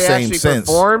fact moved that the they same actually since.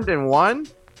 performed and won.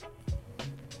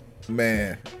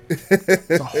 Man, It's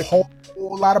a whole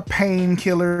lot of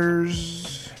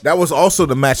painkillers. that was also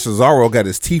the match Cesaro got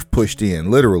his teeth pushed in,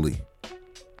 literally.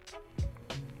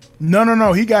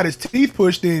 No. He got his teeth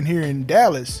pushed in here in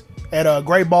Dallas at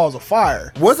Great Balls of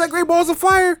Fire. Was that Great Balls of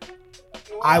Fire?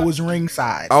 I was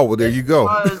ringside. Oh, well, there you go.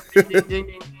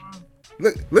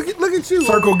 Look at you.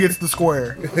 Circle gets the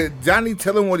square. Johnny,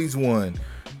 tell him what he's won.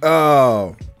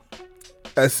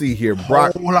 Let's see here.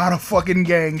 Brock. Whole lot of fucking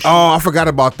gang shit. Oh, I forgot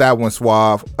about that one,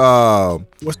 Suave.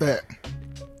 What's that?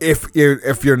 If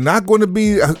you're not going to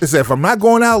be, if I'm not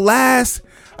going out last,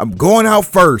 I'm going out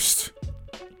first.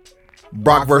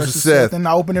 Brock versus Seth in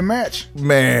the opening match.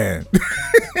 Man,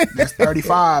 that's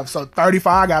 35. So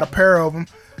 35 got a pair of them.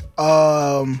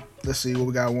 Let's see what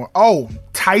we got. One. Oh,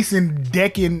 Tyson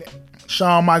decking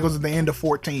Shawn Michaels at the end of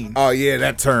 14. Oh yeah,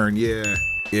 that turn. Yeah.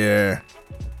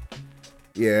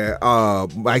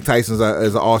 Mike Tyson's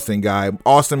is an Austin guy.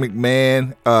 Austin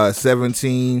McMahon,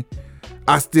 17.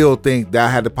 I still think that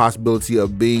had the possibility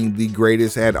of being the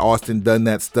greatest had Austin done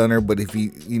that stunner. But if he,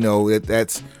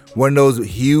 that's one of those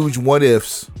huge what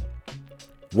ifs.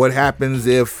 What happens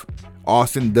if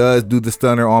Austin does do the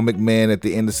stunner on McMahon at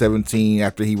the end of 17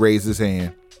 after he raised his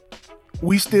hand?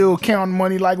 We still counting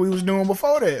money like we was doing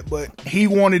before that, but he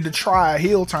wanted to try a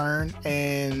heel turn,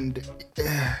 and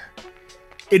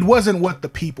it wasn't what the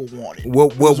people wanted.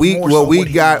 What we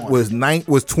got was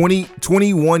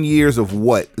 21 years of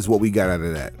what is what we got out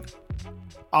of that.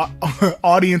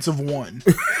 Audience of one.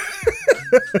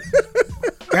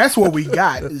 That's what we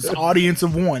got, is audience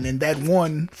of one, and that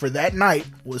one for that night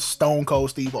was Stone Cold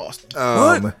Steve Austin.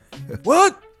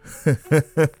 What?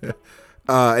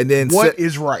 And then what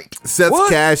is right? Seth's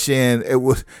cash in,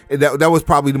 that was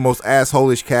probably the most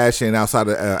assholish cash in outside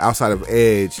of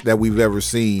Edge that we've ever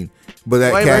seen. But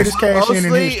that cash in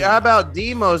mostly, how about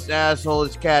the most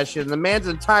assholish cash in? The man's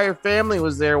entire family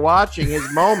was there watching his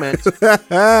moment.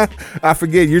 I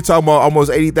forget, you're talking about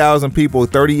almost 80,000 people.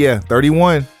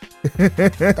 31.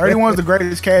 31 is the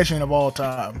greatest cash in of all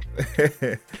time.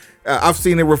 I've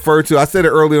seen it referred to, I said it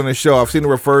earlier on the show, I've seen it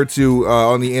referred to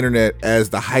on the internet as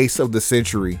the heist of the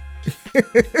century.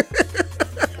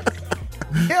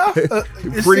 Yeah,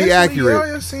 pretty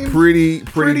accurate. Yeah, pretty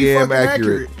damn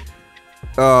accurate.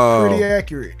 Pretty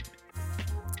accurate.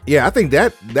 Yeah, I think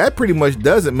that pretty much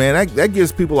does it, man. That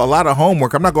gives people a lot of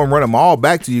homework. I'm not going to run them all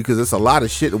back to you because it's a lot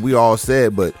of shit that we all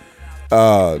said, but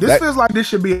this feels like this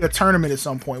should be a tournament at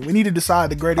some point. We need to decide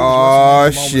the greatest. Oh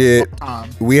shit!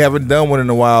 We haven't done one in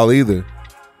a while either.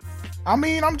 I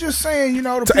mean, I'm just saying,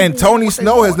 and Tony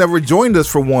Snow has never joined us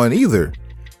for one either.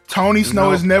 Tony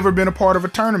Snow has never been a part of a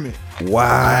tournament.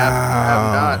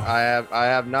 Wow! I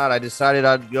have not. I decided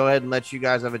I'd go ahead and let you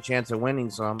guys have a chance of winning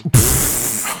some.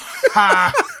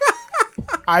 Ha!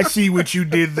 I see what you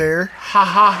did there. Ha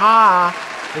ha ha!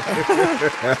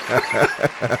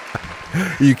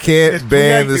 You can't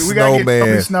ban the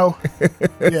snowman.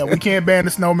 Yeah, we can't ban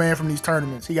the snowman from these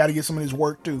tournaments. He got to get some of his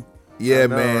work too. Yeah,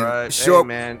 man. Right? Show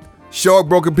at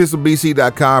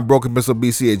BrokenPistolBC.com,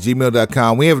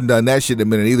 BrokenPistolBC@gmail.com. We haven't done that shit in a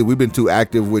minute either. We've been too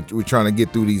active with trying to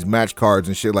get through these match cards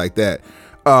and shit like that.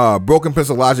 Broken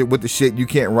Pencil Logic with the shit. You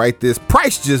can't write this.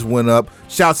 Price just went up.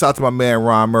 Shouts out to my man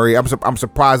Ron Murray. I'm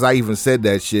surprised I even said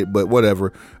that shit, but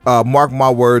whatever. Mark my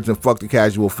words and fuck the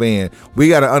casual fan. We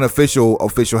got an unofficial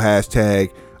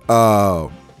hashtag.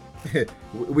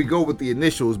 We go with the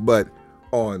initials, but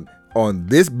on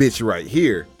this bitch right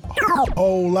here,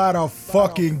 whole lot of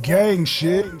fucking gang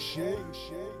shit.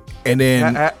 And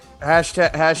then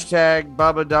hashtag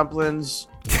Bubba Dumplings.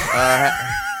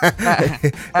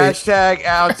 Hashtag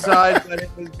outside but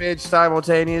in this bitch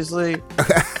simultaneously.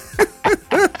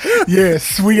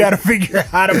 Yes, we gotta figure out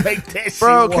how to make that shit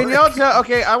work. Can y'all tell?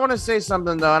 Okay, I want to say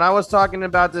something though, and I was talking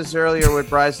about this earlier with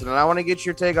Bryson, and I want to get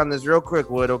your take on this real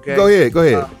quick, Wood. Okay, go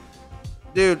ahead.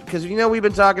 Dude, because we've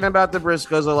been talking about the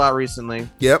Briscoes a lot recently.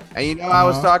 Yep. And I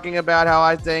was talking about how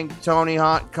I think Tony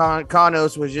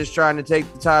Kanos was just trying to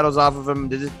take the titles off of him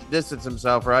to distance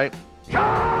himself, right?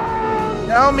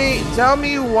 Tell me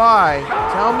why.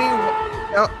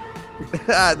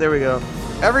 There we go.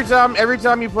 Every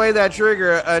time you play that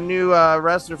trigger, a new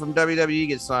wrestler from WWE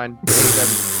gets signed.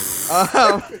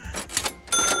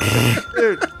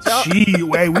 Dude,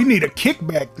 we need a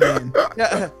kickback then.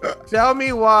 Tell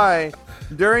me why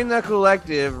during the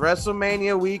Collective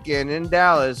WrestleMania weekend in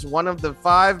Dallas, one of the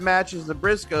 5 matches the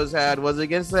Briscoes had was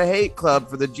against the Hate Club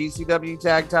for the GCW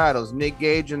tag titles, Nick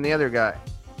Gage and the other guy.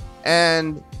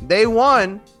 And they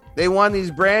won. They won these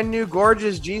brand new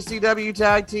gorgeous GCW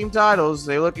tag team titles.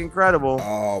 They look incredible.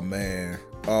 Oh, man.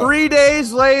 3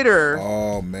 days later.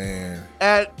 Oh, man.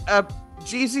 At a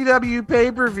GCW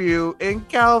pay-per-view in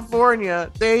California,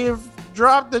 they have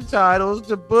dropped the titles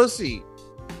to Bussy.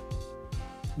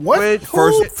 What?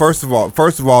 First of all,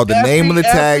 the name of the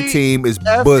tag team is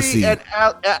Bussy.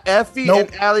 Effie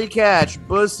and Allie Catch,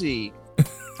 Bussy.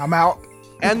 I'm out.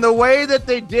 And the way that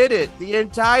they did it, the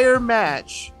entire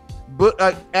match,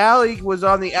 Allie was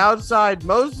on the outside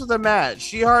most of the match.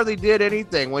 She hardly did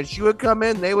anything. When she would come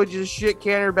in, they would just shit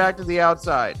can her back to the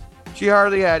outside. She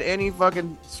hardly had any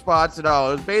fucking spots at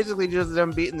all. It was basically just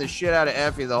them beating the shit out of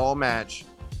Effie the whole match.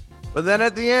 But then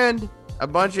at the end, a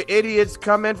bunch of idiots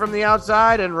come in from the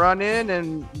outside and run in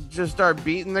and just start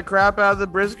beating the crap out of the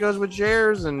Briscoes with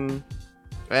chairs, and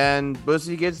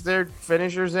Bussy gets their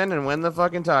finishers in and win the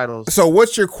fucking titles. So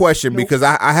what's your question? Because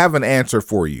I have an answer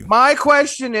for you. My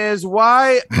question is,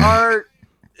 why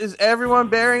is everyone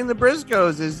burying the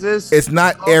Briscoes? It's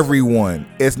not everyone.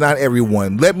 It's not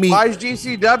everyone. Why is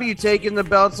GCW taking the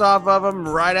belts off of them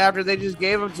right after they just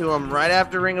gave them to them? Right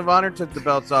after Ring of Honor took the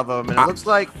belts off of them, and it looks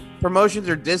like promotions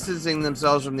are distancing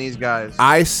themselves from these guys.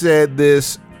 I said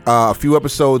this a few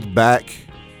episodes back.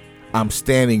 I'm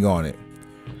standing on it.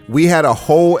 We had a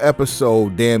whole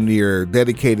episode damn near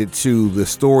dedicated to the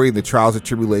story, the trials and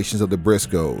tribulations of the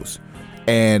Briscoes.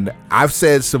 And I've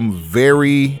said some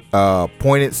very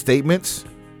pointed statements,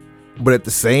 but at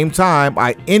the same time,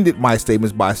 I ended my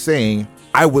statements by saying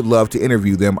I would love to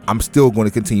interview them. I'm still going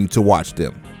to continue to watch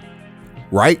them.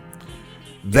 Right?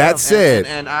 That said,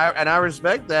 and I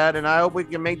respect that, and I hope we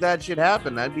can make that shit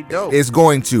happen. That'd be dope. It's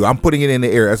going to. I'm putting it in the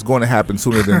air. It's going to happen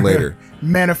sooner than later.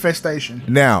 Manifestation.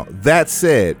 Now, that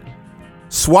said,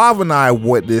 Suave and I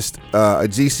witnessed a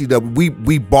GCW.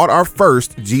 We bought our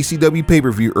first GCW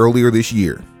pay-per-view earlier this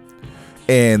year,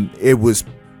 and it was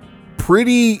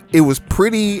pretty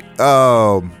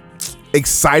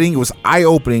exciting. It was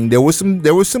eye-opening. There was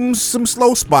some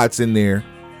slow spots in there,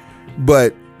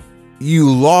 but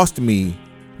you lost me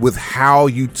with how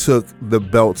you took the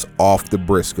belts off the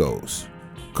Briscoes.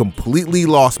 Completely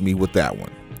lost me with that one.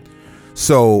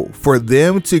 So for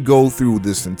them to go through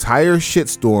this entire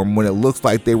shitstorm when it looks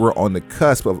like they were on the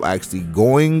cusp of actually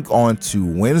going on to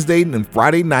Wednesday and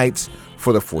Friday nights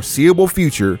for the foreseeable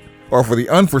future, or for the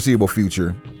unforeseeable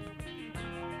future,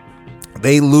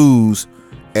 they lose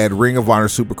at Ring of Honor,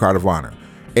 Supercard of Honor.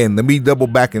 And let me double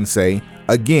back and say,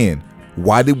 again,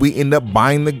 why did we end up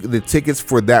buying the tickets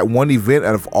for that one event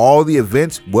out of all the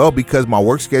events? Well, because my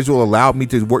work schedule allowed me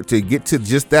to work to get to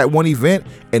just that one event.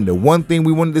 And the one thing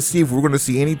we wanted to see, if we were going to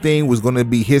see anything, was going to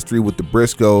be history with the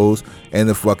Briscoes and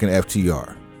the fucking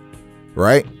FTR.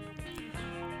 Right?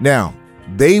 Now,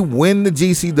 they win the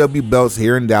GCW belts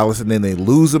here in Dallas, and then they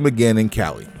lose them again in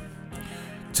Cali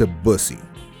to Bussy.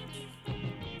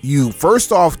 You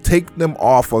first off take them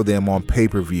off of them on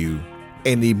pay-per-view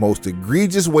in the most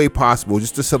egregious way possible,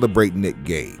 just to celebrate Nick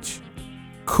Gage.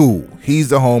 Cool. He's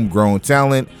the homegrown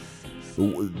talent.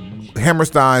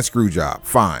 Hammerstein screwjob.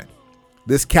 Fine.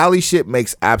 This Cali shit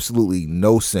makes absolutely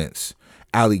no sense.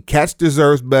 Ali Katch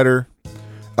deserves better.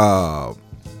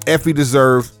 Effie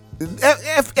deserves.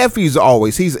 Effie's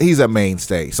always he's a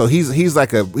mainstay. So he's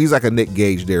like a Nick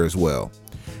Gage there as well.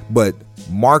 But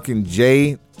Mark and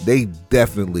Jay, they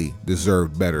definitely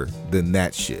deserve better than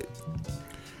that shit.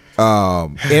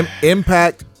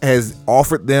 Impact has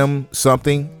offered them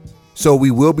something, so we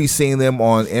will be seeing them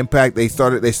on Impact. They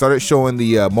started showing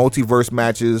the multiverse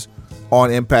matches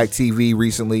on Impact TV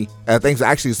recently. I think it's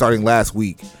actually starting last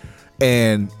week.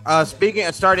 And speaking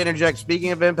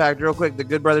of Impact, real quick, the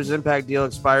Good Brothers Impact deal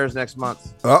expires next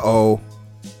month. And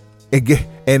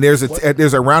there's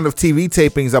a round of TV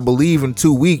tapings, I believe, in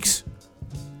 2 weeks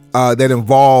that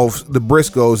involves the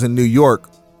Briscoes in New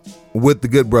York with the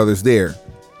Good Brothers there.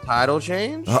 Title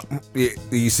change?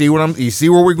 You see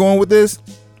where we're going with this?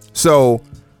 So,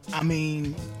 I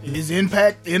mean, is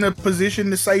Impact in a position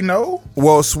to say no?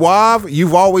 Well, Suave,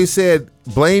 you've always said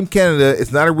blame Canada.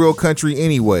 It's not a real country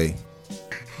anyway.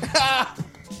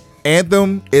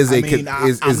 Anthem is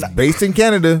based in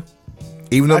Canada,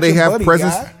 even though they have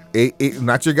presence.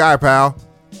 Not your guy, pal.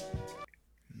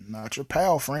 Not your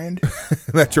pal, friend.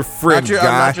 Not your friend, guy.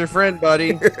 I'm not your friend,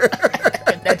 buddy.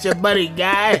 That's your buddy,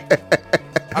 guy.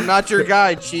 I'm not your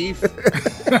guy, Chief.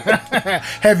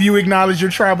 Have you acknowledged your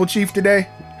tribal chief today?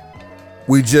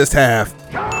 We just have.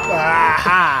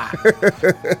 Aha.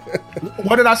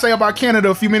 What did I say about Canada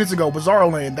a few minutes ago? Bizarro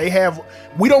Land.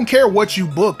 We don't care what you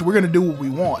booked. We're going to do what we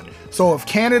want. So if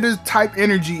Canada's type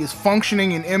energy is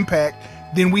functioning in Impact,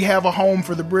 then we have a home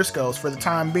for the Briscoes for the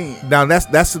time being. Now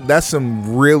that's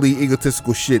some really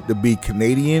egotistical shit to be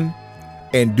Canadian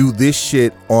and do this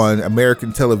shit on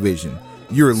American television.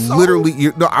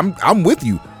 I'm with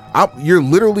you. You're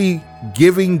literally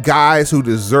giving guys who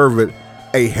deserve it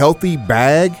a healthy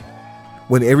bag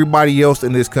when everybody else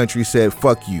in this country said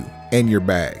fuck you and your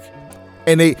bag.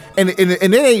 And they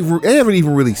haven't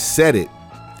even really said it.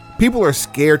 People are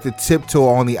scared to tiptoe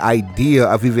on the idea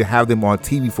of even having them on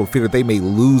TV for fear that they may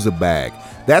lose a bag.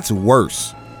 That's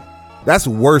worse. That's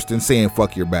worse than saying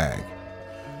fuck your bag.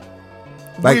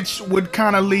 Which would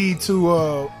kind of lead to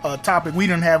a topic we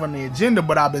didn't have on the agenda,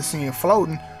 but I've been seeing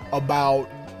floating about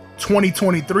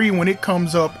 2023 when it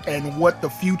comes up, and what the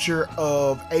future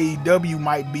of AEW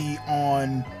might be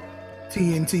on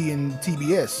TNT and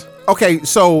TBS. Okay,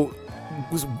 so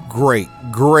great.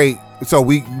 So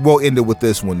we'll end it with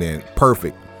this one then.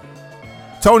 Perfect.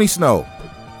 Tony Snow.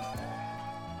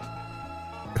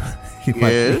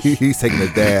 He's taking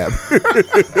a dab.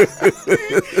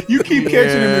 You keep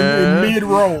catching him in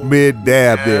mid-roll.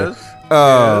 Mid-dab there.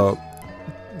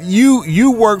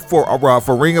 You work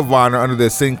for Ring of Honor under the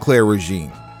Sinclair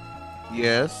regime.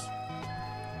 Yes.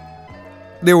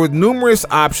 There were numerous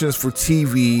options for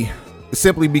TV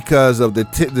simply because of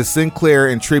the Sinclair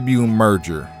and Tribune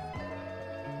merger.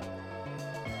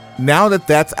 Now that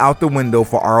that's out the window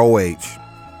for ROH,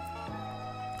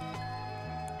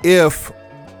 if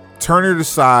Turner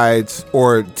decides,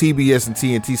 or TBS and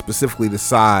TNT specifically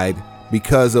decide,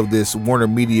 because of this Warner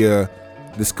Media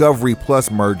Discovery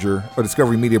Plus merger, or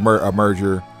Discovery Media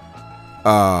merger,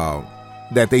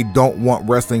 that they don't want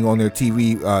wrestling on their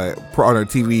TV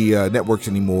networks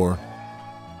anymore,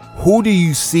 who do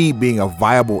you see being a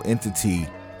viable entity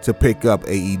to pick up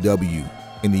AEW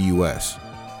in the U.S.?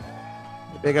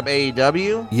 Pick up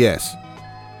AEW? Yes.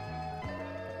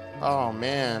 Oh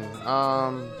man.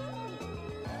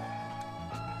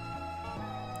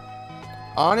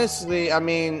 Honestly, I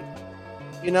mean,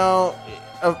 you know,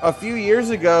 a few years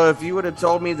ago, if you would have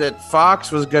told me that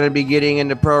Fox was going to be getting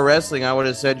into pro wrestling, I would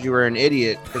have said you were an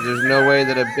idiot, because there's no way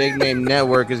that a big name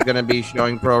network is going to be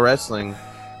showing pro wrestling.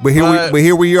 But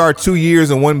here we are 2 years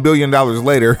and $1 billion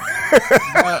later.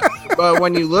 But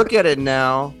when you look at it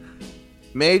now,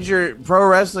 major pro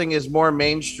wrestling is more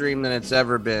mainstream than it's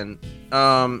ever been.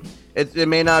 It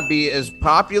may not be as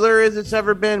popular as it's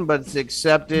ever been, but it's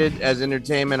accepted as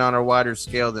entertainment on a wider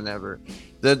scale than ever.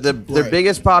 The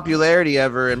biggest popularity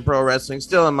ever in pro wrestling,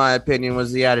 still in my opinion,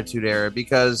 was the Attitude Era,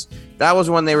 because that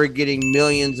was when they were getting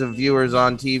millions of viewers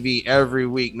on TV every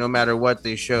week, no matter what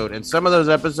they showed. And some of those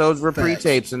episodes were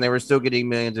pre-tapes, and they were still getting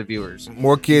millions of viewers.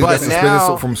 More kids got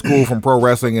suspended from school from pro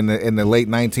wrestling in the late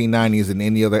 1990s than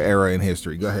any other era in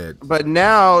history. Go ahead. But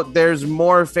now there's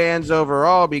more fans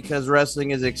overall because wrestling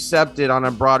is accepted on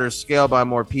a broader scale by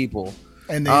more people.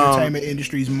 And the entertainment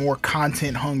industry is more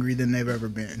content hungry than they've ever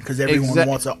been, because everyone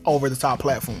wants an over-the-top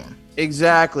platform.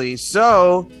 Exactly.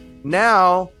 So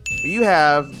now you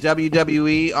have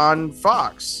WWE on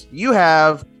Fox. You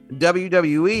have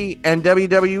WWE and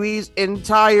WWE's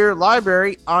entire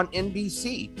library on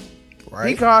NBC. Right.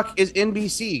 Peacock is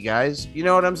NBC, guys. You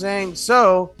know what I'm saying?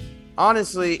 So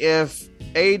honestly, if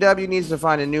AEW needs to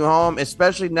find a new home,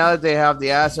 especially now that they have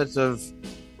the assets of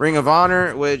Ring of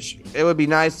Honor, which it would be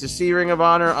nice to see Ring of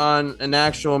Honor on an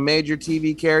actual major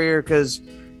TV carrier, because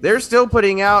they're still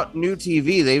putting out new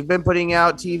TV. They've been putting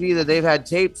out TV that they've had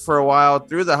taped for a while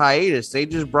through the hiatus. They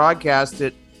just broadcast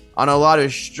it on a lot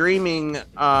of streaming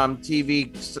TV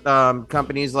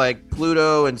companies like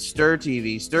Pluto and Stir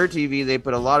TV. Stir TV, they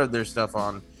put a lot of their stuff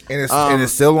on. And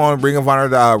it's still on Ring of Honor,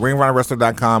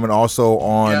 ringofhonorwrestler.com, and also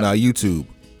on YouTube.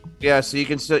 Yeah, so you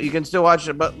can still watch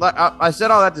it. But I said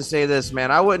all that to say this,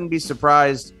 man. I wouldn't be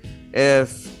surprised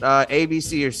if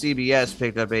ABC or CBS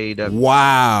picked up AEW.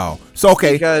 Wow. So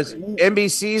okay, because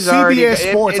NBC's CBS already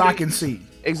Sports, I can see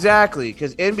exactly,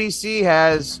 because NBC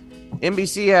has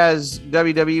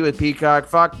WWE with Peacock,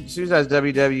 Fox News has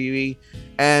WWE,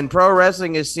 and pro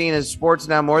wrestling is seen as sports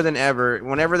now more than ever.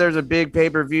 Whenever there's a big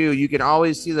pay-per-view, you can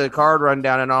always see the card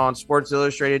rundown and all on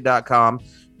SportsIllustrated.com.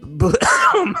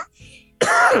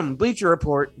 Bleacher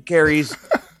Report carries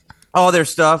all their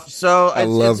stuff, so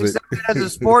it's accepted as a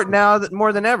sport now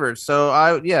more than ever. So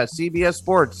CBS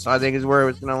Sports, I think, is where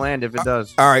it's going to land if it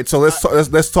does. All right, so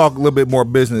let's talk a little bit more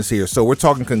business here. So we're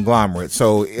talking conglomerate.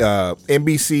 So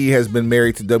NBC has been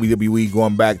married to WWE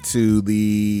going back to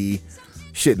the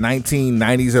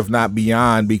 1990s, if not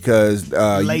beyond, because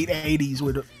late 80s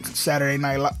with Saturday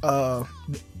Night.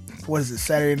 What is it?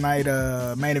 Saturday Night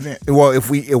Main Event. Well, if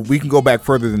we can go back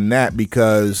further than that,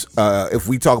 because if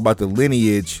we talk about the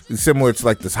lineage, similar to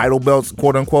like the title belts,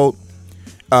 quote unquote,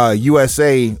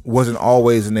 USA wasn't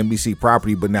always an NBC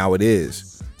property, but now it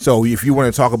is. So if you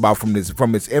want to talk about from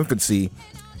its infancy,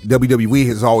 WWE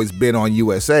has always been on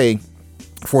USA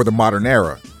for the modern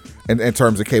era in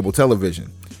terms of cable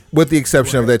television, with the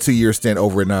exception of that 2-year stint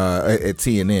over in at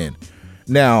TNN.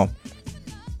 Now,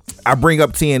 I bring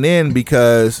up TNN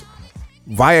because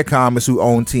Viacom is who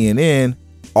owns TNN,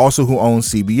 also who owns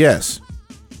CBS.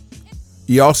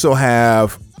 You also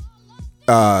have,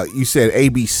 you said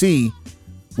ABC.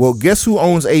 Well, guess who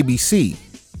owns ABC?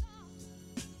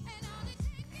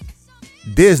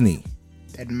 Disney.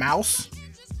 That mouse?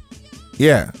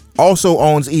 Yeah. Also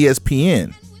owns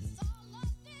ESPN.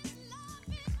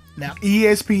 Now,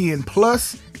 ESPN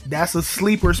Plus That's a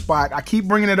sleeper spot. I keep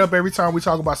bringing it up every time we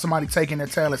talk about somebody taking their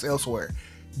talents elsewhere.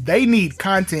 They need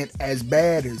content as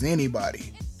bad as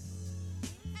anybody.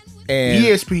 And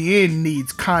ESPN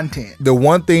needs content. The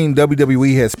one thing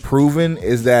WWE has proven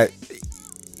is that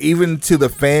even to the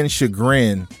fan's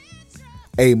chagrin,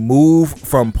 a move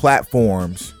from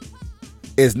platforms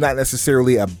is not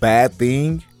necessarily a bad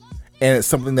thing, and it's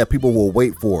something that people will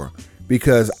wait for,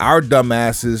 because our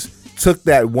dumbasses took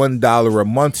that $1 a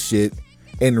month shit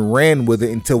and ran with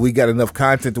it until we got enough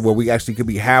content to where we actually could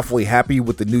be halfway happy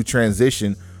with the new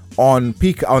transition on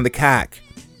the CAC.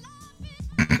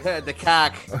 The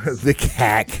CAC. The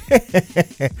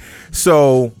CAC.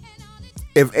 So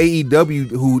if AEW,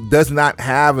 who does not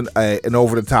have an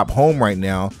over-the-top home right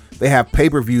now, they have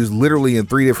pay-per-views literally in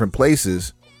 3 different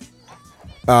places.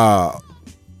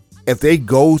 If they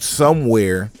go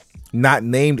somewhere not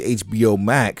named HBO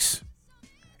Max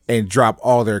and drop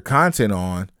all their content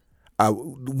on,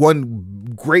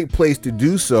 one great place to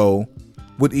do so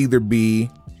would either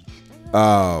be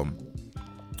Fox,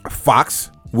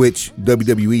 which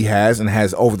WWE has and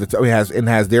has over the top,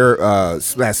 has their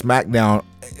SmackDown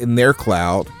in their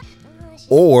cloud,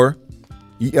 or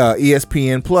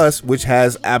ESPN Plus, which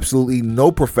has absolutely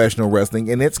no professional wrestling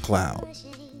in its cloud.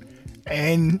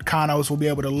 And Kanos will be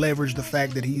able to leverage the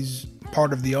fact that he's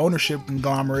part of the ownership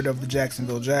conglomerate of the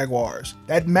Jacksonville Jaguars.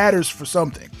 That matters for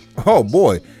something. Oh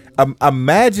boy,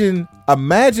 imagine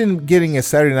getting a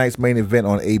Saturday Night's Main Event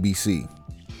on ABC.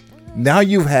 Now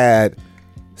you've had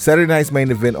Saturday Night's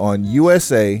Main Event on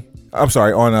USA. I'm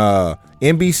sorry, on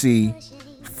NBC,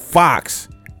 Fox,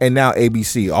 and now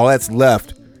ABC. All that's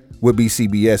left would be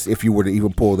CBS if you were to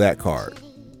even pull that card.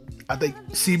 I think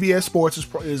CBS Sports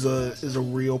is a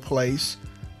real place.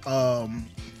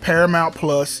 Paramount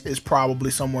Plus is probably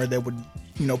somewhere that would,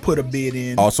 put a bid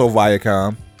in. Also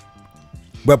Viacom,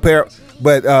 but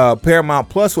Paramount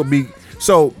Plus would be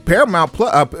Paramount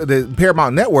Plus. The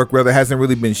Paramount Network rather hasn't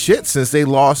really been shit since they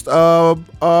lost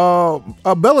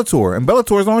Bellator, and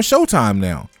Bellator's on Showtime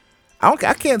now.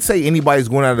 I can't say anybody's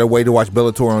going out of their way to watch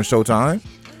Bellator on Showtime.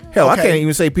 Hell, okay. I can't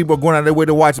even say people are going out of their way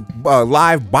to watch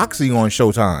live boxing on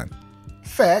Showtime.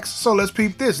 Facts. So let's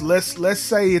peep this. Let's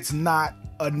say it's not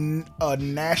a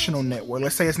national network.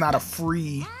 Let's say it's not a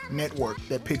free network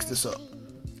that picks this up.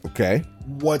 Okay.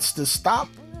 What's to stop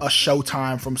a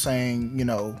Showtime from saying,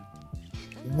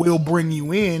 we'll bring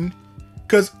you in?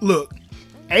 Because look,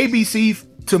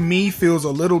 ABC to me feels a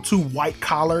little too white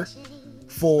collar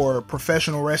for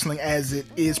professional wrestling as it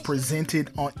is presented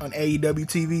on AEW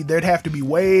TV. There'd have to be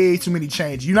way too many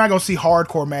changes. You're not gonna see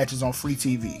hardcore matches on free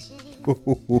TV.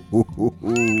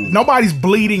 Nobody's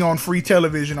bleeding on free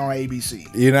television on ABC.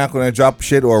 You're not gonna drop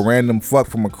shit or a random fuck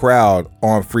from a crowd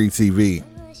on free TV.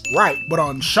 Right, but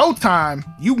on Showtime,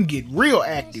 you can get real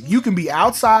active. You can be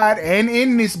outside and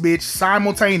in this bitch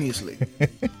simultaneously.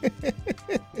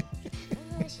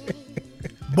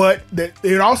 But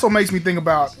it also makes me think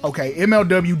about, okay,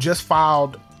 MLW just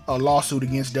filed a lawsuit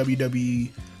against WWE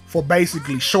for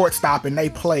basically short-stopping they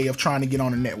play of trying to get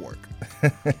on the network.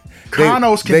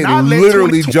 Kanos cannot let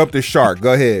literally jump the shark.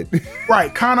 Go ahead.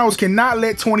 Right, Kanos cannot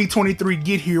let 2023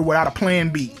 get here without a plan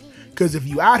B. Because if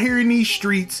you out here in these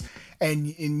streets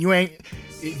and you ain't,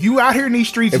 if you out here in these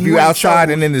streets, if you outside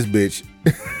and in this bitch.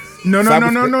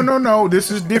 No.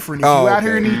 This is different. If you out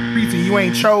here in these streets and you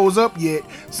ain't chose up yet,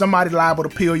 somebody liable to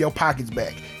peel your pockets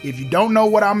back. If you don't know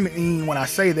what I mean when I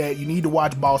say that, you need to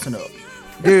watch Bossing Up.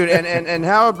 Dude, and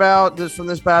how about this from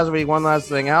this past week? One last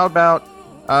thing. How about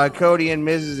Cody and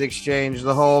Miz's exchange?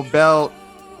 The whole belt,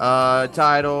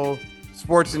 title,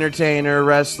 sports entertainer,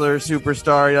 wrestler,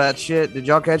 superstar, that shit. Did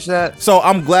y'all catch that? So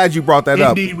I'm glad you brought that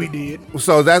up. Indeed, we did.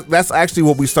 So that's actually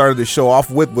what we started the show off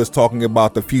with, was talking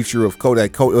about the future of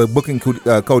Kodak, booking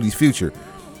Cody's future.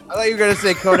 I thought you were gonna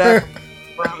say Kodak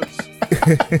Rhodes.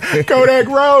 Kodak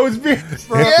Rhodes, bitch.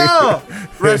 Yeah.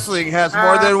 Wrestling has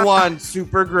more than one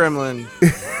super gremlin.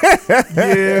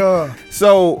 Yeah.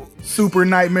 So Super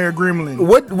Nightmare Gremlin.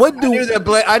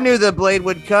 I knew the blade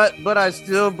would cut, but I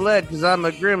still bled because I'm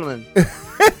a gremlin.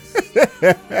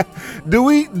 Do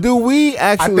we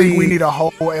actually? I think we need a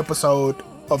whole episode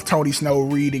of Tony Snow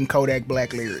reading Kodak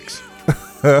Black lyrics.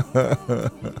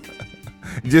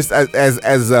 Just as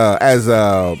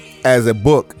a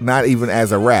book, not even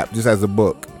as a rap, just as a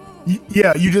book.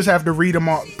 Yeah, you just have to read them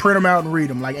out, print them out, and read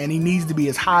them. And he needs to be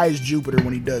as high as Jupiter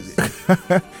when he does it.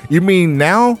 You mean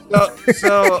now?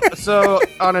 So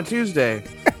on a Tuesday.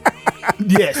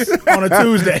 Yes, on a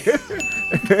Tuesday.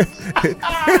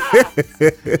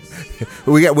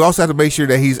 We also have to make sure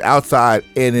that he's outside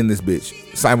and in this bitch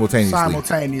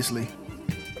simultaneously.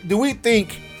 Do we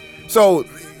think so?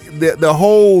 The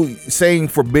whole saying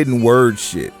forbidden word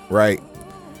shit, right?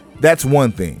 That's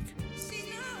one thing.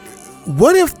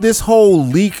 What if this whole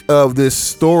leak of this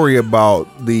story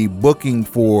about the booking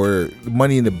for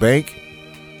Money in the Bank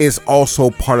is also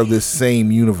part of this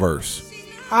same universe?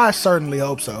 I certainly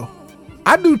hope so.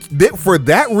 I do. For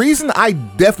that reason, I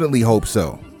definitely hope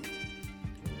so.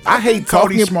 I hate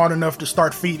talking. Cody's smart enough to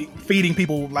start feeding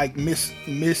people like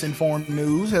misinformed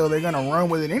news. Hell, they're gonna run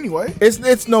with it anyway.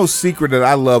 It's no secret that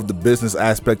I love the business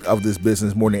aspect of this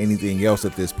business more than anything else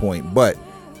at this point. But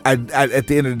I at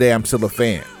the end of the day, I'm still a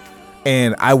fan,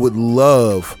 and I would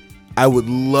love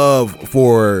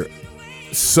for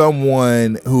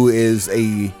someone who is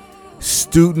a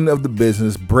student of the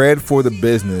business, bred for the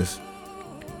business,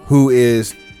 who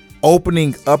is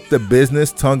opening up the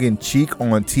business tongue in cheek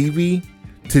on TV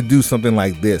to do something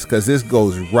like this, because this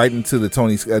goes right into the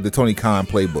Tony Khan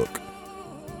playbook.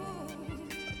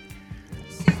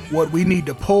 What we need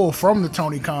to pull from the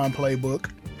Tony Khan playbook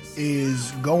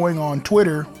is going on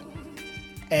Twitter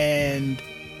and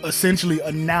essentially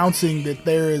announcing that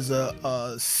there is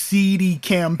a seedy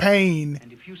campaign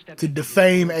to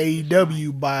defame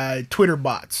AEW by Twitter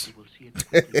bots.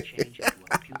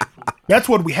 That's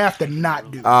what we have to not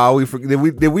do.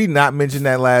 Did we not mention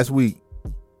that last week?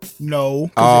 No.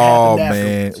 Oh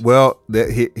man. Well,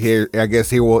 here I guess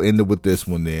here we'll end it with this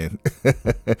one then.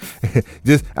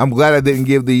 I'm glad I didn't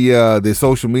give the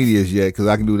social medias yet, because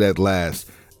I can do that last.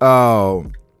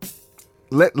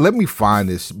 Let me find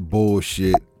this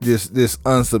bullshit. This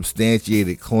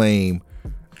unsubstantiated claim.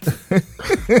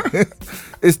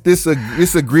 It's this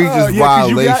egregious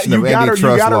violation of antitrust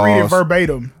laws. You gotta read it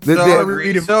verbatim.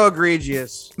 So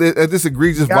egregious. This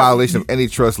egregious violation of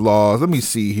antitrust laws. Let me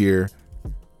see here.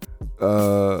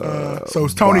 So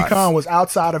Tony Khan was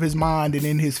outside of his mind and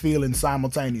in his feelings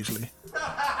simultaneously.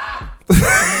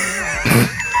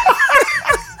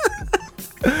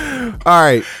 All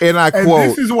right, and I quote.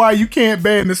 And this is why you can't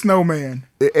ban the snowman.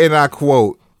 And I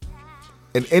quote.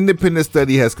 An independent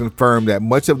study has confirmed that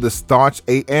much of the staunch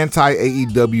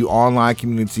anti-AEW online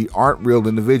community aren't real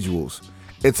individuals.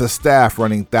 It's a staff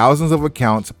running thousands of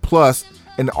accounts plus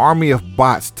an army of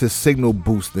bots to signal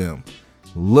boost them.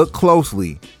 Look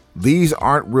closely. These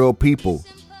aren't real people.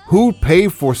 Who'd pay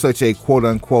for such a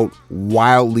quote-unquote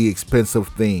wildly expensive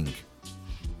thing?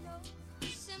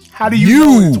 How do you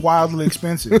know it's wildly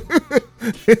expensive?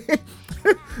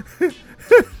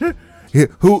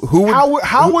 Who would,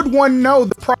 how would one know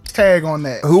the price tag on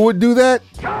that? Who would do that?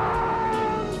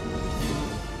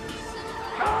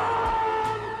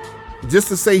 Just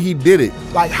to say he did it.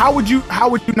 Like, how would you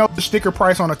know the sticker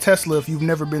price on a Tesla if you've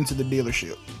never been to the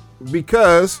dealership?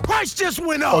 Because price just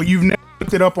went up. Oh, you've never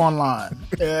looked it up online.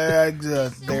 There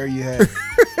you have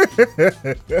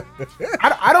it.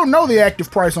 I don't know the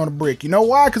active price on a brick. You know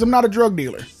why? Because I'm not a drug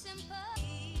dealer.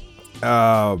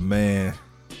 Oh man.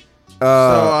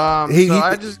 I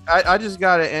just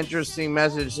got an interesting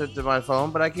message sent to my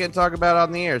phone, but I can't talk about it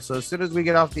on the air. So as soon as we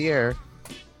get off the air,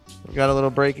 we got a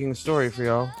little breaking story for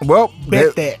y'all. Well,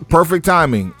 that. Perfect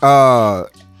timing.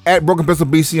 At Broken Pencil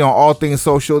BC on all things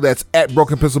social. That's at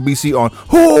Broken Pencil BC on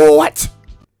what?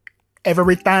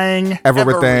 Everything.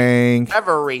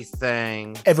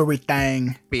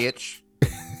 Bitch.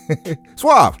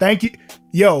 Suave. Thank you.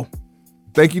 Yo.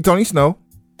 Thank you, Tony Snow.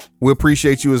 We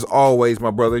appreciate you as always,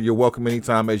 my brother. You're welcome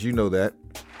anytime, as you know that.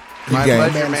 My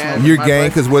pleasure, man. Your gang,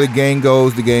 because where the gang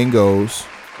goes, the gang goes.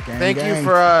 Thank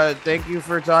you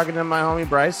for talking to my homie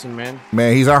Bryson, man.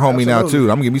 Man, he's our homie now too.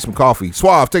 I'm gonna give me some coffee.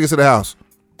 Suave, take us to the house.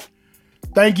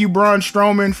 Thank you, Braun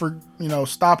Strowman, for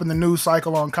stopping the news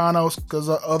cycle on Kanos, because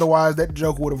otherwise that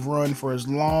joke would have run for as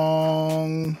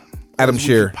long Adam as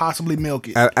Scherr we could possibly milk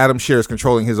it. Adam Scherr is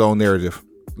controlling his own narrative,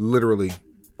 literally,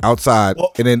 outside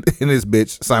and in his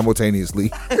bitch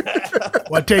simultaneously.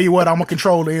 Well, I tell you what, I'm gonna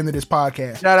control the end of this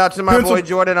podcast. Shout out to my boy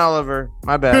Jordan Oliver.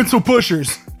 My bad. Pencil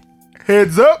pushers,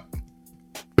 heads up,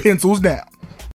 pencils down.